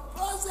or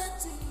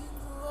positive.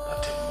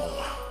 That a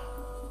mama.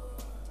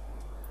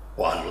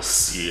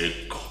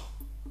 Walosiego.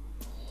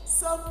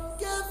 Some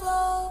gave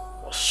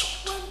up was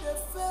shot when they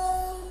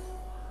fell,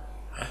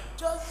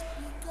 just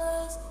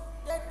because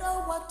they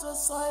don't want to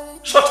soil.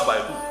 Shot by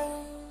who?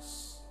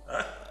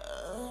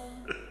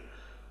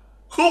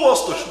 Who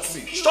wants to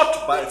shoot me?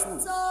 Shot by who?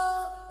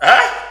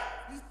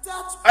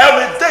 I am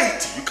a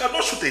deity. You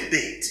cannot shoot a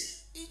deity.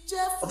 I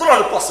don't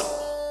know how possible.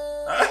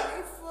 Huh?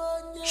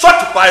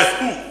 Shot by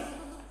who?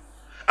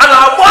 And I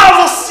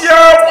was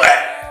here.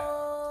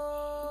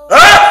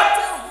 Huh?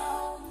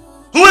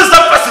 Who is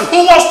that person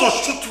who wants to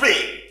shoot me?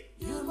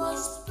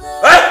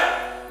 Huh?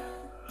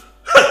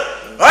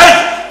 Hey,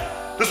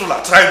 this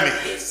will try me.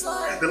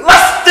 The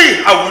last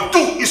thing I will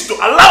do is to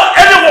allow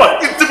anyone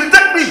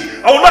intimidate me.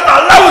 I will not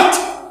allow it.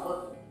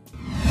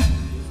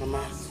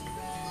 Mama,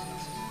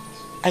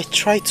 I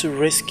tried to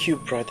rescue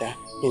brother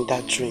in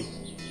that dream,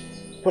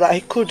 but I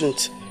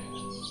couldn't.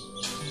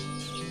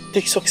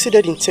 They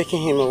succeeded in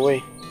taking him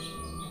away.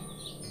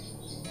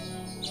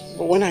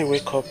 But when I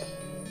wake up,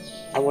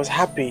 I was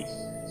happy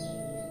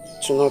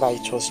to know that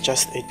it was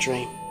just a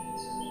dream.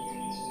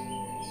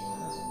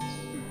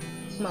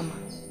 Mama,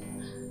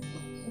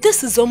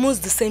 this is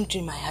almost the same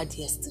dream I had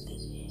yesterday.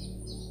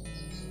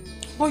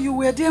 But you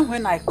were there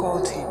when I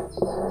called him.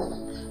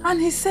 And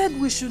he said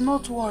we should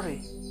not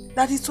worry,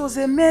 that it was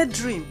a mere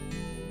dream.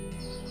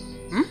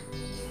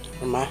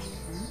 Mama,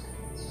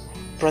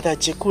 Brother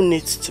Jeku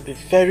needs to be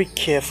very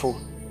careful.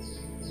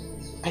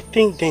 I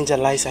think danger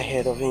lies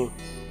ahead of him.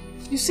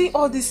 You see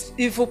all these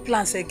evil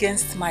plans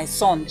against my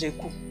son,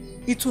 Jeku.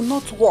 It will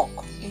not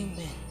work.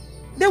 Amen.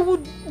 They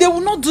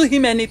will not do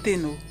him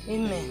anything. No.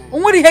 Amen.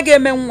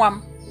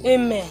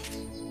 Amen.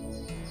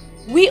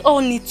 We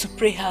all need to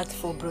pray hard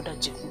for Brother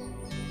Jeku.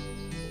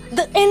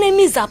 The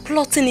enemies are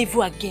plotting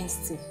evil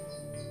against him.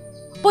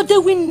 But they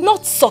will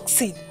not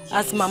succeed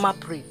as Mama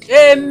prayed.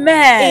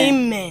 Amen.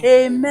 Amen.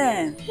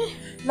 Amen.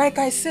 Like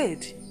I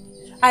said,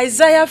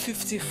 Isaiah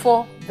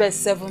 54 verse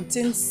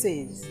 17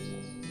 says,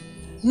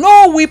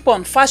 no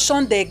weapon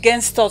fashioned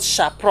against us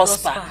shall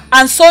prosper,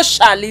 and so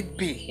shall it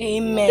be.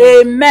 Amen.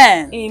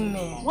 Amen.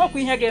 Amen. What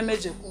we have God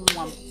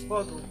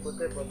will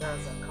protect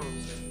Brother's account.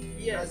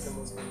 Yes. That's the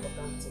most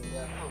important thing.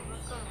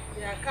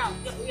 The account.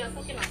 We are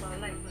talking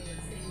about life.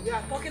 We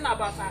are talking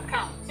about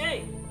account.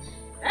 Hey.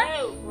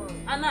 Eh?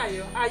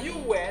 Anayo, are you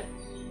well?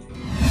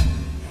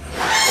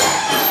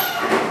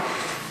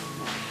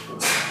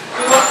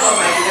 Welcome,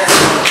 my dear.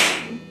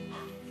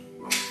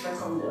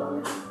 Welcome,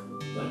 darling.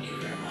 Thank you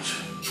very much.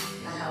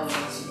 And how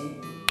about today?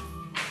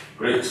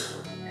 Great.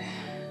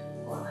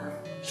 Welcome.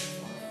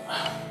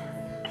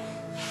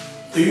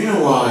 Do you know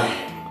why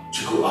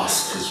Chico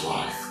asked his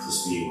wife to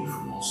stay away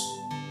from us?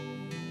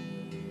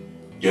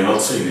 You're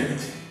not saying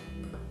anything.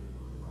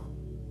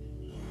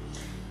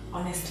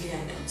 Honestly, I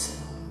don't know.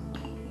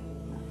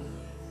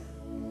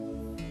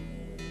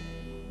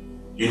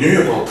 You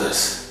knew about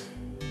this,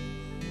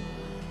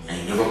 and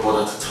you never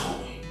bothered to tell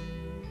me.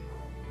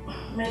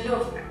 My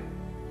love,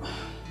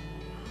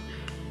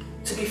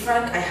 to be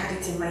frank, I had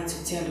it in mind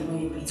to tell you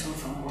when you returned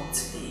from work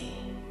today.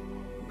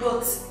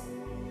 But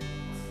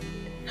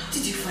how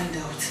did you find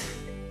out?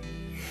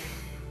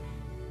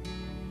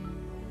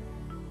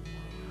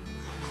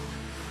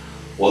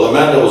 Well,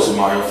 Amanda was in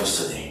my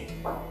office today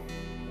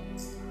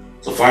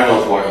to find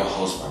out why her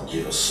husband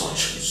gave her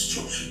such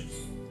instructions.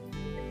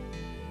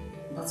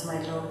 But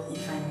my love,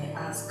 if I may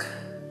ask,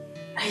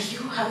 are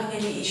you having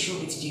any issue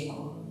with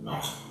Jacob?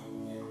 No.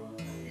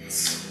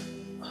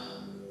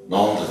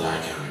 None that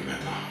I can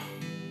remember.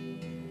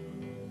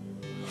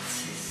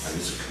 I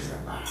need to clean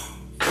up now.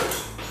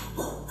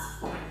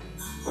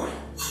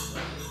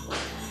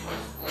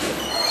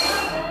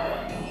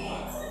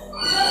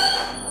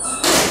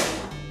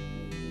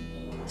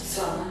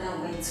 So Amanda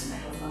went to my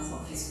husband's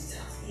office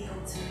without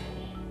even telling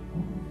me.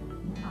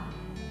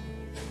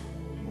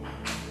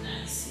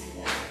 I see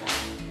that.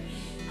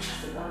 I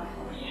feel bad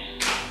for you.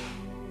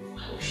 I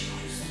hope she do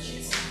such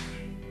a thing.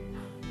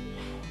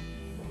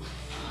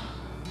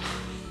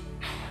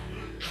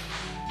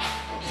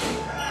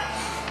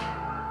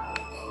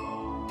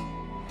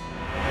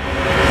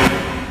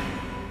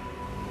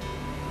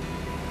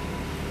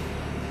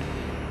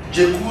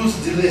 Jeku's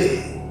delay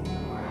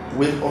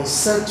will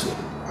unsettle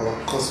our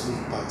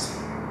cosmic party.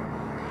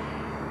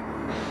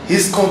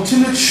 His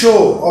continued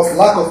show of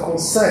lack of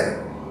concern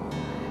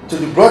to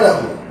the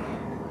brotherhood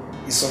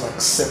is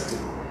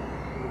unacceptable.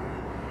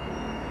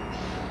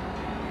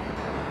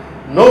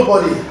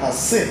 Nobody has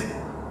seen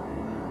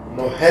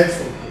nor heard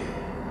from him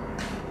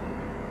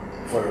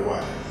for a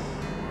while.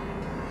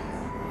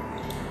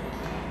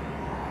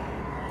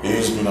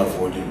 He's been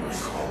avoiding my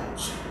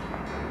calls.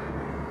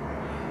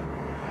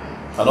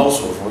 And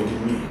also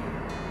avoiding me.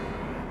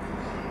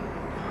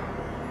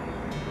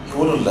 He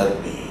wouldn't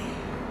let me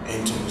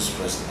into his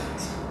president.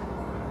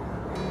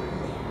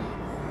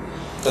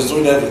 He's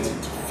doing everything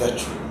to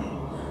fetch me,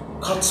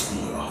 cut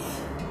me off.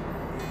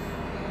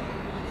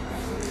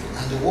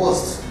 And the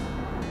worst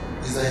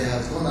is that he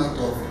has gone out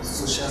of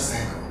social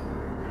circle.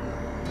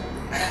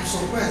 I am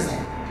surprised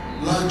that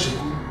Lord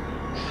Jeku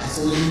has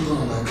already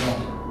gone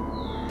underground.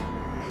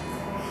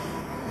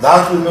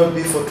 That will not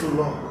be for too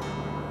long.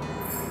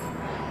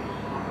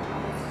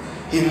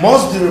 He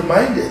must be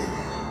reminded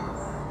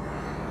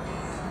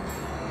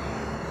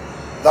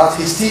that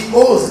he still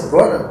owes the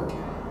brotherhood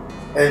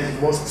and he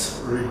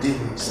must redeem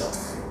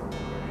himself.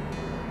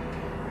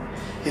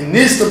 He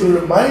needs to be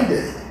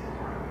reminded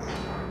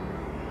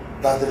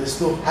that there is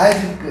no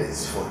hiding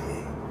place for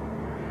him.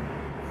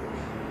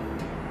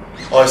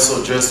 I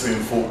suggest we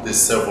invoke the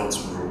servant's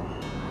rule.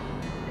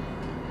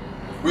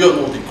 We all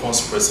know the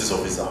consequences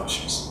of his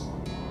actions.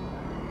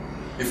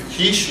 If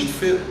he should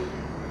fail,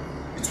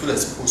 it will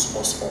expose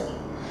us all,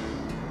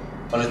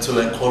 and it will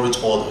encourage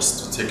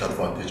others to take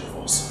advantage of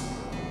us.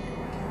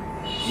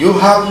 You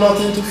have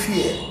nothing to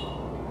fear.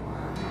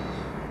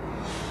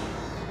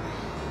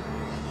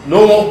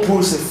 No one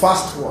pulls a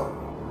fast one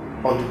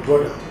on the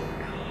brotherhood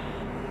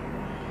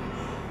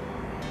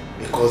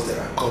because there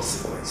are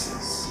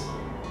consequences.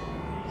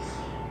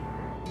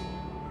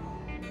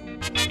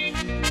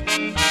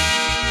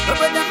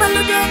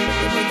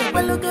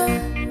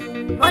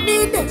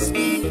 Money they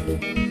speak,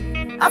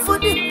 I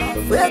put it off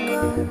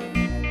ego.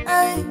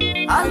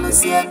 Hey,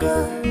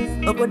 Aluciego,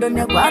 Obodo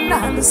Negwana,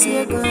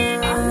 Aluciego,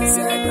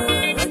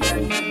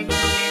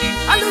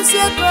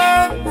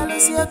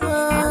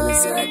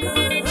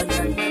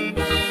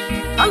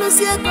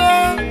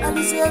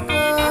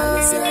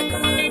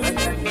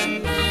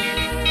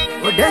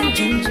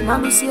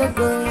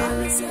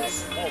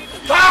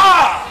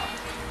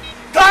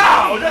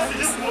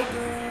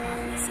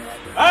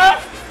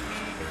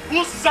 Who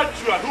sent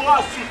you and who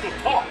asked you to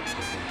talk?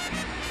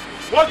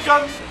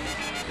 Welcome.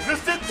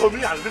 Listen to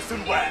me and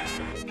listen well.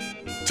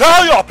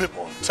 Tell your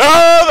people,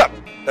 tell them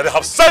that they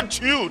have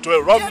sent you to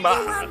a wrong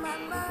man.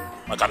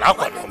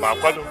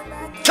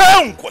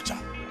 Tell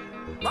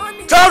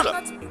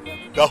them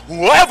that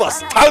whoever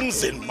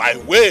stands in my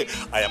way,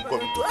 I am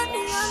going to crush.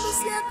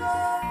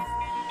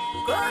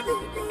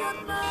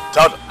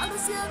 Tell them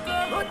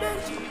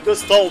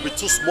this door will be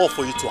too small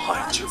for you to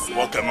hide.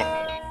 Welcome.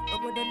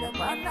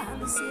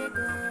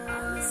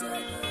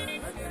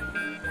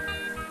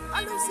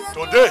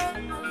 Today,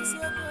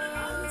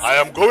 I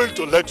am going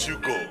to let you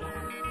go.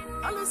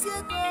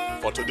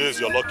 For today is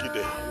your lucky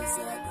day.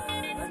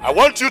 I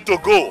want you to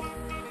go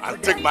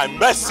and take my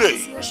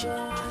message to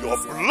your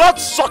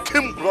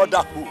blood-sucking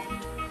brotherhood.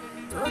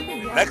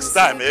 Next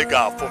time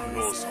Ega from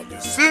knows, you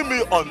see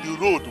me on the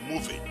road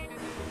moving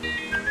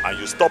and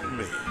you stop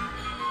me,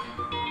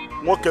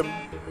 Mokem,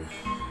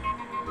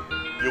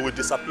 you will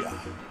disappear.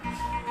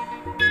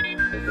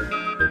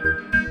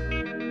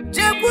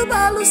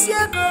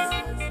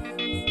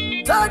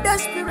 So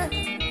desperate,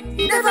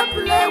 he never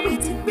play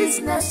with in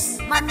business.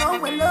 Man, no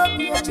will love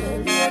you,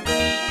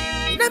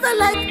 he never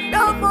like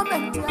no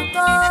moment at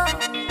all.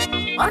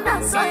 On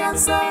a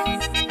science,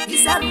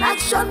 he's an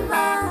action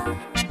man.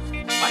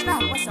 On a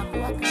what's up,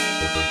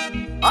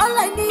 all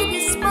I need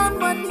is more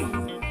money,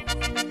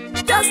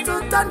 just to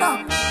turn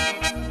up.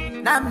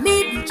 Now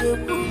me be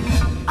Jebu,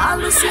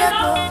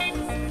 Aluciego.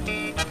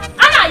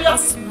 Anayo,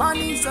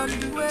 money's on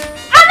the way.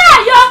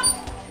 Anayo.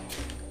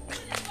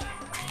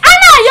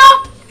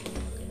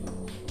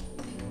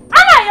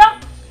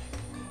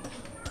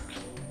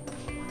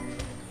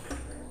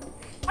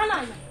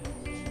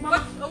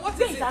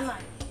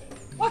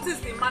 What is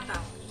the matter?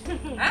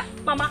 Eh?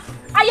 Mama,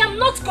 I am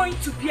not going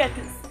to bear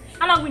this,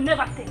 and I will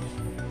never take it.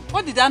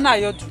 What did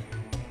Anayo do?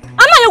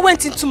 Anayo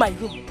went into my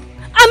room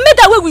and made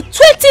away with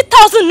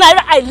 20,000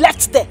 naira I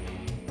left there.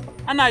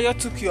 Anayo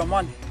took your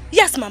money?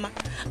 Yes, Mama.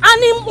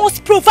 And he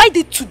must provide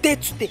it today.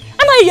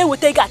 Anayo will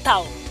take it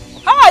out.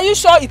 How are you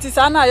sure it is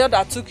Anayo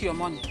that took your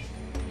money?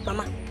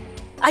 Mama,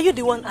 are you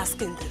the one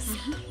asking this?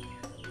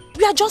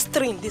 We are just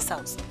three in this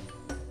house.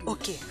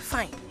 Okay,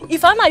 fine.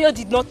 If Anayo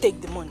did not take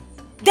the money,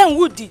 then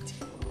who did?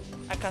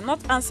 I cannot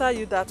answer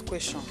you that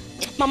question.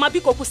 Mama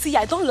Bikoku, see,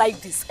 I don't like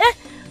this.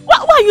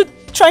 Why are you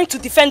trying to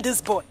defend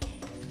this boy?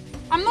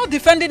 I'm not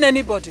defending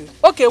anybody.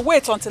 Okay,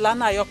 wait until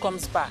Anayo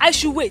comes back. I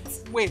should wait.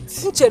 Wait.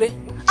 Nchere,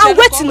 I'm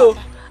waiting.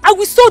 I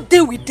will so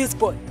deal with this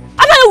boy.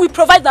 Anayo will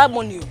provide that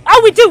money. I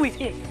will deal with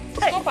him.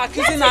 Stop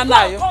accusing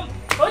Anayo.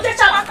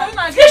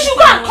 You should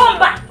go and come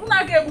back.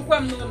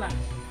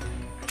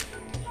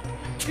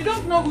 You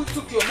don't know who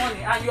took your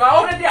money and you are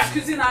already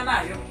accusing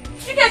Anayo.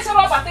 You get your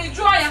up at a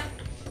joy.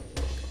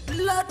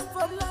 Blood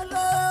for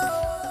Lolo.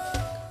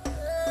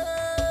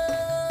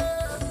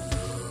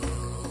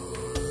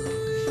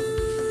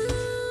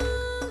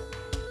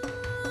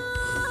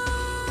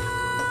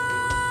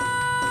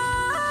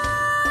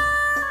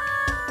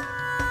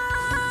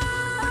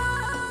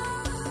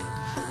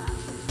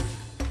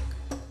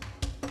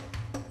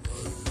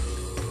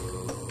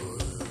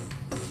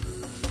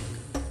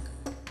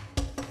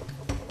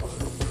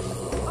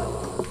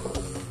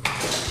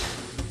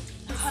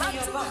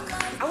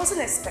 I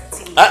wasn't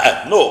expecting you.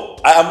 No,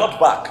 I am not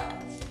back.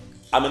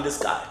 I'm in the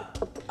sky.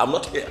 I'm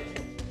not here.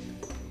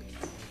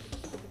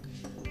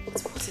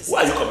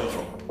 Where are you coming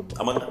from,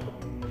 Amanda?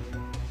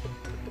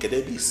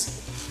 Kedebis.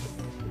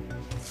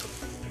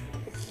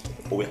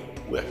 Where?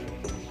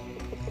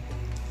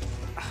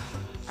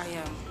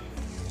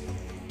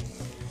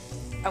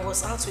 I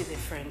was out with a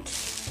friend.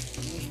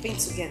 We've been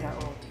together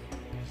all day.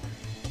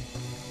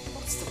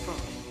 What's the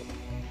problem?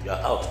 You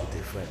are out with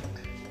a friend.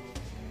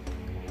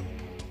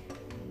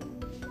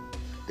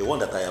 The one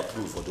that I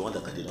approve or the one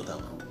that I did not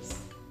approve?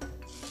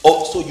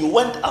 Oh, so you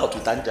went out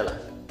with Angela?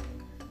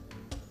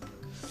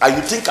 And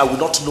you think I will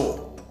not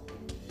know?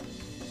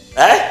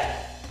 Eh?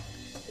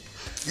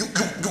 You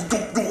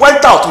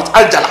went out with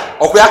Angela,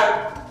 okay?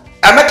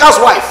 Emeka's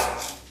wife,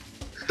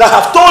 that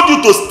have told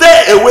you to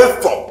stay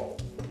away from.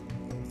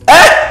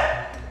 Eh?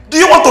 Do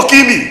you want to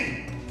kill me?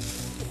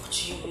 What do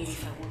you mean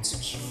if I want to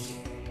kill you?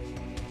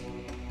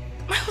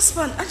 My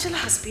husband, Angela,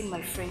 has been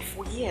my friend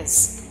for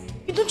years.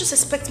 You don't just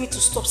expect me to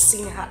stop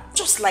seeing her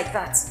just like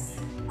that.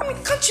 I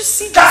mean, can't you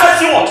see that? Can't I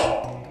see what?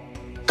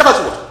 Can't I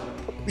see what?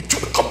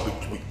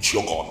 With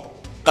your gun.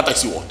 Can't I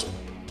see what?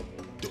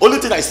 The only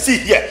thing I see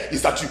here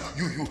is that you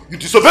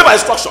disobey my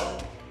instruction.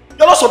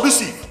 You're not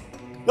submissive.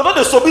 You're not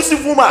a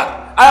submissive woman.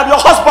 I am your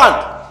husband.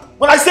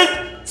 When I say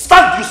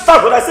stand, you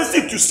stand. When I say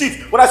sit, you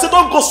sit. When I say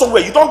don't go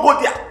somewhere, you don't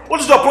go there. What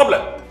is your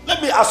problem?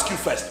 Let me ask you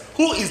first.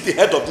 Who is the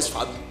head of this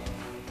family?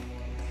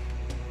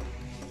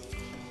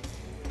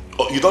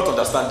 Oh, you don't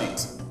understand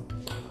it.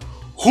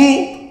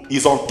 Who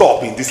is on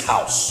top in this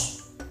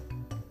house?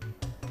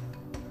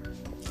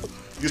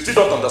 You still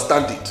don't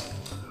understand it.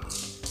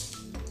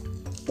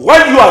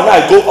 When you and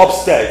I go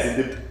upstairs in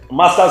the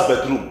master's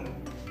bedroom,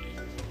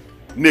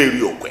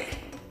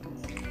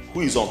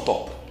 who is on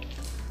top?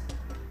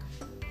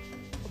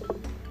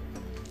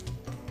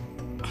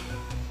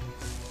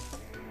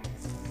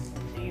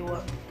 You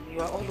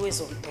are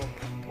always on top.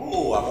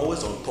 Oh, I'm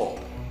always on top.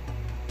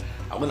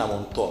 And when I'm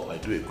on top, I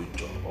do a good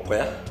job.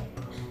 Okay?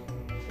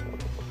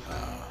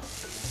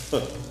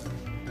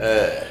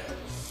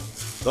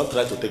 Don't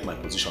try to take my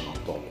position on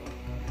top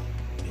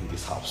in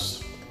this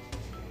house.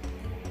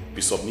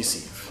 Be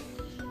submissive.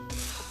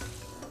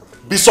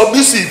 Be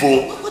submissive,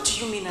 oh! What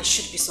do you mean I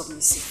should be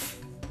submissive?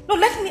 No,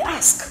 let me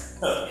ask.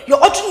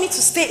 You're ordering me to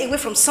stay away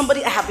from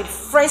somebody I have been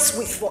friends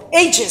with for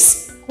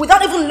ages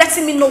without even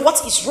letting me know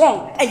what is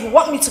wrong, and you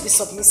want me to be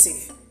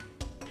submissive.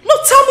 No,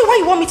 tell me why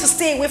you want me to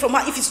stay away from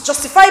her. If it's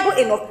justifiable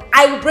enough,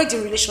 I will break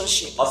the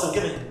relationship.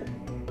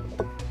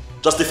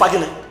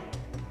 Justifying it?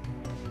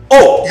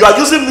 Oh, you are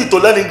using me to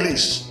learn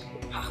English?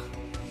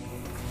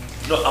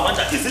 No,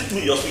 Amanda, is it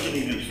me you're speaking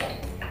English for?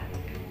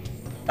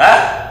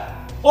 Eh?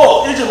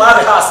 Oh,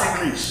 Ijimari has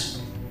English.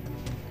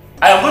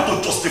 I am going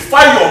to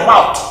justify your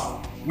mouth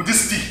with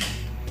this stick.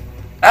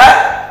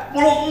 Eh?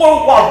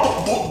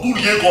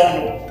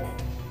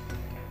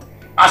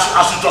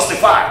 I should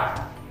justify.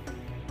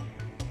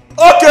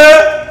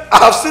 Okay, I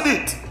have seen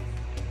it.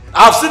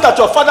 I have seen that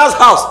your father's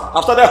house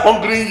have started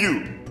hungering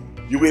you.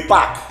 You will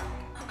pack.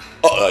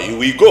 You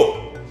will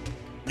go.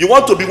 You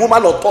want to be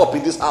woman on top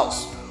in this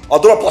house.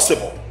 Although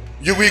possible,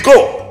 you will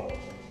go.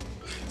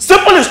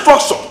 Simple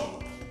instruction.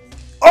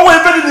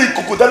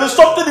 There is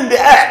something in the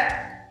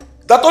air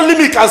that only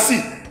me can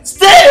see.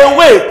 Stay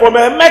away from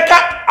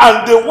Emeka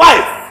and the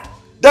wife.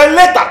 Then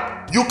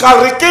later, you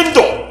can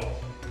rekindle.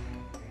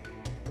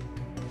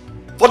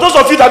 For those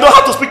of you that don't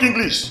have to speak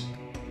English,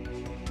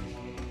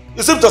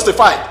 it seems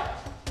justified.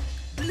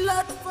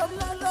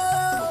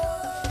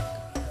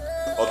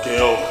 Okay,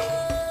 oh.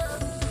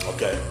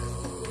 Okay.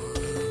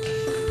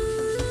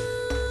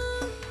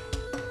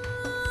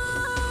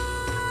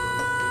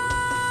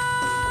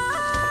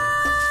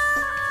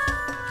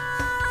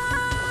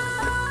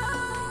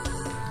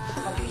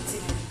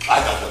 I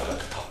got out.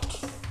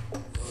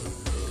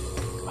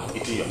 I'm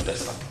eating your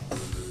intestine.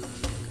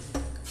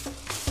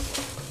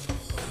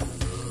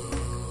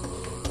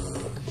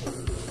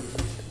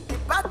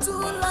 Battle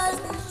line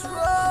is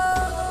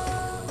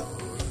wrong.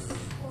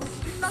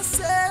 Did not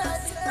say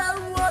that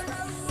word.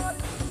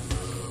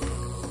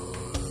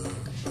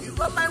 You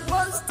were my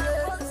one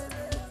step.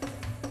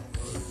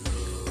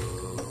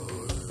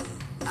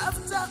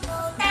 After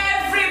all,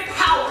 every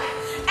power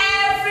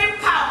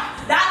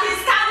that is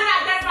standing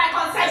against my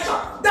conception,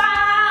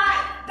 die!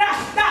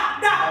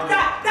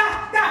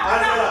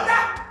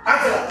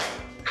 Angela!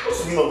 What's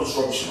the meaning of this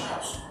rubbish in my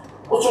house?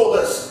 What's all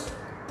this?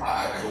 I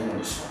don't want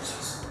this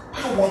nonsense. I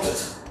don't want it.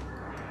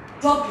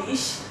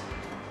 Rubbish?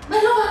 My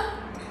lover,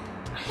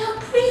 I am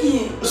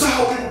praying. Is that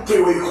how people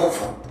pray where you come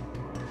from?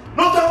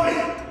 No, tell me.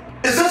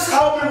 Is this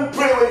how people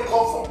pray where you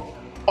come from?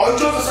 Or you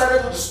just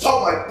decided to disturb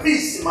my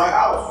peace in my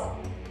house?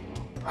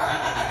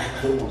 I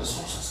don't want this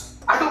nonsense.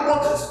 I don't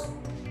want it.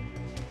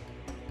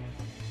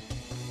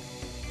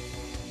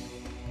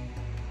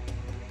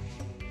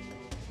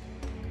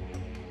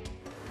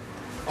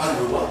 Why are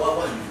you?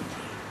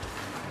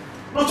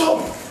 No, tell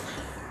me.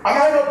 Am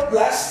I not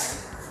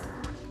blessed?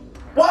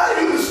 Why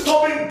are you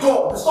disturbing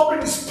God,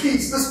 disturbing His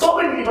peace,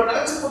 disturbing Him, and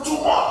asking for too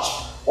much?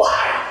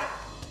 Why?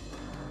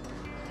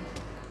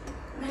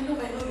 My love,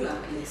 I know you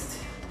are blessed.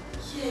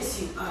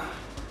 Yes, you are.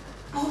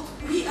 But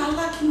we are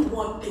lacking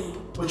one thing.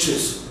 Which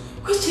is?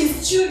 Which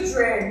is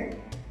children.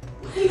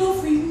 My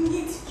love, we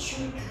need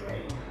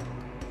children.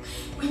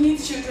 We need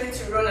children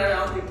to run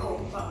around the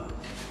compound.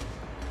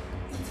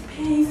 It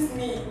pains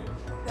me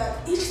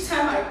that each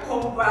time I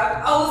come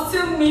back, I will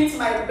still meet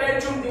my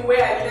bedroom the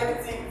way I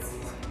left it.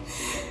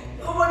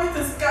 Nobody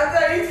to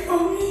scatter it for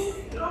me.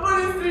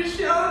 Nobody to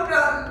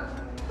shelter.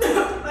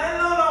 My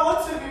love, I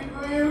want to be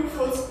going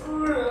for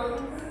school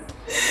runs.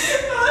 I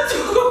want to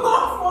go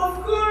for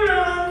school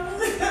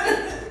runs.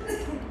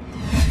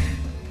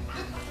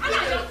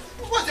 Anayo,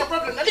 what's your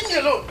problem? Now leave me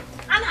alone.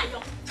 Anayo,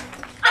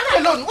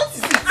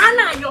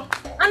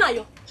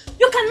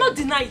 You cannot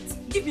deny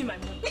it. Give me my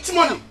money. Which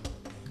money?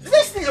 Did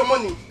I steal your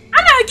money?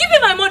 Anna, give me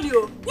my money,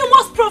 oh. You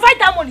must provide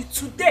that money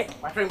today.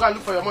 My friend, go and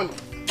look for your money.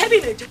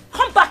 Kevin,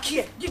 come back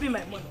here. Give me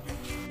my money.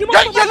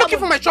 You're looking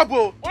for my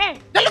trouble. Eh?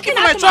 You're looking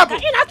for my trouble.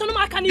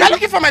 You're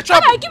looking for my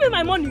trouble. Anna, give me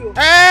my money, oh.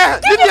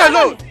 Leave me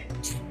alone.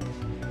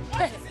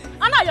 Hey,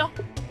 Anna,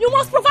 you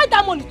must provide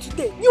that money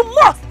today. You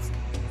must.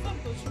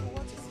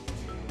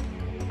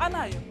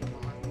 Anna,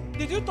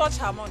 did you touch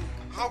her money?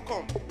 How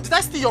come? Did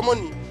I steal your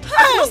money?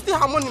 I did not steal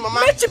her money, Mama.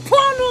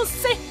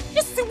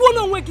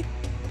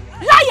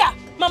 Liar!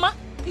 Mama,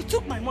 he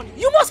took my money.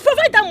 You must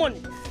provide that money.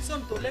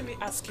 Somto, let me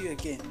ask you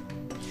again.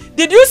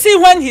 Did you see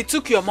when he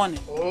took your money?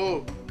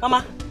 Oh.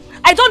 Mama,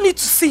 I don't need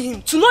to see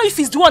him to know if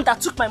he's the one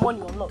that took my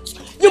money or not.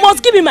 You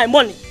must give me my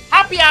money.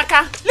 Happy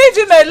Aka. Leave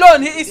him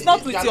alone. He is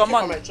not with your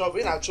money.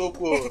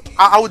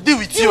 I will deal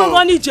with you.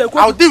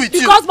 I will deal with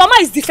you. Because Mama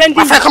is defending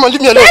me. My friend, come on,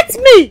 leave me alone. Let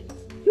me.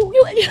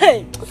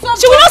 Hey.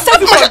 She will not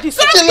save you for this.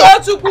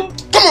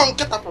 Come on,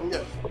 get up from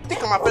here. I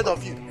think I'm afraid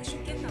of you.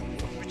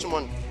 Which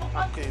money?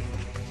 Okay.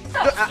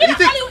 You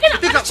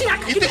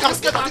think I'm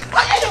scared of you?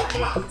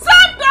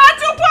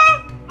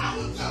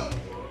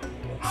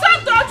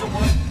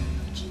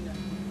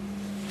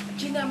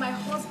 Gina, my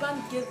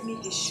husband gave me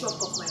the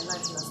shock of my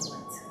life last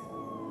night.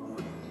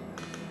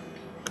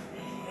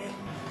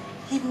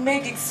 He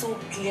made it so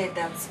clear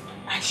that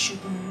I should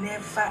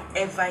never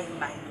ever in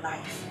my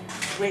life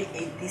pray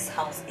in this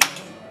house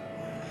again.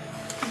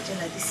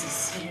 Angela, this is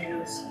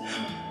serious.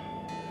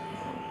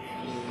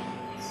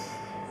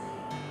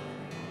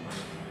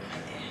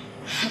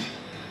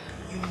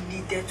 You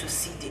needed to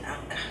see the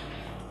anger.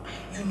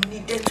 You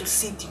needed to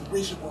see the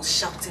way he was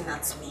shouting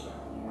at me.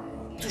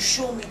 To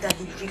show me that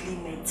he really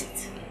meant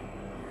it.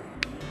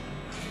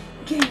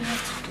 Again, you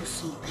have to do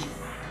something.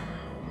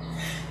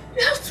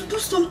 You have to do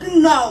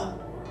something now.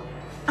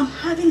 I'm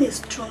having a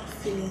strong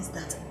feeling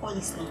that all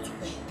is not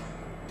well.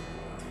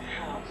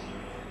 How?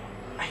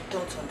 I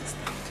don't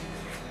understand.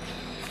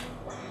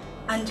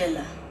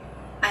 Angela,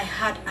 I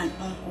had an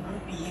uncle who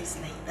behaves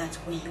like that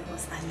when he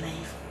was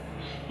alive.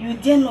 You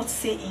dare not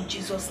say in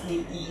Jesus'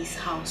 name in his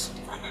house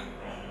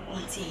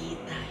until he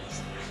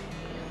dies.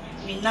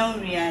 We now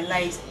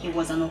realize he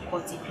was an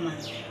occultic man.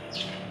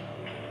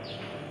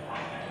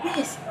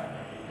 Yes.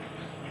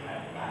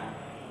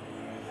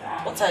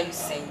 What are you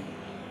saying?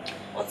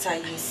 What are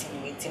you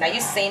insinuating? Are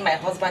you saying my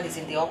husband is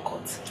in the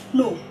occult?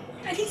 No,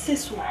 I didn't say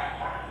so.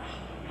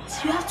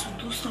 But you have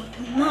to do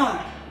something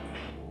now.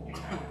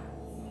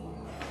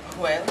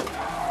 Well,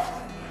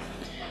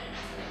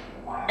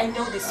 I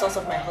know the source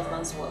of my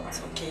husband's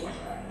wealth, okay?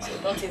 So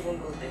don't even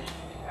go there.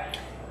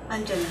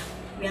 Angela,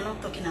 we are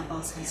not talking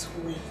about his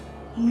wealth.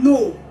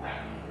 No.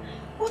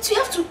 But you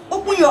have to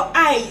open your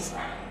eyes.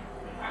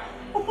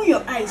 Open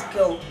your eyes,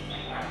 girl.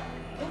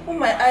 Open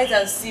my eyes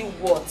and see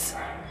what?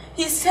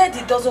 He said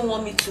he doesn't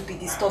want me to be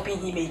disturbing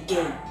him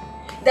again.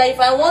 That if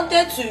I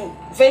wanted to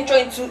venture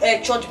into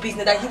a church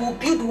business, that he will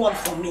build one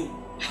for me.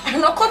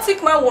 An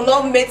occultic man will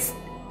not make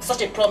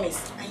such a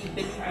promise. And you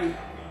believe me?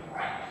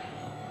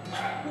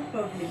 No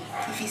problem.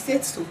 If he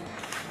said so.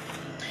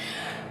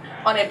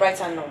 On a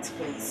brighter note,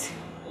 please.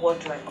 What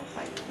do I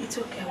confide? It's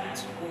okay, I want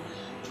to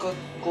go.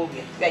 Go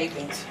where? Where are you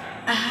going to?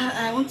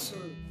 I want to.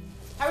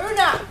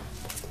 Haruna!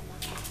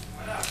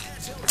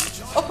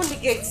 Open the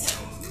gate.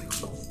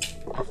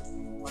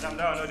 Madam,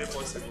 that will not be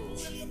possible.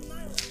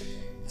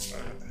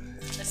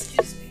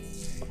 Excuse me.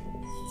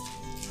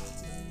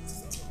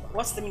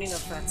 What's the meaning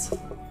of that?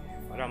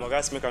 Madam, I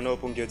guys make an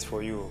open gate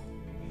for you.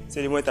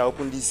 Say the moment I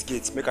open this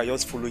gate, make I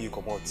just follow you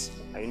come out.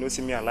 And you know,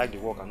 see me, I like the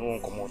work and no one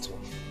come out.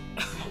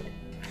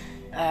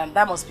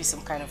 That must be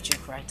some kind of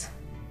joke, right?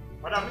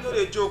 Madam, you know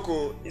the joke,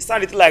 oh. It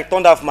sounded like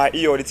thunder from my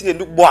ear. The thing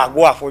they look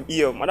boah from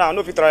ear. Madam, I know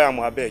if you try,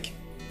 I beg.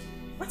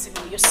 What's it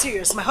mean? You're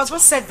serious? My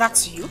husband said that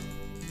to you?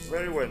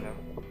 Very well now.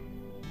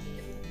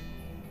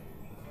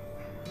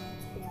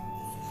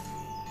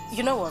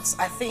 You know what?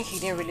 I think he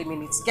didn't really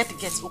mean it. Get the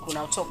gate open,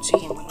 I'll talk to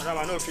him. Madam,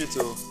 I know if you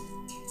to.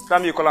 Tell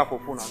me you call her for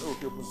phone, I know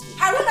if you open the gate.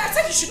 Haruna, I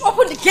said you should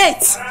open the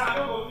gate! I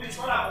know if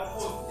you call her for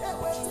phone.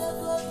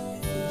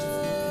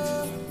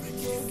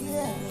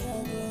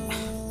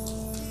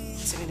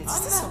 Is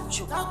this some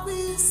joke?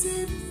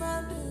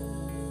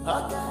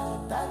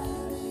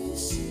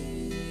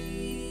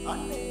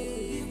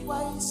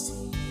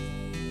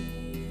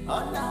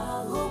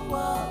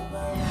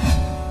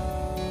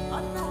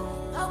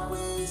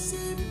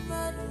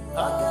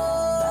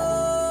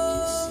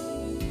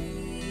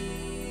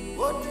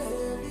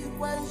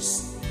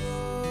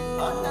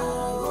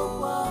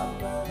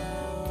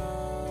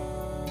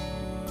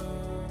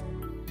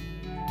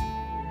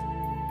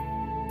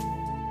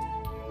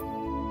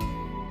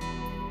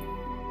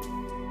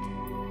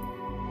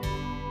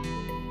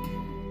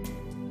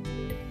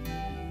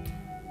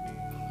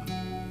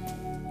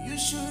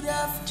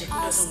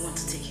 Jacob doesn't want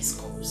to take his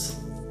calls.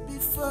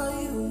 Before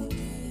you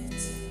did,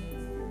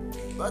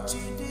 but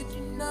you did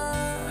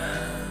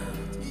not.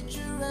 Did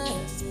you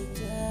rest it?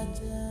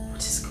 What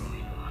is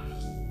going on?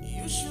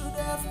 You should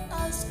have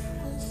asked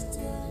questions.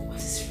 What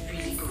is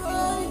really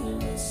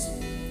going on?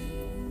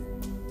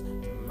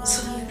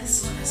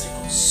 this man has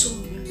become so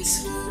mean to me.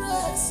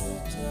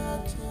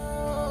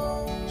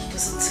 He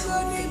doesn't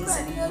tell me things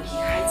anymore. He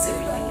hides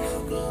everything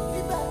from me.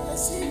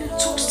 He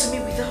talks to me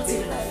without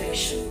even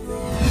affection.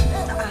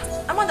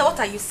 Amanda, what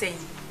are you saying?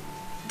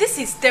 This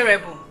is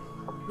terrible.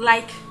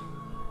 Like,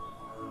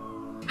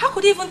 how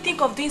could you even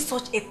think of doing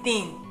such a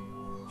thing?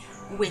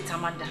 Wait,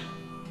 Amanda.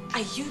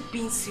 Are you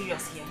being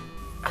serious here?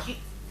 Are you...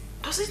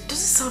 Does it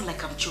sound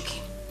like I'm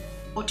joking?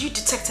 Or do you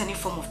detect any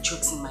form of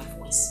jokes in my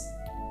voice?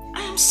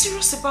 I am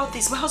serious about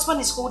this. My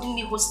husband is holding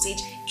me hostage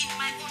in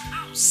my own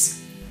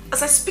house.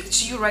 As I speak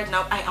to you right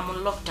now, I am on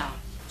lockdown.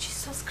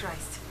 Jesus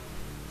Christ.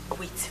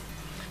 Wait.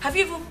 Have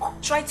you even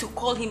tried to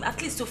call him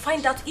at least to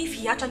find out if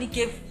he actually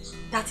gave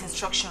that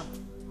instruction?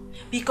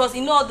 Because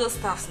you know all those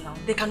staffs now,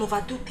 they can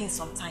overdo things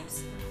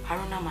sometimes.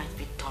 Haruna might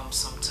be dumb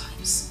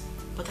sometimes,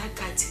 but that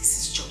guy takes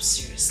his job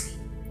seriously.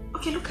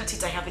 Okay, look at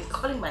it. I have been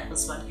calling my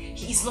husband.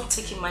 He is not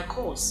taking my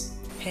calls.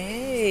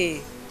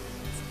 Hey,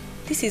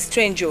 this is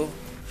strange, oh.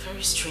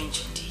 Very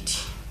strange indeed.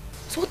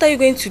 So what are you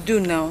going to do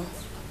now?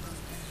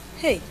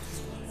 Hey.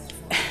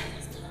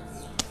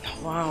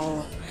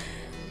 Wow.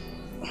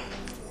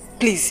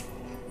 Please,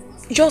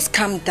 just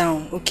calm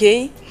down,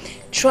 okay?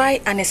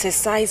 Try and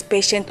exercise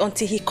patience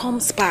until he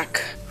comes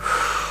back.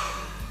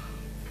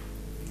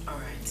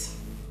 Alright.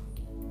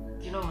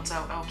 You know what?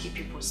 I'll keep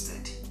you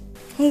posted.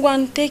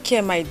 Ngwan, take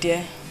care, my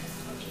dear.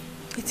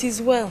 It is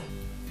well.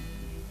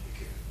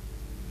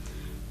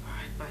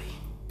 Alright, bye.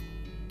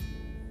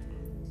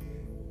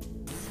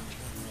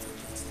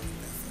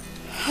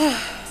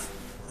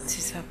 What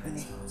is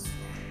happening?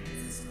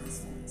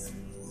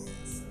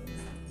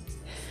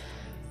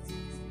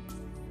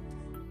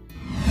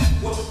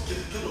 What?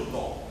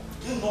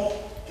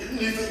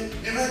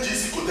 Even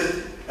GC could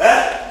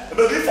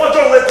but before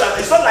John went down,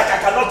 it's not like I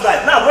cannot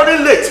drive. Now I'm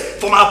running late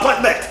for my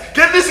appointment.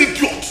 Get this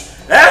idiot.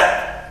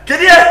 Get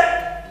here.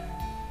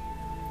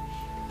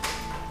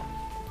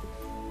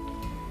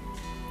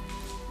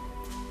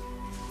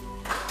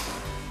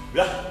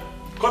 Yeah,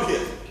 come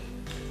here.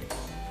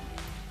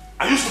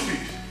 Are you stupid?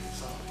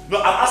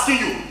 No, I'm asking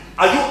you.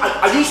 Are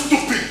you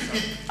stupid?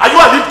 Are you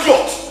an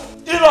idiot?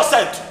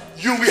 Innocent.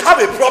 You will have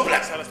a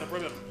problem. Sir, that's the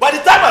problem. By the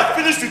time I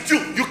finished with you,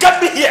 you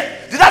kept me here.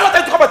 Did I not tell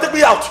you to come and take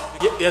me out?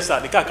 Yes, sir.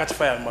 The car catch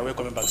fire on my way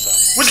coming back,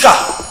 sir. Which car?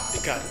 The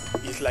car.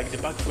 It's like the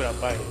back fuel I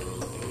buy.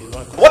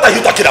 What are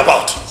you talking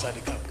about? Sir, the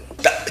car.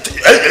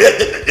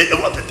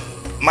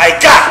 My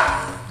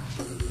car.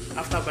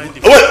 After buying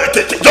the... Wait,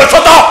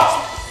 shut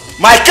up!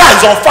 My car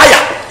is on fire.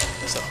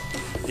 Yes, sir.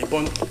 They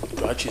burned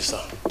to achieve, sir.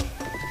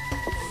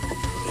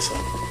 Yes, sir.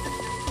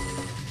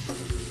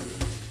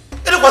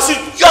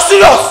 You're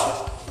serious?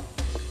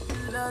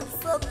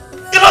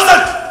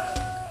 Innocent!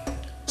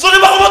 So the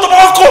back of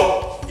my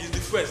uncle! It's the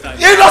first time.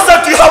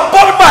 Innocent, you have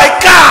burned my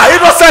car!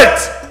 Innocent!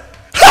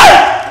 Hey!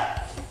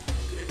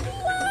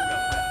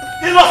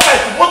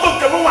 Innocent! Moto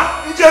Kemuma!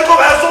 Njeko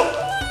Bezo!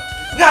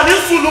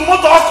 Nyanisu no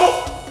moto uncle!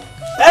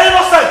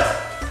 Innocent!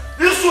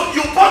 You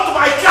burned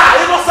my car!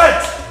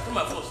 Innocent!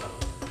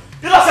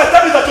 Innocent,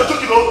 tell me that you're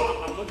joking, no?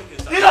 I'm not joking,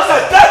 sir.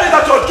 Innocent, tell me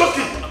that you're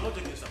joking! I'm not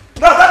joking, sir.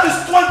 Now that is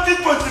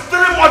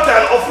 2023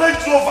 model of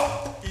Range Rover.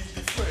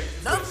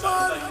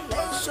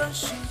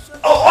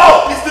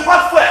 Oh, it's the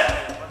bad fuel.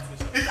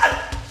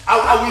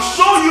 I will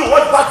show you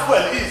what bad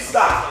fuel is,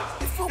 sir.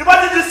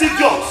 Imagine this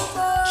idiot.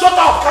 Shut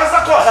up,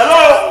 cancer call.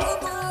 Hello?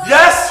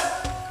 Yes?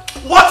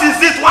 What is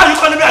it? Why are you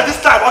calling me at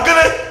this time?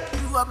 Okay?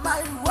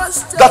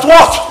 That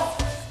what?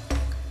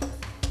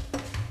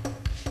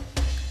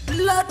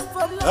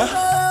 Huh?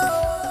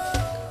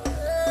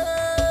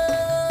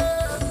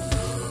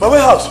 My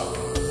warehouse.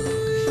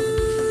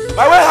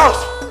 My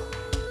warehouse.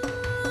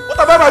 What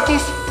about my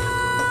tools?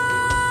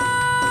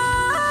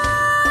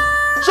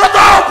 Shut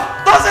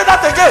up! Don't say that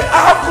again!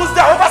 I have goods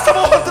there, over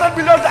 700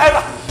 million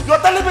naira. You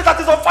are telling me that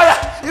it's on fire.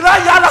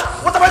 Yala,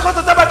 what am I going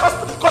to tell my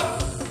customer?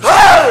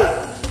 Hey!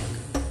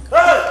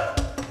 Hey!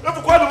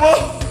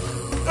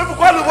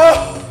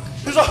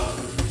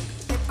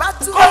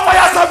 Call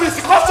fire service!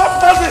 Call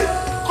somebody!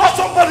 Call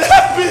somebody!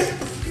 Help me!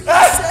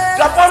 Hey!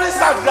 They are pouring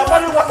sand, they are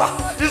pouring water.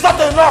 It's not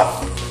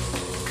enough.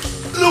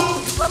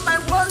 Look!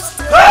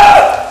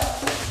 Hey!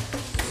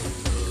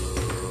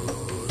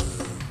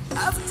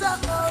 After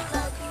all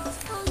I do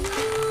for you.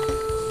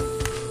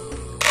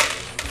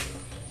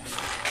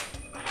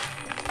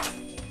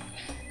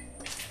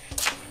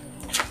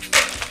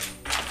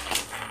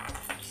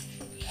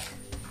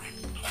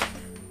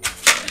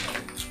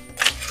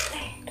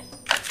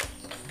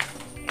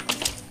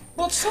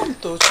 But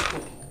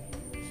Tochiko,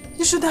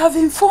 you should have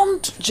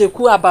informed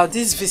Jeku about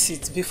this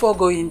visit before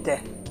going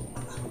there.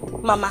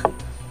 Mama,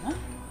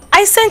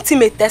 I sent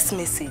him a text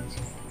message.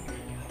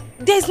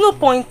 There's no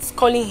point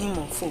calling him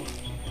on phone.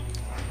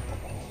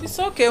 It's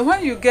okay.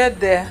 When you get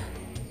there,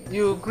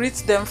 you greet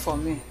them for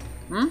me.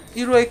 I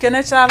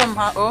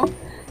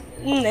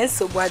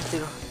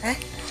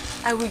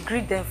will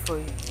greet them for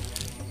you.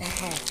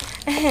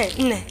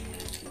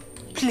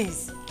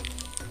 Please,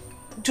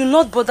 do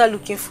not bother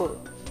looking for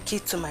key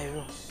to my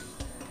room.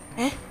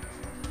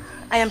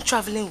 I am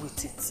traveling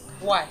with it.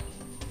 Why?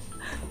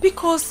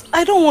 Because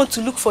I don't want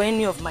to look for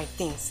any of my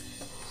things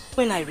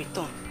when I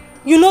return.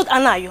 You know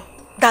Anayo,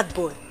 that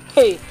boy.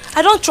 Hey,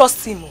 I don't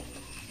trust him.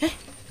 Eh?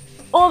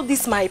 All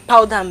this my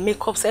powder and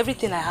makeups,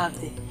 everything I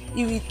have there,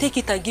 he will take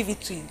it and give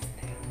it to you.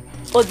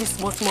 All these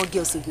small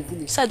girls in the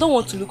village. So I don't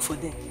want to look for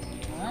them.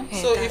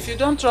 So if you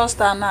don't trust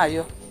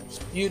Anayo,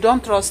 you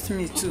don't trust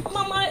me too.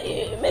 Mama,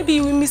 maybe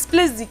you will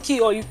misplace the key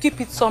or you keep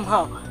it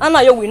somehow.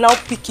 Anayo will now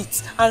pick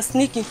it and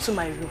sneak into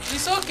my room.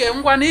 It's okay.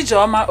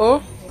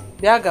 Oh,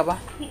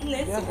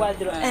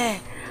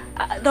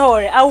 don't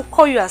worry, I will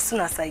call you as soon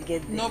as I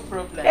get there. No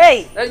problem.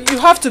 Hey! You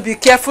have to be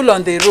careful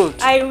on the road.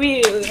 I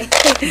will.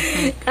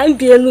 I'm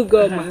being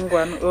good.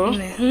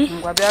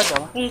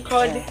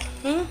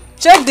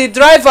 Check the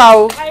driver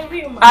I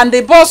will, and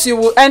the bus you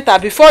will enter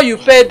before you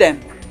pay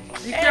them.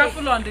 Be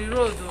careful on the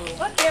road.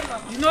 Okay,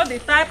 Mama. You know the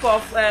type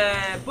of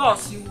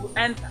bus you will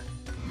enter.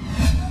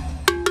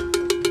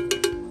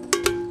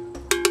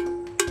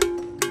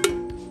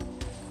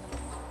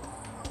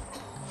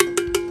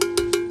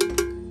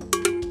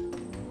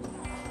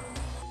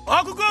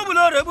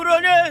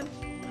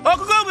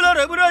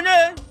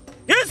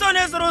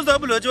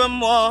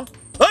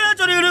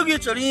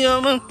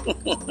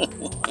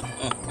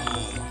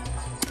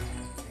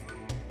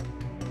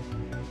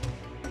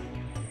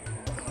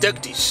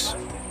 Take this.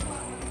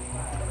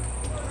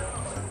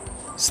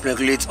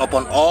 Sprinkle it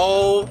upon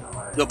all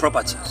your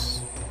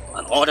properties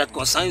and all that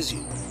concerns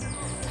you.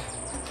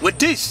 With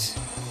this,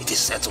 it is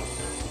settled.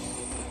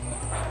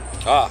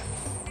 Ah,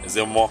 is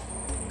there more?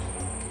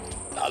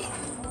 Hello.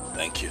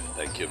 Thank you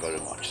very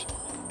much.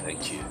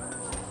 Thank you.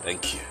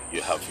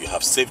 You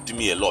have saved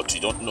me a lot.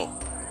 You don't know.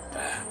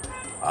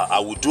 I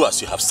will do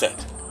as you have said.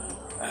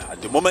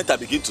 At the moment I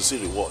begin to see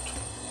reward,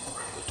 I'm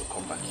going to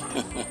come back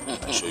here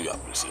and show you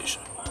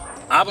appreciation.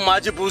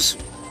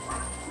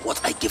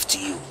 What I give to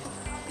you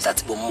is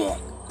that even more.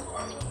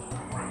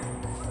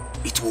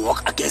 It will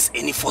work against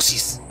any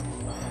forces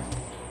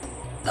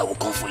that will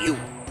come for you.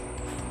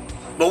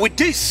 But with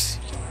this,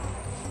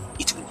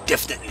 it will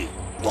definitely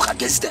work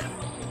against them.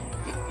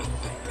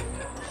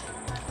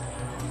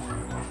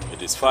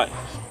 It is fine.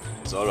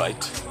 It's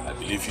alright. I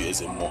believe you is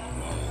a more.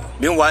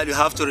 Meanwhile, you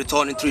have to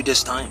return in 3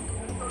 days' time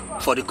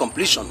for the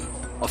completion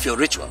of your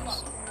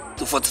rituals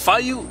to fortify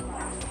you.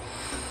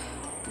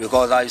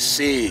 Because I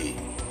see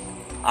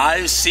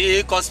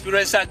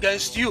conspiracy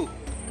against you.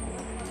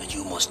 And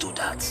you must do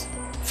that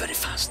very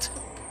fast.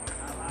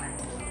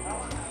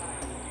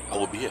 I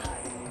will be here.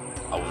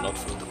 I will not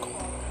fail to come.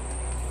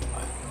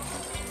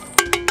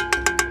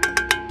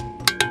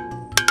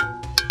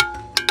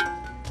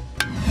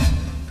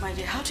 My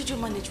dear, how did you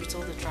manage with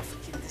all the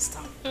traffic in this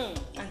town?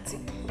 Auntie,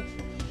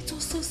 it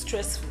was so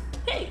stressful.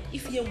 Hey,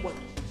 if you want,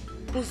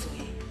 who's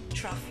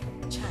traffic,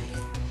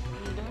 child.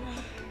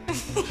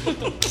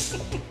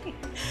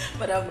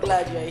 But I'm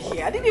glad you're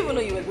here. I didn't even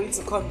know you were going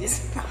to come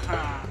this.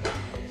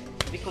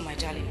 Because my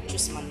darling,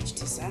 just manage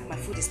this. My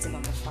food is still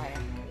on the fire.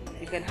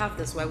 You can have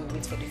this while we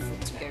wait for the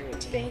food to get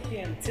ready. Thank you,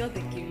 Auntie.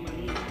 The king,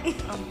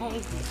 I'm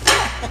hungry.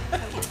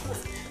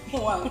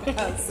 Wow,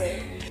 I'll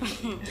say.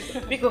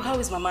 Biko, how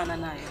is Mama and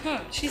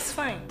Anaya? She's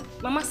fine.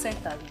 Mama sent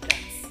her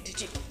regards.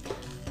 Did you?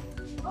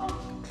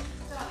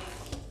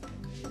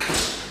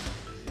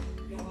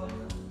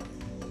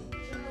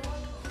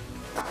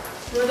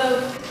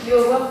 Brother,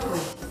 you're welcome.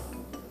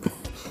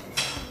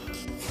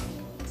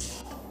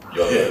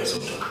 You're here,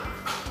 Soldier.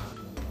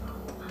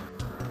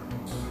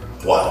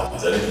 What?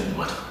 Is there anything the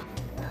matter?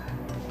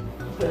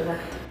 Brother,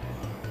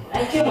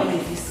 I came on a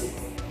visit.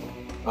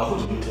 How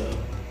did you tell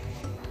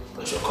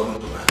that you're coming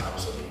to my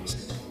house on a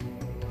visit?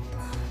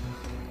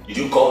 Did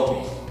you call me?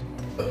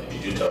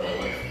 Did you tell my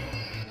wife?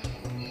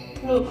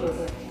 No,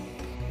 brother.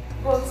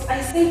 But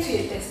I sent you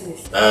a text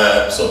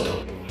message.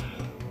 Soldier.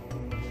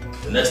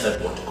 The next time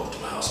you want to come to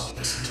my house on a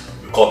visit,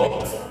 you call me on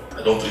the phone.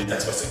 I don't read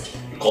text message.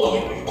 You call me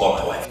or you call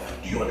my wife.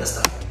 Do you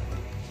understand? Okay.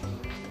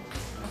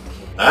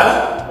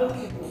 Huh?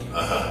 Okay.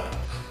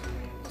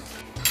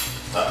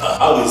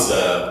 How is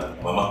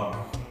Mama?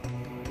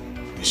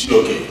 Is she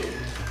okay?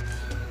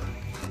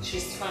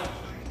 She's fine.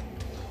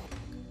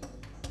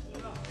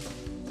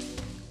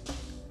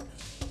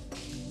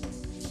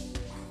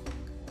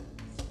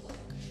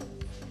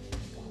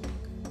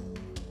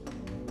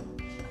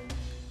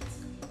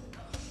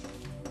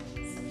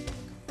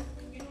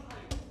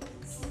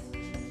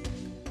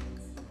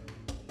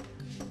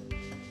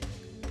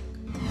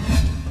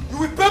 You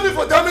will pay me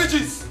for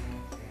damages.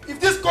 If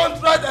this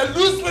contract I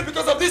lose me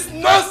because of this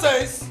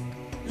nonsense,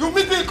 you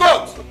meet me in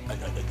court.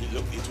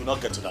 Look, it will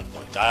not get to that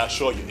point. I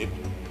assure you.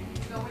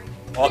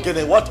 Okay,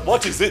 then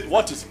what is it?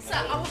 What is it? Sir,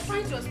 I was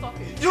trying to stop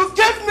you. You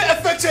gave me a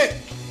fake check.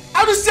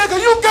 I will say that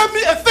you gave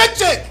me a fake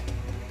check.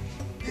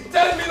 The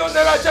 10 million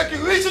naira check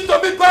you reaching to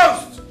me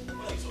bounced.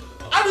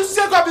 I will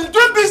say I've been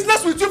doing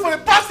business with you for the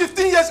past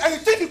 15 years and you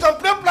think you can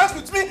play plans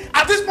with me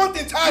at this point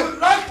in time. You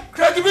lack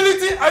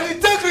credibility and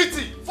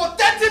integrity. For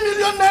 30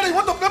 million naira you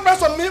want to play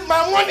plans on me,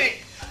 my money.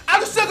 I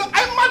will say I'm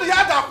mad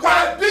at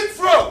that big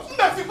fraud.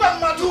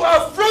 You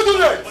are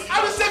fraudulent.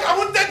 I will say I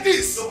won't take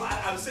this.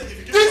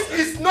 This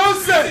is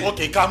nonsense.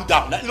 Okay, calm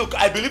down. Now, look,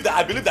 I believe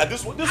that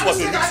this was a mix-up. I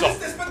didn't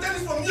expect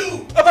this from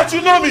you. But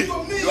you know me.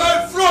 You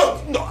are a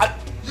fraud. No,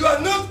 you are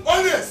not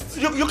honest.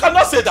 You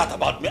cannot say that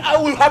about me. I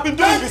will have been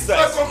doing business.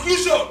 That's my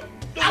conclusion.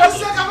 I'm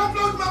saying I don't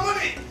play with my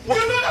money. You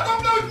know that I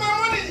don't play with my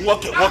money.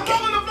 Okay. I'm not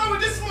going to play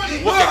with this money.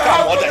 Okay,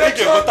 calm on. You get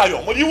your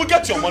money. You will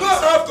get your money. You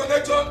don't have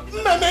connection.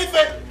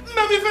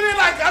 Maybe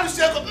like I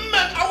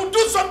will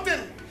do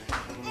something.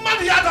 I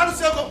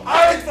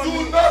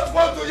do not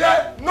want to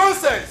hear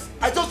nonsense.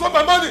 I just want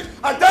my money,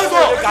 and that's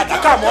all.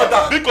 Come on,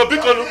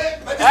 Biko.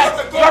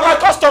 You are my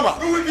customer.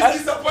 You will be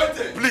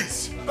disappointed.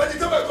 Please.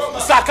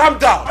 Sir, Sir, calm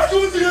down. I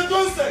don't want to hear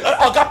nonsense.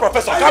 Oga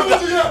Professor, calm down.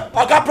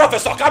 Oga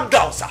Professor, calm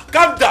down, sir.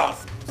 Calm down.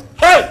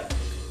 Hey!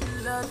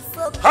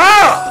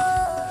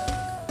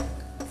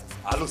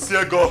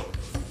 Aluciego.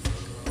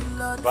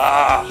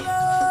 Bah.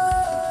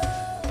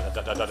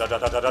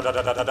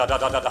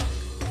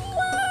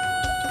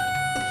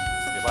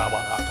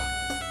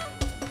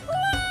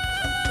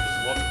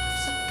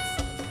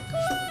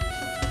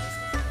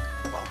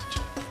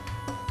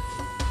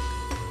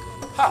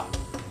 Ha!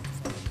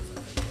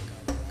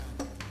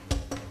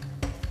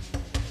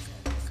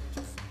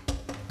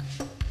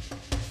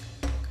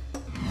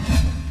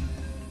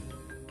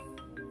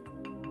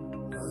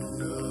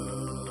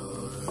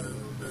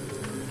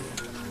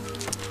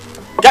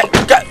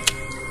 Get!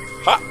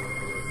 Ha!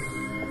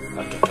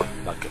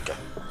 Okay.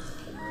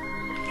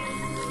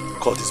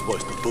 Call these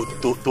boys to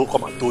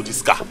come and tow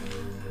this car.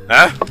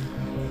 Eh?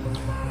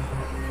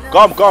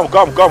 Come.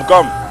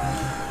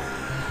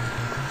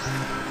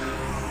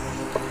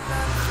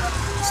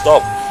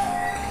 Stop.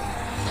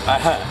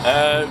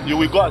 You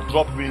will go and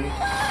drop me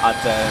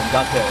at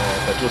that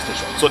petrol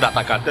station so that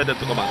I can tell them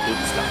to come and tow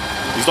this car.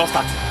 It's not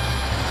starting.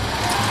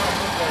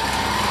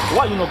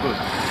 Why are you not going?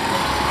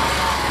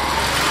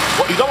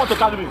 What, you don't want to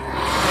carry me?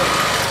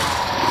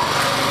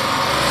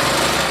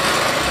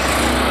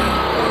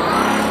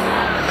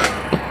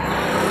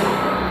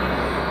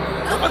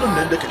 I don't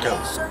need the keke.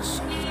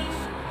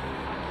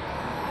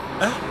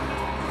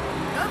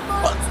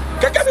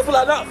 Keke people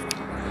are now.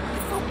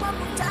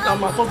 Now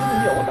my son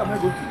here, what am I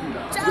going to do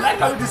now? Will I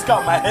carry this car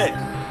on my head?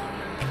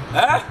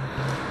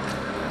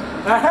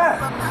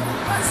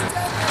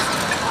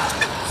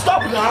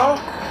 Stop now!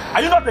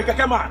 Are you not the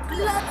keke man?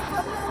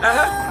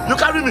 You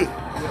carry me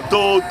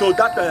to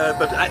that.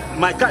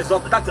 My car is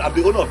not that. I'm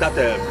the owner of that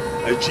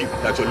Jeep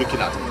that you're looking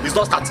at. It's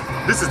not starting.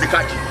 This is the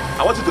car key.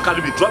 I want you to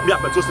carry me. Drop me at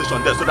petrol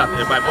station there so that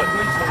my body.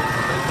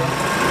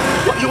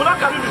 You will not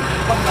carry me.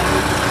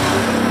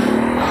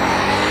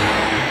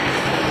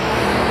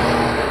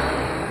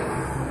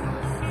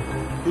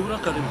 You will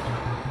not carry me.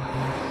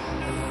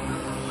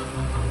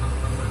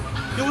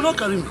 You will not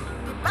carry me.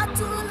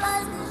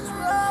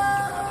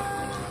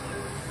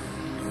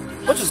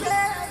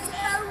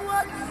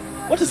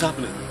 What is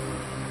happening?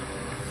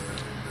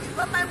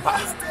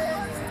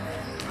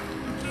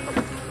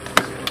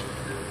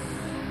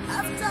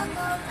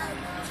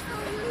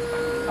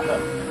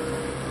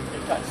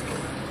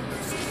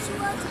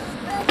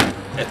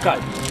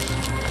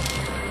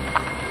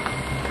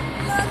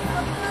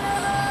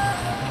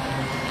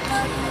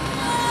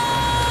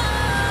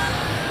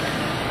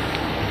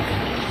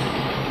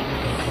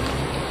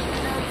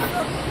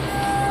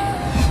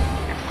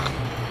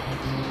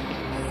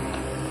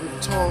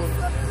 Return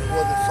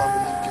what the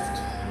family gave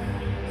to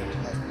you and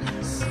have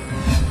peace.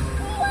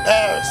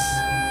 Else,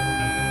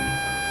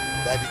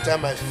 by the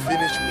time I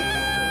finish with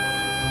you,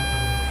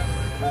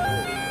 go home and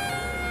not do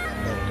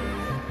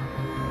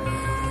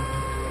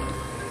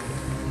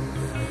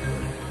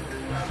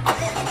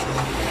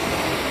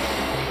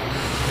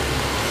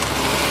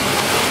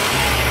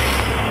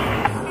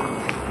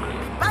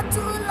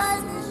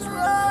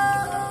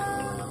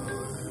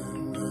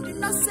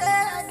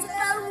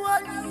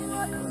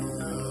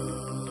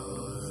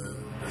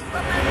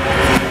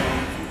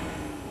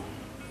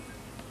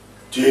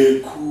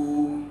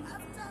Jeku,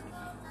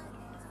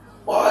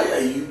 why are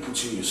you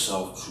putting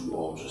yourself through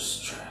all this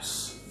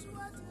stress?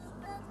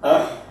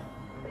 Huh?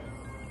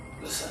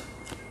 Listen,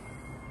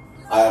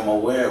 I am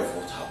aware of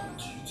what happened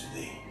to you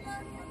today,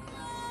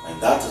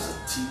 and that is the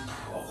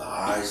tip of the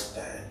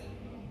iceberg.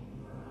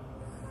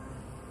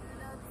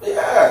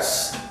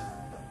 Yes,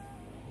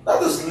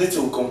 that is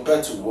little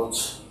compared to what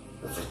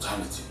the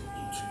fraternity will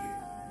do to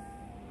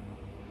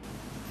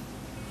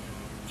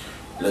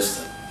you.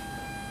 Listen,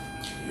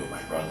 you're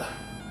my brother.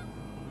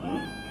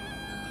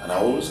 And I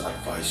always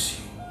advise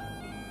you,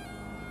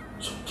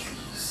 so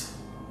please,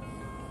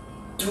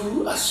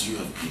 do as you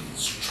have been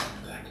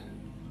instructed,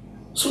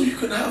 so you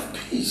can have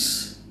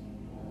peace.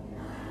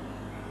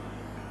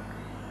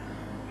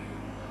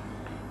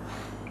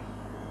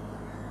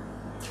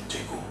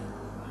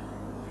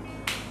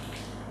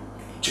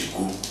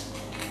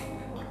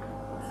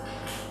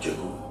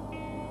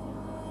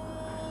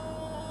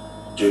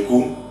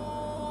 Jeku.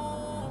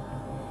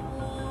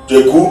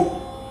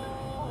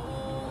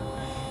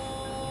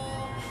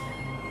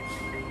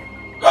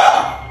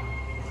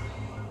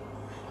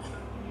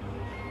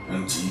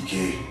 TK,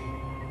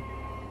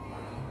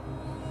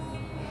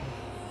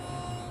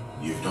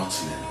 you've not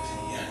seen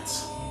anything yet.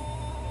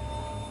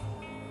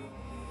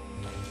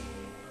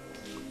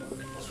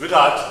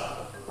 Sweetheart.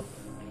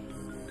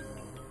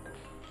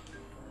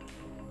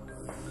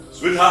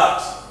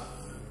 Sweetheart.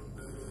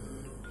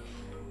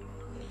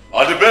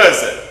 All the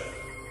best.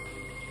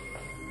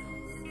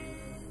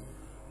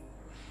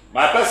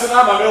 My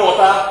personal mommy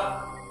water.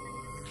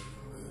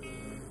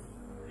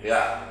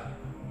 Yeah.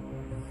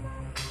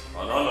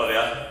 Oh no,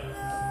 yeah.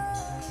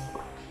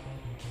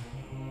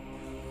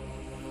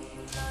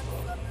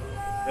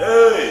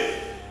 Hey.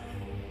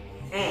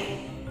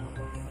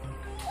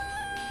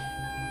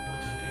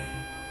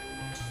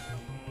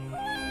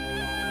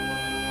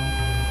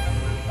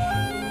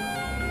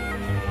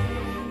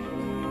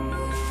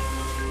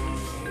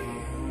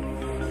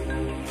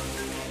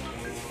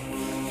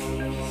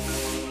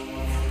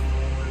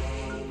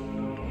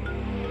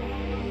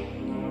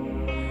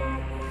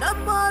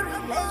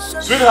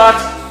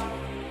 Sweetheart.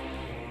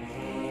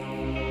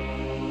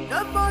 No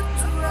more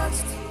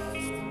trust.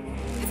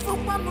 If you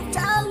want to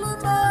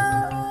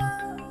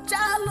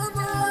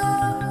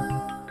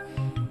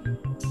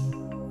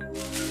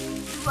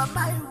you are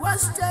my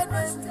worst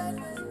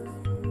enemy.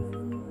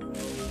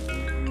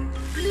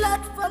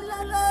 Blood for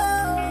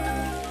love.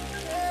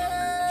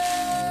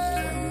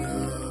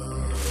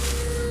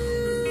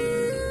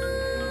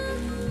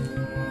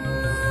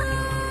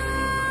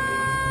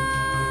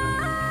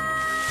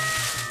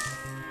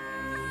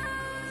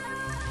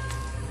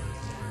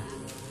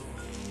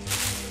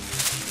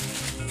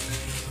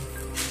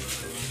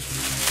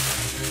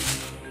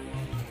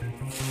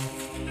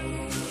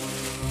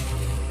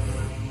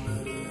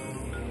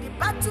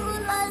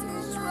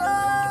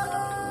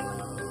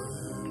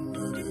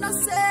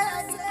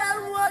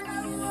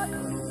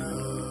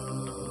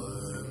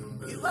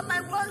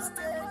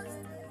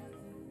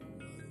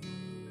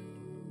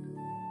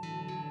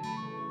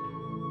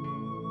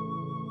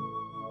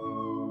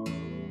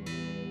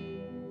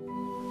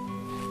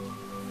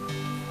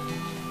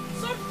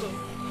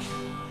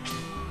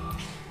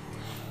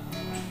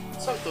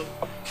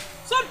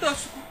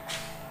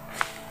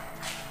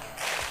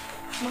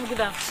 Good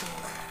afternoon.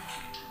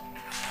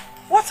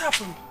 What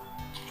happened?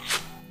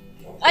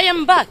 I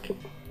am back.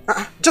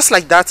 Just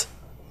like that?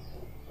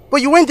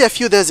 But you went there a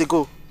few days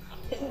ago.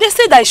 They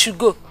said I should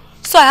go,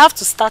 so I have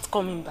to start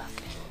coming back.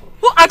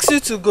 Who asked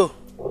you to go?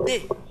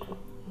 They.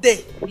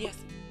 Yes.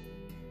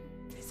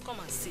 Please come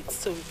and sit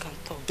so we can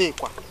talk. They,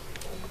 kwa.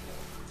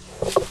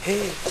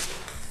 Hey,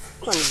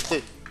 which one is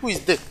they? Who is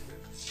they?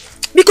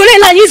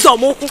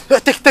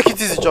 Take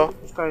it easy, Joe.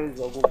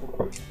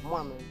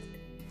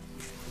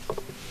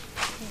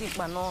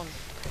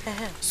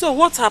 So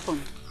what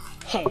happened?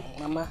 Hey,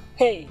 Mama.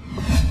 Hey.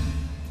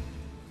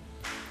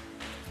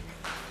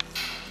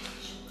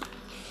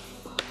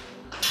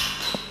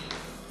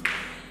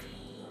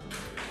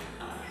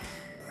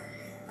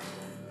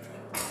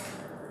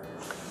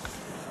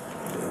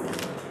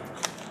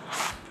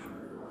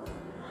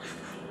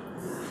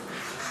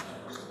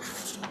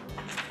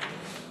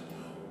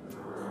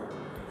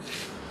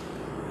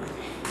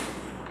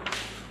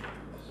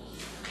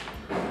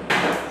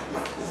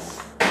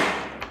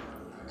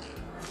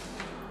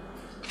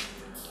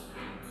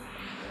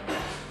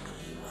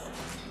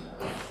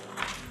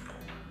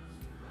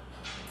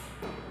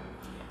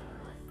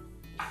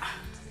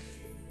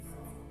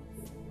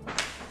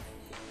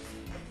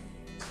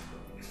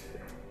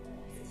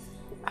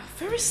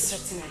 Very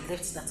certain I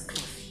left that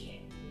cloth here.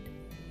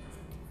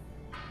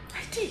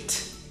 I did.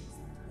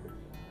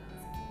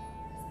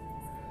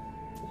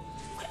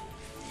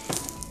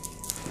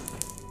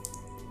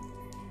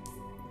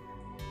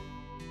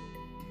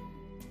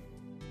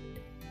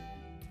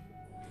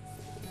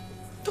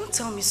 Don't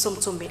tell me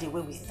Somto made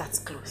away with that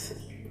cloth.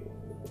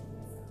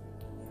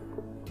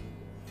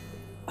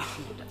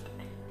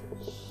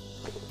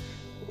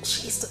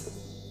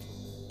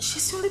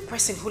 She's the only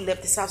person who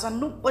left this house and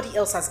nobody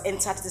else has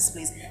entered this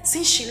place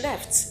since she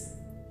left.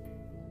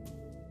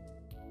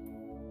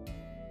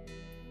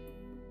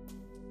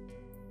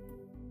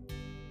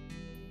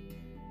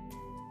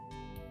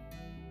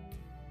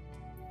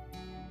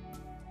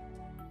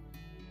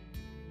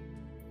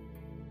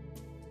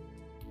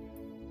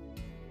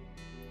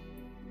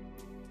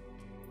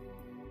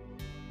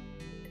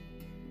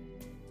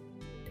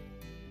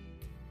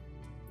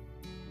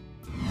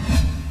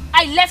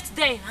 I left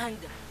there in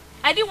anger.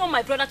 I didn't want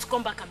my brother to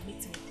come back and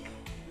meet me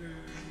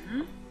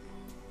there.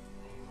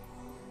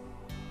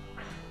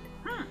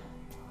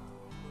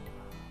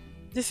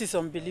 This is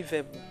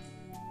unbelievable.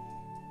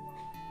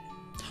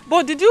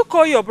 But did you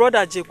call your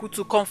brother Jeku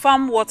to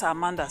confirm what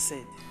Amanda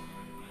said?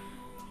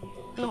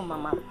 No,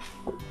 Mama.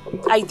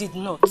 I did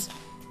not.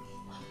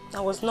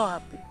 I was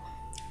not happy.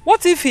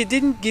 What if he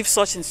didn't give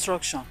such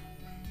instruction?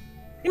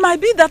 It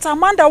might be that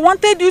Amanda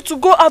wanted you to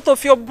go out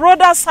of your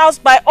brother's house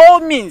by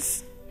all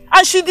means.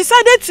 And she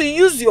decided to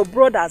use your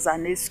brother as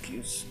an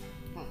excuse.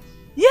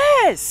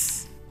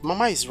 Yes.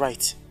 Mama is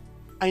right.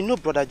 I know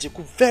Brother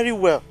Jeku very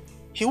well.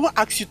 He won't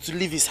ask you to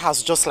leave his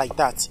house just like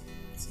that.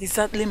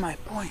 Exactly my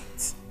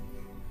point.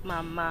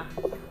 Mama,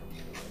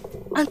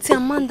 Auntie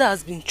Amanda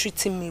has been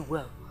treating me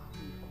well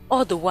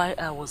all the while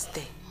I was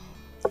there.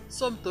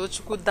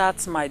 Somtochukwu,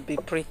 that might be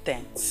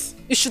pretense.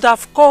 You should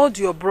have called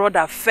your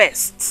brother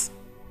first.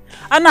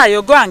 Anna,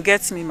 you go and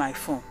get me my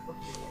phone.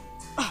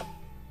 Oh,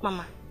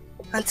 Mama,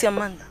 Auntie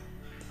Amanda,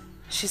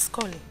 she's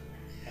calling.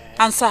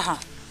 Answer her.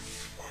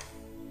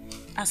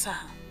 Answer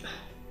her.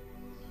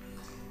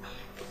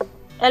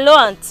 Hello,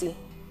 Auntie.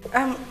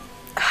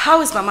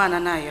 How is Mama and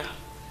Anaya?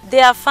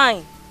 They are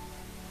fine.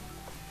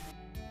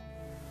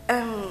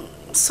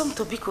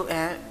 Somtobiko,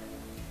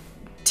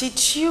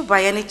 did you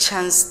by any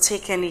chance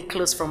take any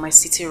clothes from my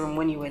sitting room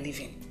when you were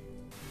leaving?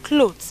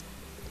 Clothes?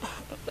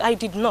 I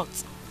did not.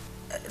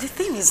 The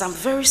thing is, I'm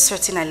very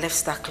certain I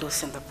left that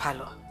clothes in the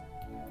parlor.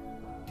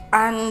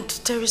 And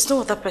there is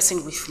no other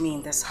person with me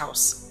in this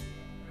house.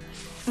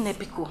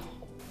 Nebiko,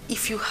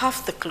 if you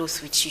have the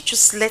clothes with you,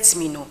 just let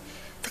me know.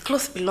 The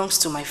cloth belongs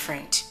to my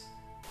friend.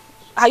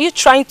 Are you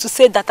trying to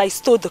say that I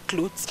stole the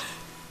clothes?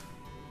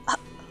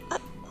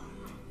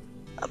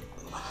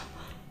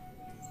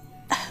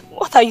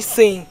 What are you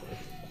saying?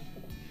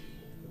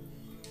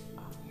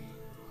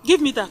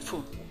 Give me that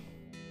phone.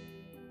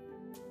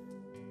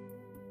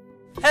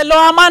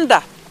 Hello,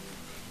 Amanda.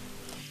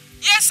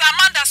 Yes,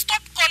 Amanda,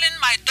 stop calling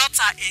my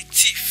daughter a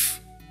thief.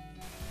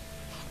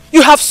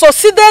 You have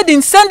succeeded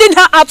in sending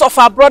her out of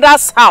her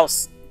brother's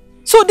house.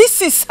 So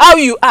this is how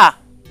you are.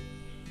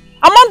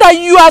 Amanda,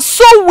 you are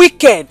so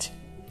wicked.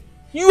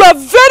 You are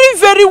very,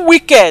 very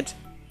wicked.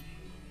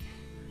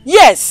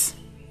 Yes.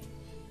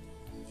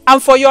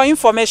 And for your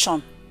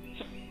information,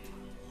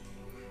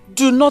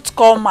 do not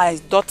call my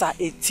daughter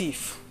a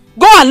thief.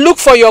 Go and look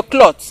for your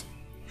clothes.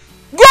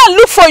 Go and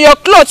look for your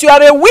clothes. You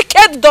are a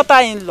wicked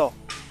daughter-in-law.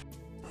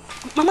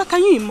 Mama,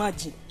 can you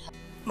imagine?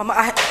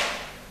 Mama,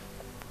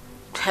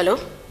 Hello?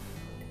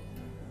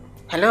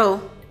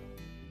 Hello?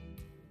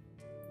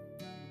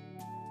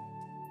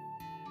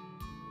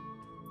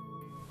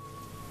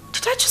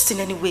 Did I just in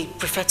any way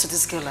refer to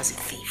this girl as a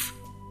thief?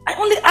 I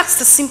only asked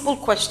a simple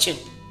question.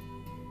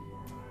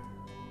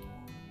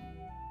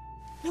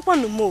 You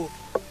want to move?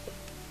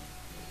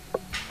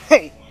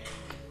 Hey,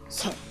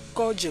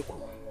 call Jeku.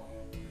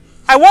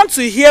 I want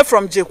to hear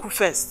from Jeku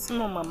first.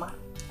 No, Mama.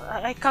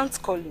 I can't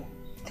call him.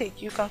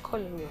 You can call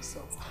him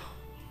yourself.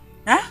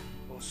 Huh?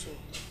 Also.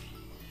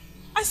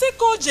 I say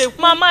call Jeku.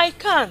 Mama, I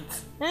can't.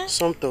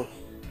 Somto,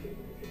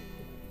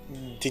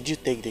 did you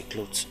take the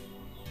clothes?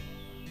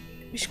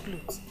 Which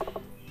clothes?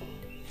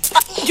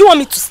 Do you want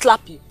me to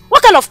slap you?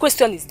 What kind of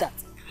question is that?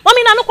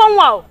 Mommy, I don't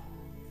know.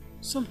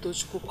 Somto,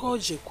 call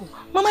Jeku.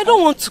 Mama, I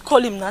don't want to call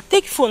him now.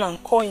 Take phone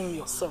and call him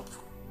yourself.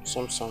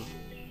 Some.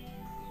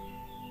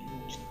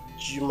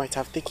 You might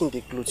have taken the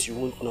clothes, you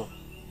won't know.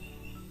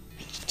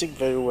 Check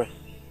very well.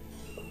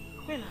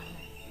 When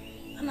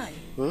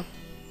Anayo?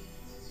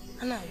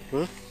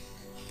 Anayo?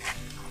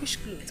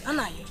 Which clothes?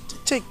 Anayo?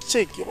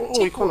 Check.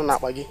 Oh, you can't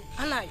nap again.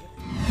 Anayo?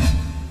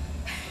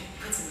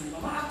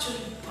 Mama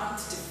actually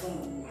backed the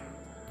phone.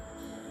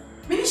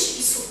 Maybe she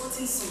is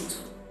supporting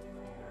Sonto.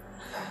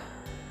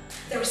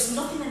 There is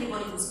nothing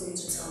anybody was going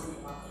to tell me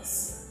about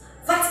this.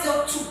 That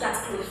girl took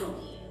that clothes from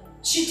me.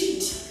 She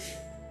did.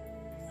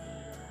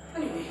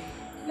 Anyway,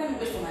 let me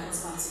wait for my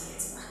husband to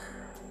get back.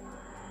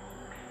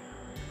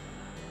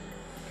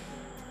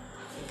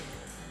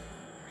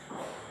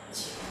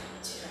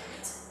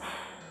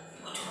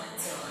 What do I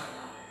tell her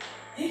now?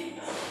 Eh?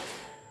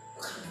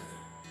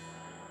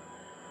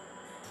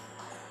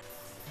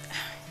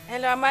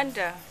 Hello,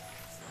 Amanda.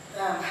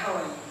 How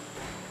are you?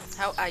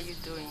 How are you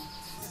doing?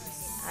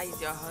 How is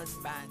your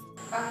husband?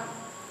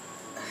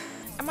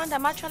 Amanda,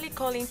 I'm actually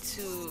calling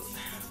to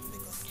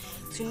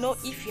know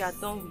if you are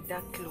done with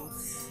that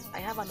clothes. I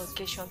have an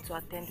occasion to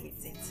attend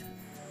with it.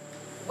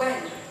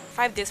 When?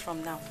 5 days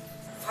from now.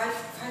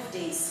 5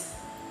 days?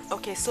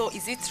 Okay, so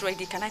is it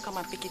ready? Can I come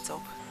and pick it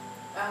up?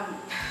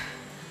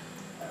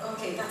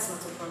 Okay, that's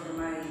not a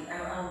problem.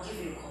 I'll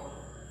give you a call.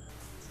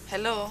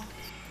 Hello?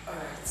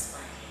 Alright, bye.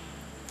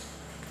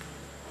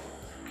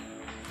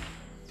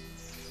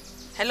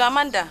 Hello,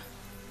 Amanda.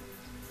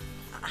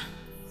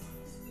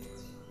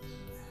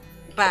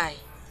 Bye.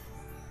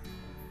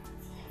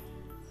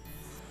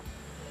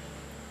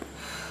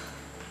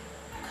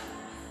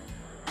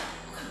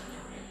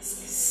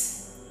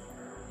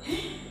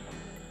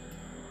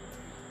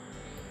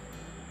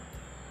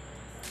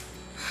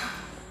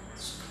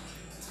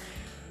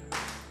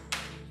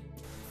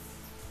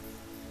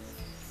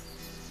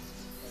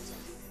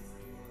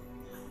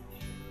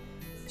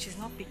 She's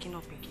not picking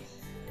up again.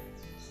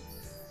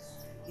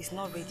 It's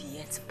not ready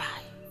yet. Bye.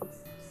 What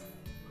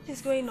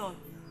is going on?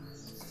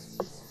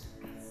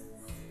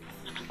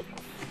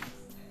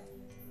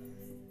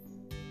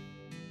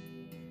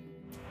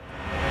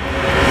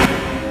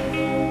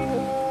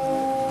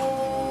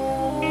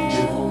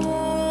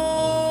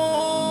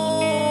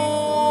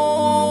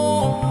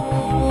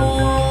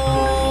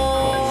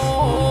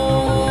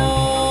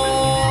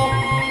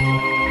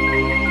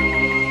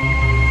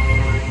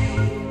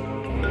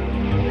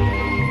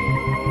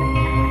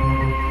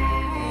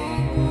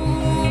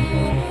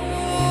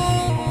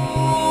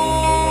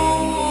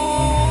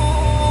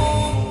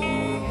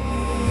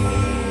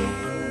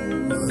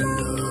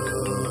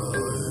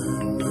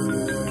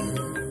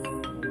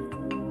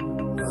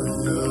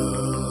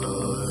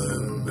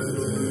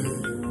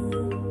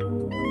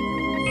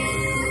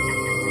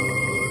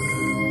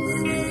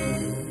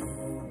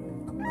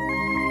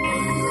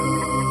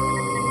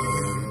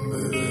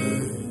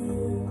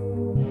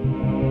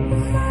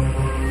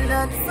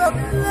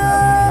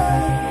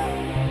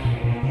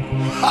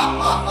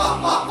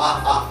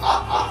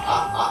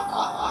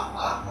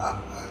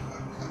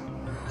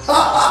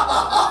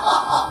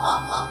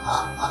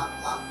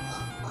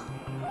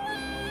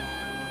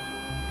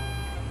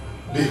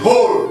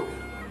 Behold,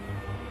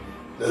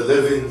 the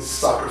living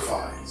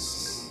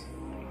sacrifice.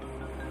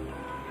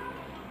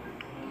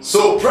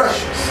 So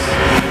precious,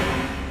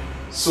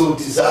 so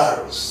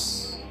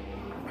desirous.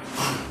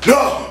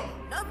 No!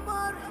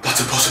 That's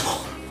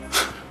impossible.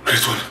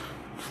 Great one.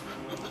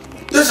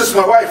 This is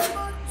my wife.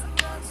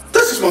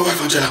 This is my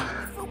wife, Angela.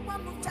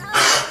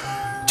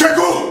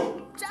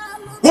 Jago!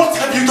 What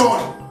have you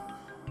done?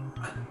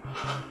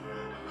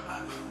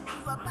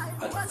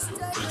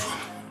 Great one.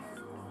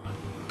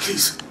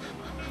 Please.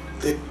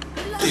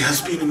 There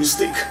has been a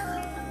mistake.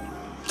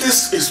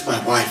 This is my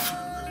wife.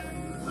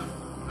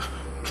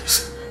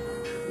 Please.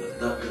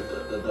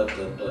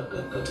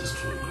 That is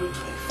true. Great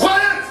wife.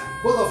 Quiet!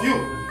 Both of you!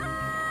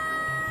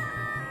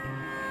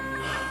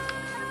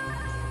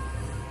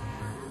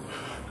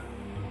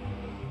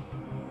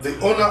 The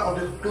owner of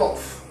the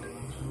cloth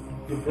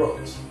you brought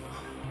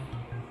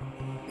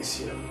is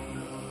here.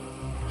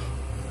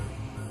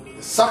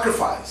 The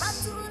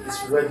sacrifice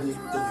is ready to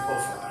be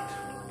offered.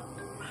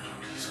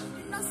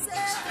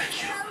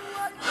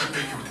 I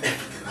beg you with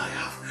everything I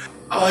have.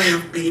 I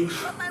have been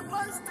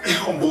a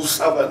humble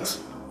servant.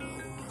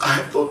 I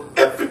have done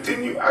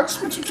everything you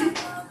asked me to do.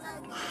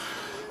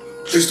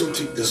 Please don't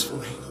take this for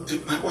me. Don't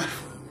take my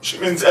wife. She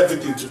means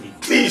everything to me.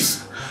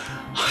 Please,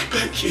 I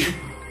beg you.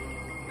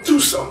 Do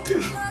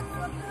something.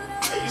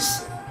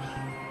 Please.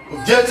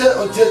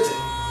 Ojete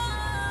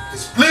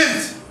is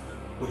pleased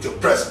with your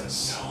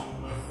presence.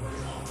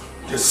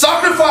 The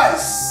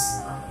sacrifice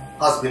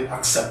has been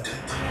accepted.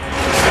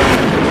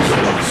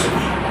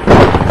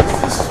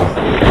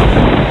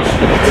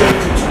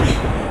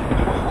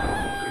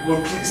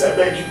 Well, please, I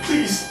beg you,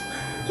 please.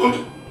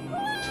 Don't.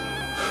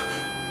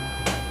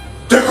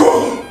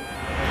 Go!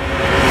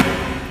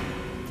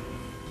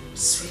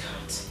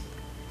 Sweetheart.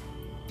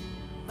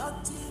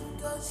 Nothing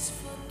goes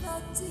for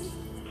nothing.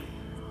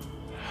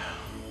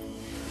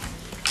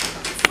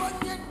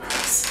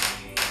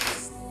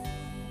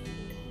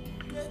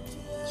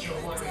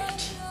 You're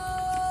worried.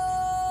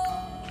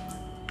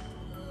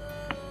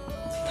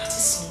 That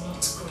is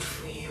not good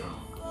for you.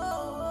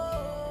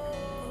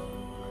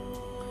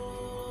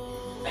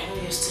 I know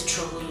you're still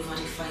troubled over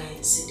the fire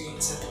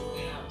incidents at the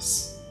warehouse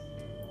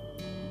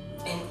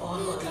and all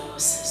other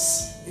losses,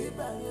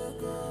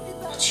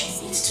 but you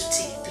need to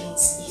take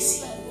things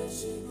easy.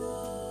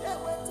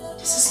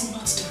 This is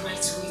not the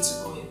right way to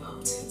go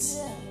about it.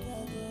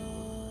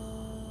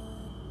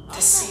 They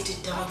say the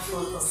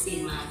downfall of a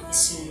man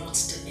is not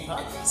the end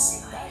of his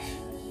life.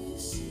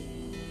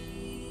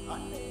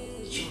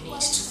 You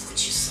need to put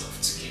yourself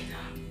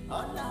together.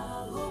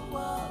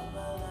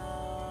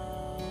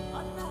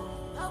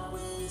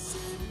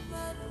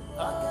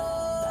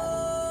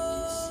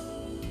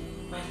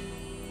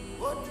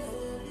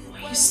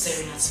 Why are you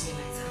staring at me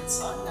like that?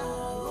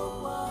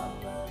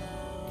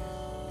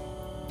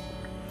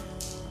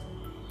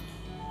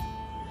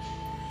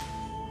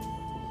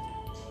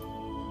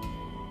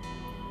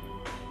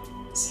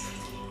 Is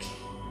everything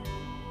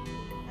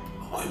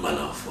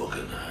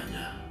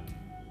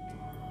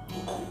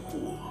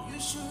okay? You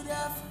should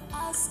have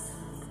asked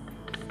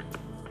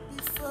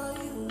before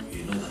you.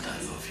 You know that I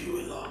love you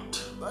a lot.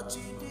 But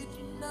you did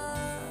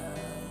not.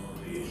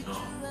 You know. I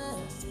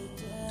love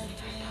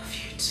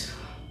you too.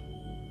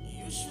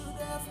 You should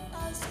have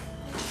asked.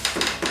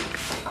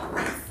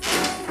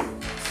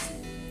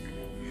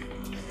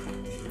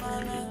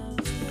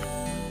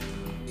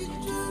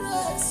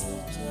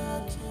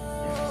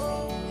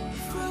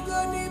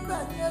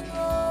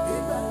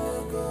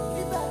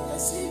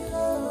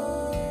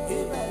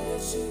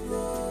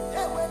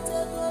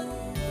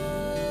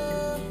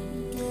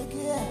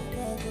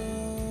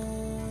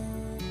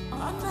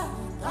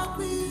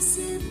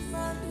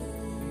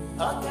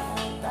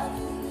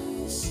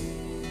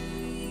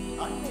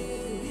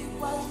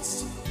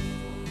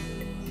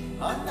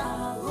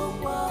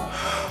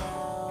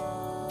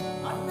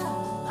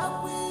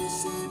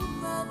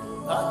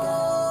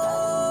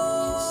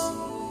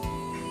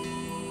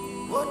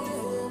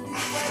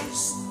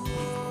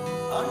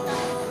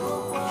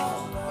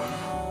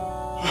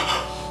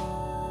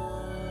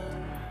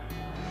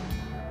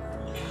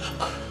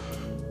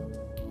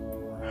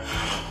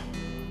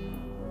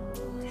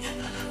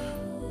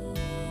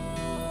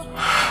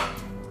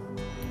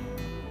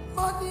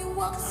 Money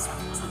walks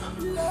with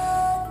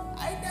blood,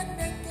 either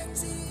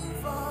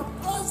negative or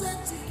positive.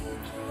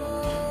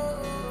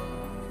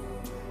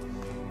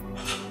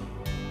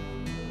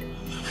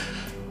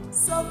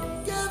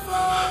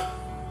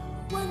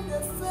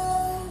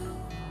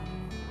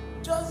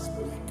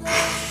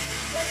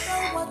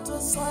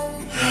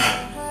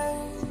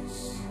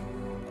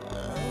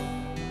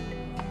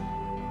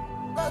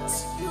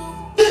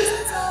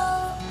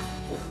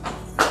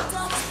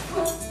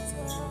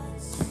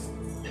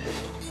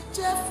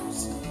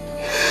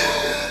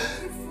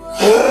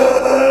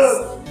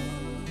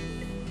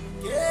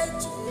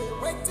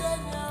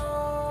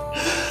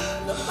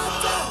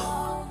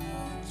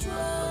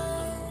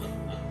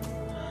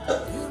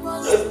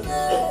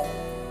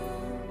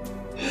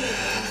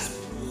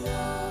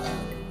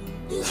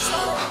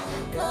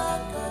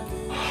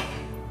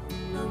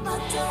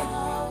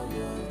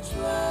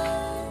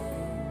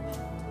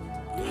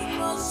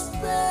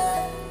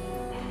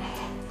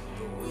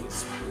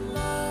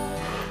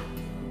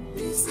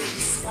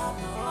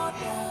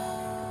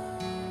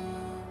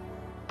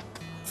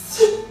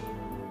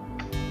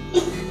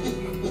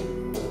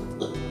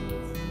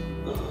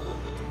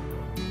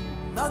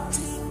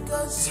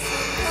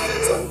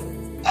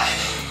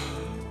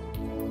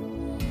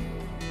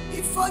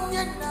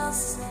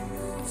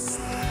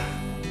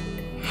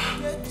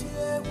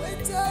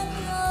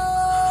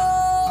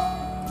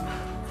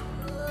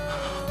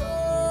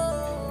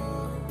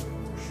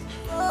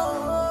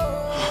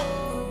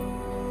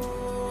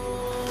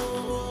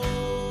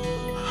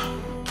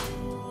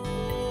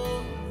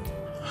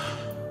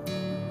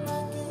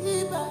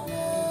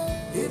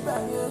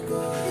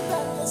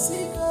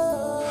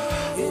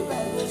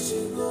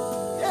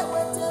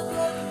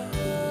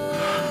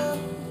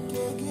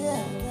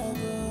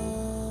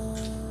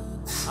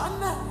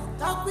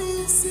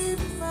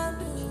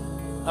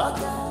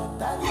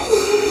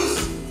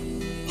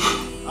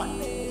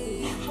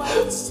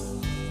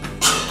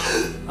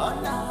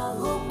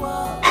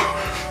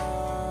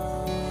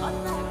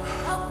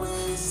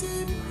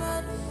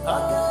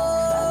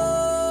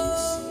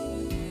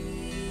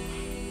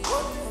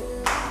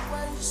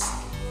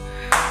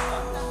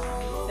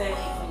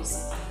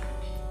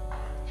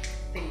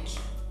 Thank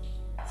you.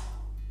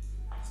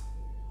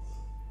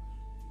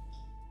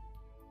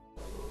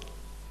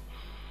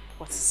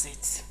 What is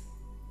it?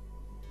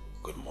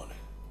 Good morning.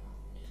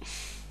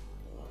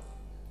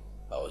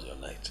 How was your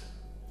night?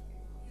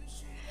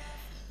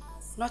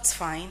 Not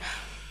fine.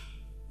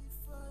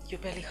 You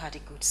barely had a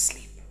good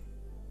sleep.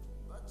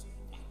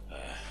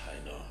 I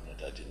know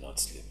that I did not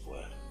sleep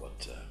well,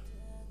 but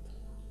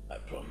I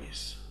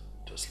promise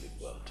to sleep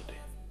well today.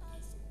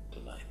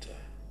 Tonight,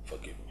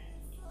 forgive me.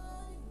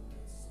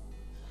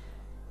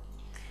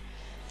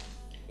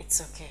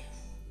 It's okay.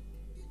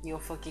 You're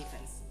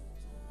forgiven.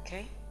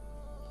 Okay?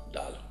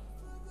 Darling.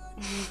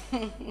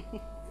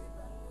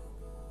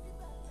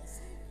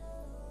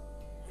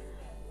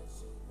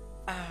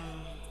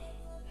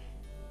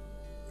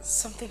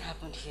 Something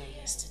happened here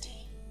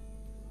yesterday.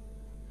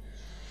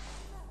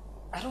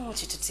 I don't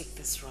want you to take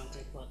this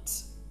wrongly,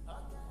 but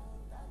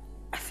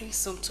I think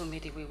Somto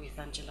made away with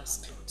Angela's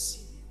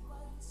clothes.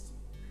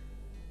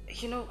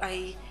 You know,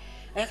 I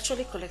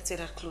actually collected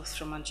her clothes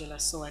from Angela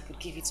so I could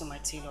give it to my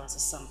tailor as a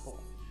sample.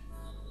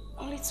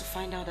 Only to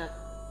find out that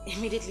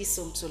immediately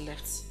Somto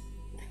left,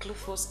 the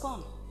cloth was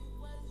gone.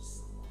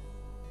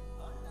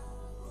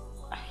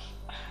 I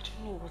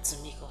don't know what to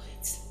make of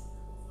it.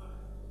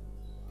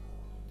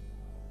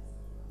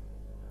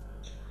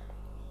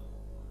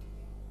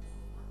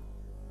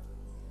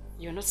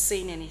 You're not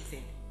saying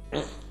anything.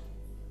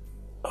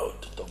 Oh,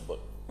 to talk about.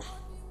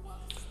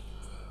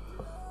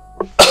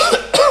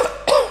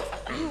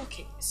 Are you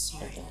okay?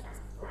 Sorry.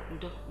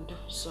 No,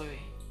 sorry.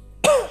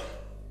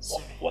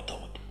 Sorry. Water.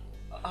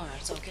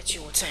 Alright, I'll get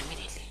you water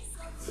immediately.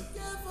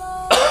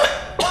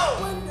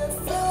 When they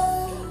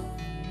fail,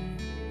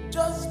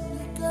 just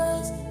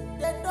because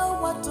they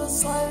don't want to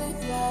soil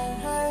their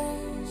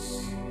hands.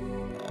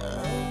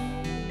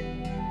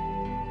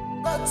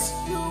 But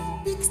you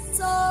picked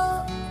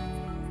up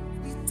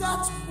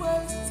without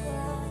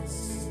questions.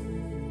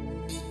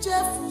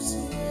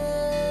 Ijefusie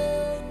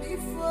ni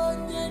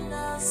fonye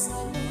na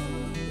salu.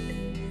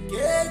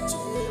 Keje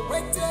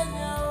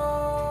wetenya o.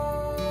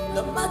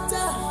 No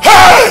matter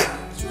how you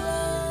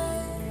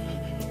try,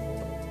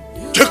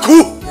 Jeku!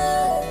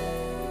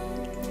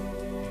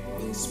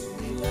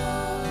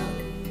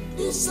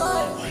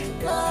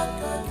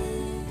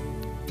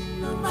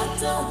 No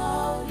matter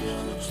how you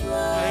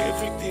try,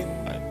 everything,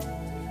 my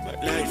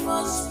life. You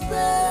must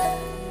pay.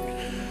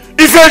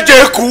 If I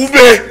Jeku,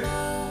 babe.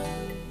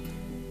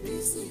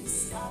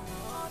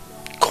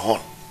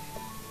 Gone.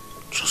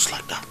 Just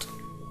like that.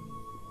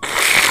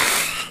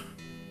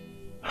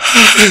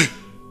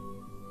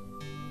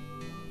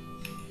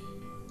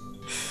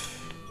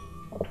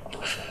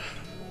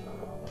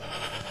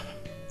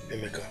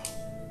 Emeka,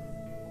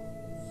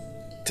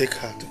 take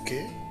heart,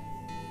 okay?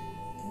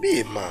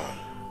 Be a man.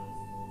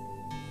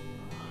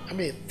 I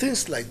mean,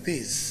 things like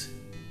this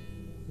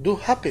do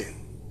happen,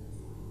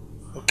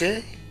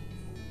 okay?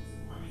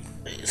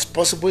 It's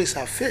possible it's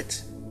her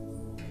fate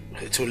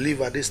to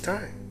live at this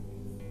time.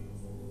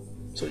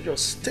 So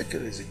just take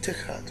it easy, take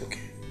heart,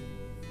 okay?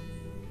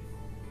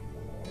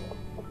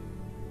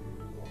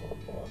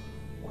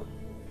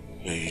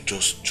 You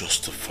just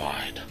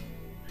justified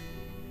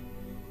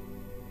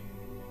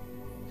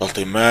that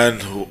a man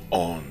who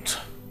owned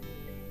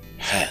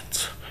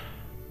herds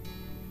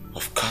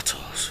of cattle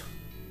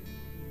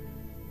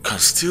can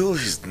steal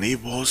his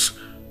neighbor's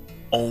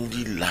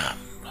only lamb,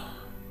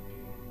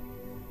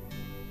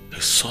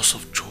 a source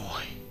of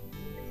joy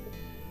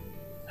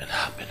and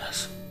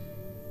happiness.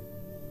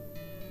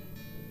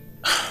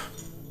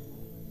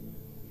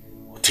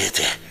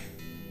 Tete,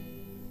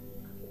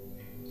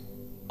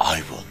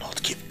 I will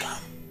not keep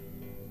calm.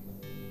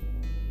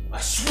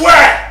 I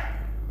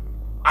swear,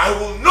 I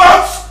will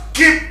not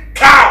keep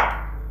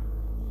calm.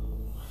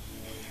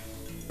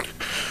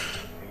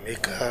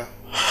 Emeka,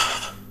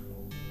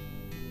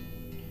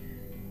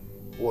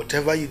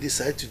 whatever you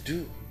decide to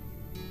do,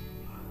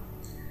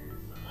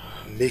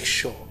 make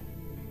sure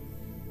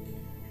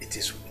it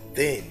is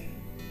within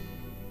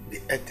the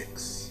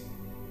ethics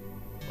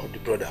of the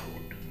brotherhood.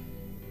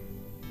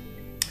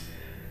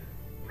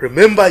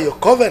 Remember your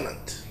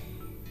covenant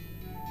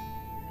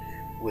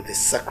with the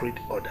sacred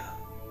order.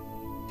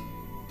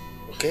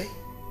 Okay?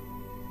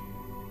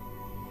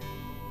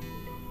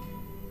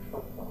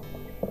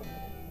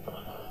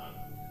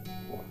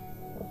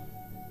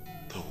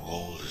 The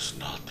world is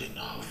not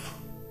enough.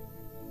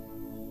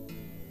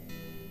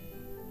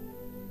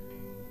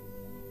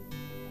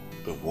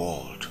 The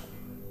world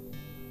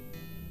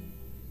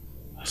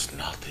is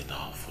not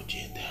enough for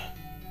Jete.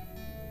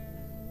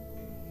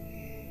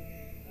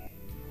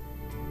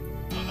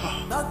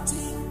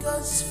 Nothing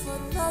goes for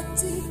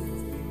nothing.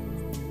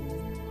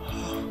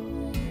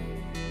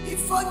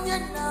 If onye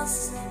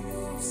nasa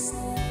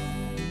nusa,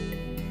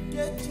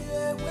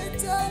 yeje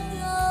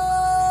wetanyo.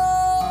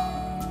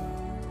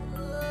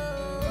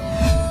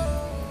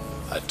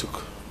 I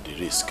took the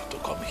risk to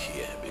come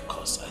here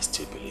because I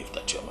still believe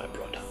that you're my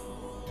brother.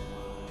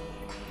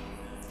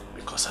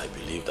 Because I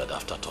believe that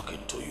after talking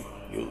to you,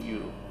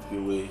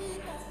 you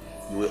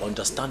will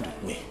understand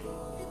with me.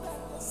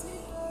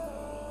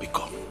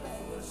 Because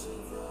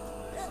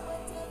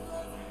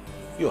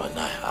you and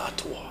I are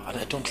at war, and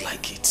I don't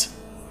like it.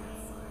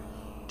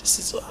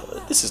 This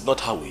is not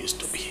how we used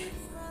to be.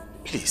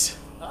 Please,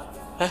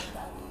 I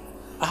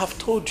have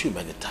told you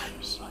many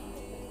times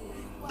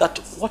that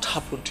what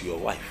happened to your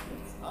wife,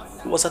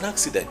 it was an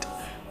accident.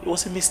 It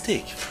was a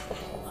mistake.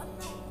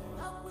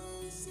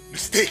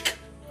 Mistake?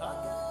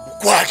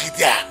 Bukwagi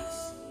there.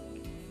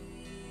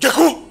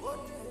 Jeku!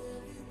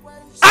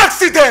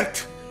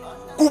 Accident!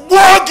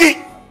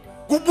 Kubwagi!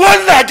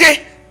 Kubwanagi!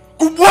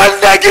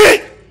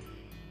 Kubwanagi!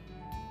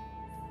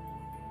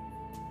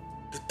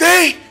 The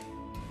day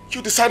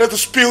you decided to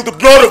spill the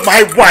blood of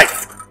my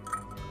wife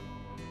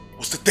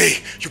was the day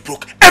you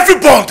broke every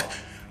bond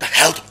that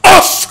held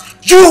us,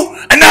 you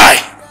and I.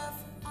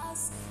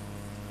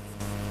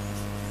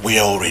 We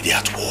are already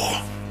at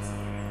war.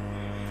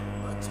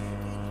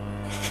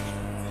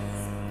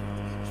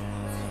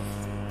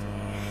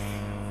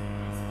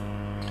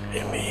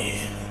 Amy.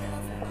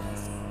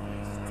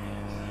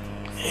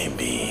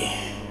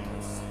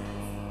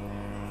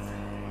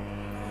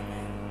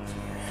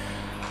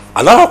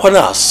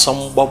 Anarakwana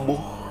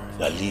asambabo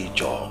yali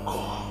joko.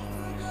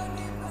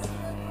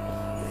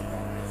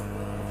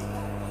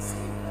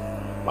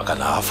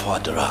 Makana afọ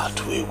adịrị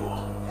atụ egwu.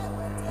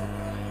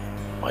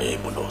 Maya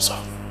ibunoza.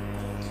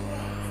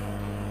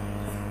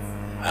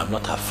 I am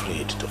not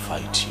afraid to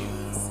fight you.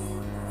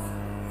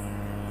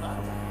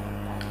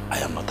 I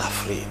am not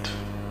afraid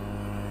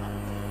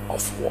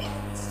of war.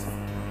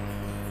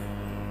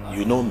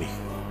 You know me.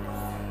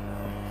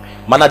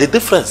 Man, the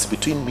difference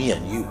between me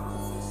and you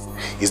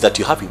is that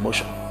you have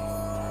emotion,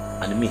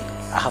 and me,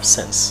 I have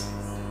sense.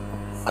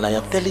 And I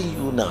am telling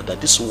you now that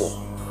this war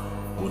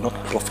will not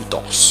profit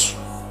us.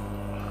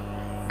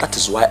 That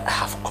is why I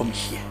have come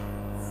here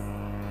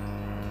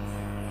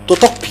to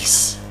talk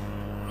peace.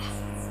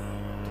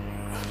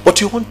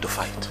 But you want to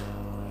fight.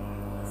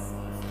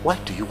 Why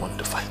do you want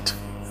to fight?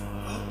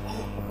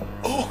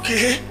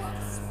 Okay.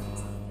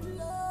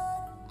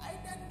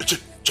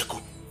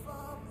 Jacob,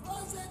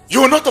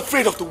 you are not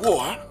afraid of the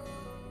war, huh?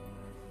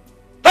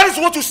 That is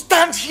what you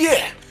stand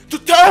here to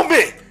tell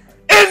me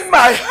in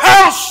my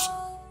house,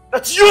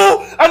 that you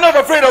are not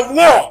afraid of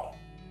war.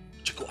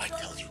 Jacob, I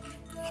tell you,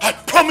 I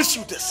promise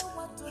you this.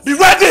 Be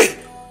ready,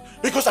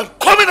 because I'm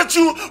coming at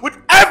you with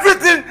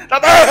everything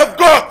that I have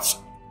got.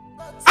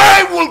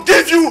 I will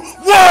give you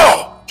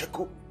war,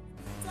 Jacob.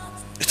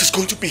 It is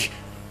going to be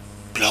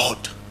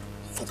blood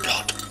for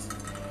blood.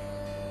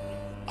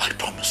 I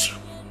promise you.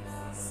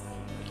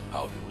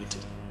 I'll be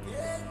waiting.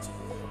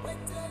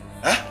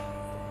 Huh?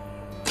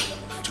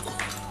 Jacob,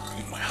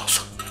 leave my house.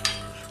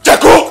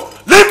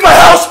 Jacob, leave my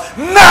house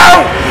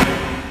now!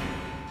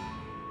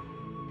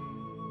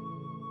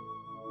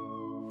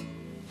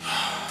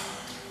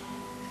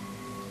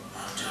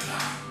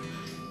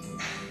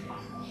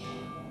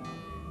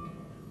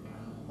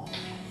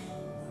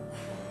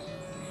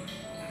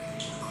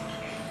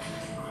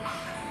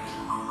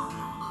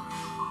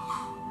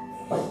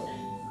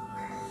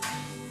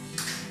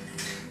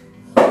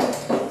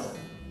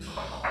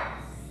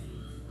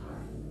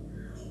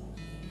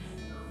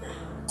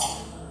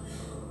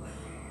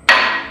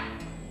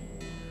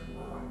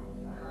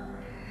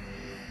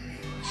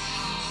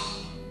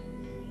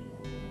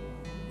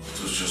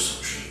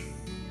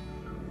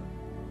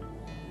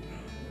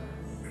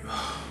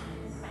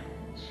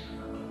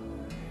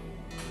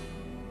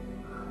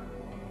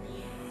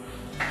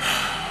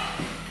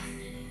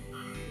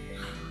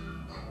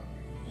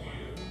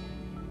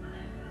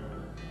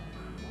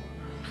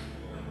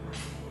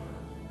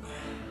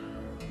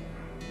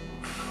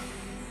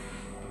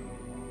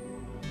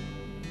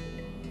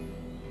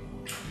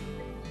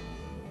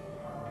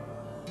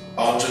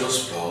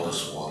 Angela's blood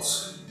is what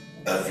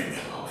every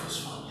member of his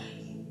family.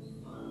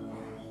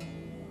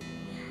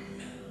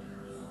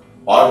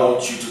 I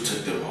want you to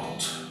take them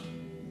out,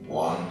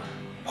 one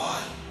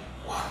by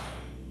one.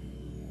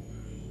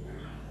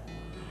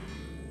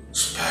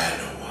 Spare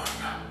no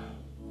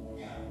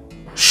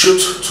one.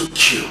 Shoot to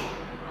kill.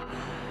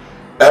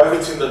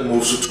 Everything that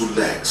moves with two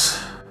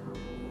legs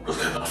that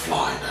cannot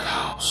fly in that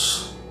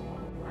house.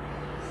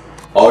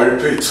 I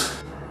repeat,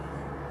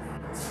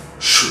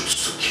 shoot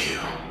to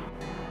kill.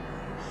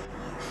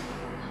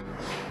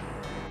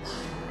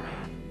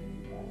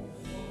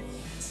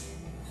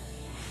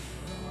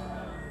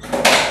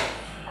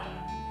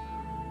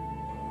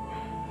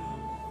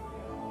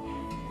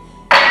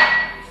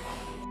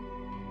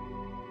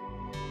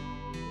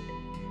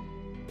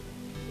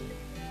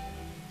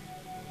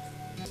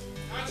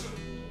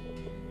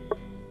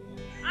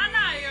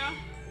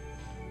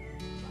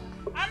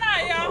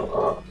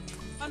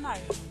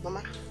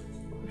 Mama.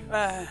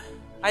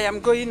 I am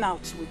going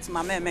out with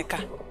Mama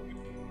Emeka.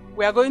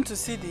 We are going to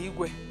see the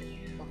Igwe.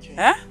 Okay.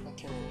 Eh?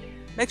 Okay.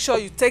 Make sure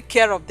you take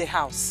care of the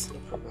house. No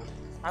problem.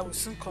 I will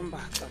soon come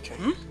back. Okay.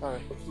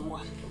 Alright.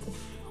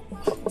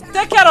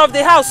 Take care of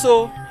the house,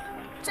 oh.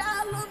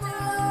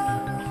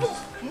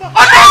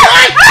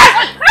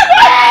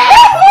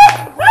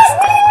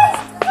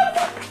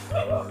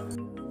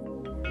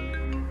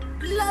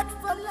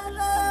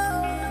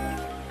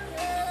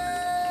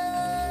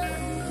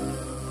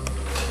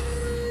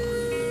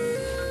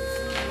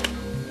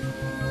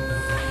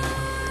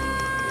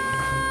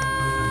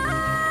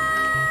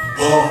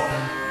 Burn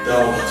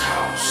down that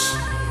house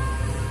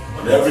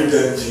and every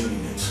damn thing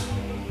in it.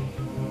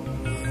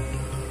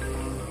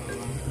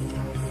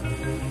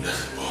 Let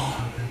it burn.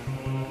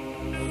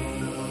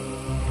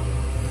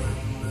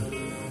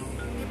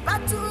 The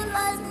battle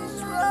lies this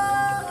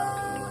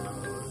road.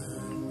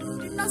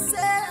 Did not say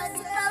I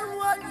did not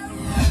want you.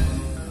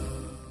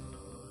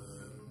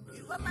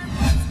 You were my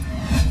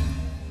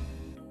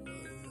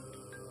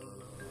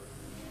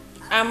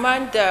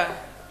Amanda,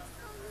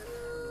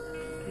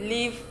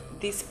 leave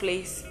this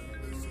place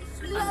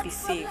and be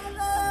safe.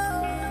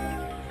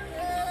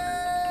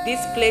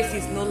 This place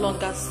is no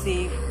longer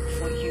safe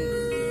for you.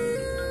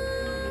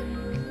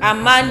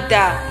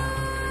 Amanda,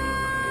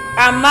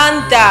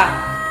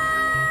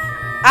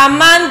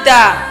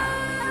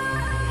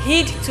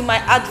 heed to my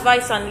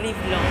advice and live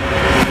long.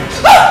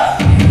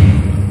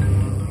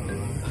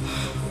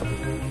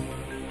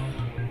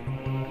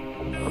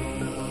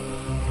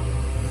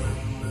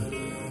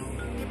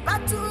 The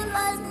battle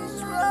lies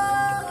this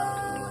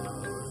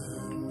road.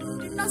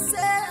 Did not say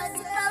I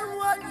did not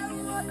want you.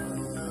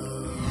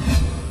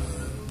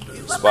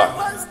 You were Spark.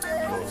 my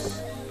mistake.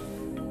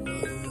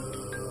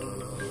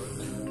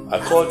 I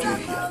called you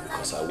here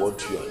because I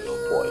want you and your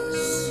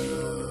boys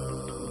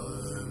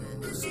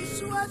This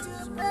is what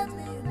you made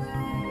me.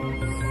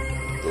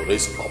 to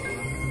raise up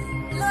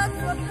Lord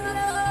for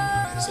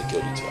love.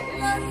 security.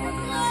 Lord for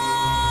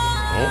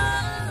love.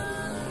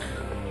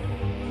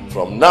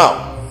 From now,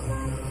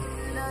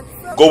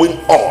 going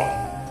on,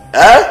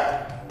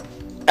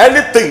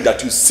 anything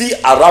that you see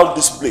around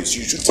this place,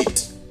 you shoot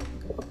it.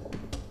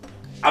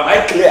 Am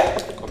I clear?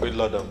 A bit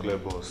loud and clear,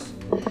 boss.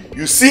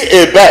 You see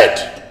a bird,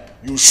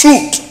 you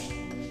shoot.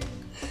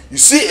 You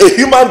see a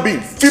human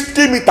being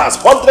 50 meters,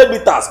 100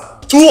 meters,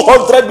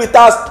 200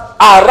 meters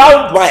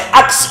around my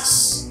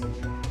axis.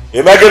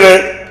 Am I getting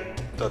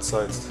it? That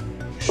side.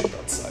 You shoot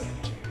that side.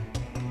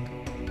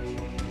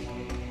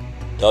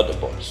 Tell the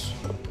boss.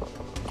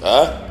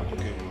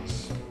 Okay,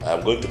 boss. I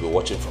am going to be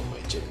watching from my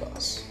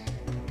chambers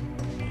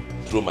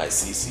through my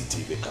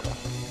CCTV camera.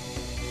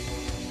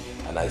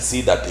 And I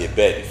see that a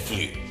bird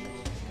flew.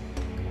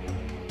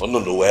 Oh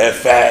no, where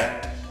fair.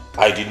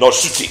 I did not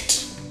shoot it.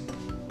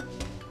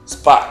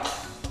 Spark,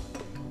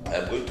 I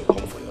am going to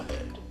come for your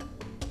head.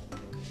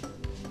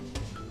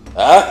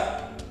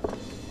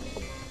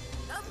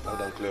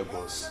 Loud and clear,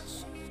 boss.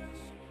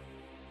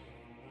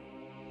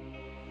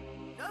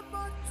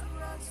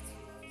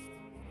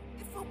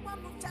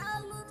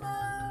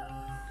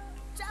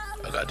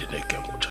 I got the naked.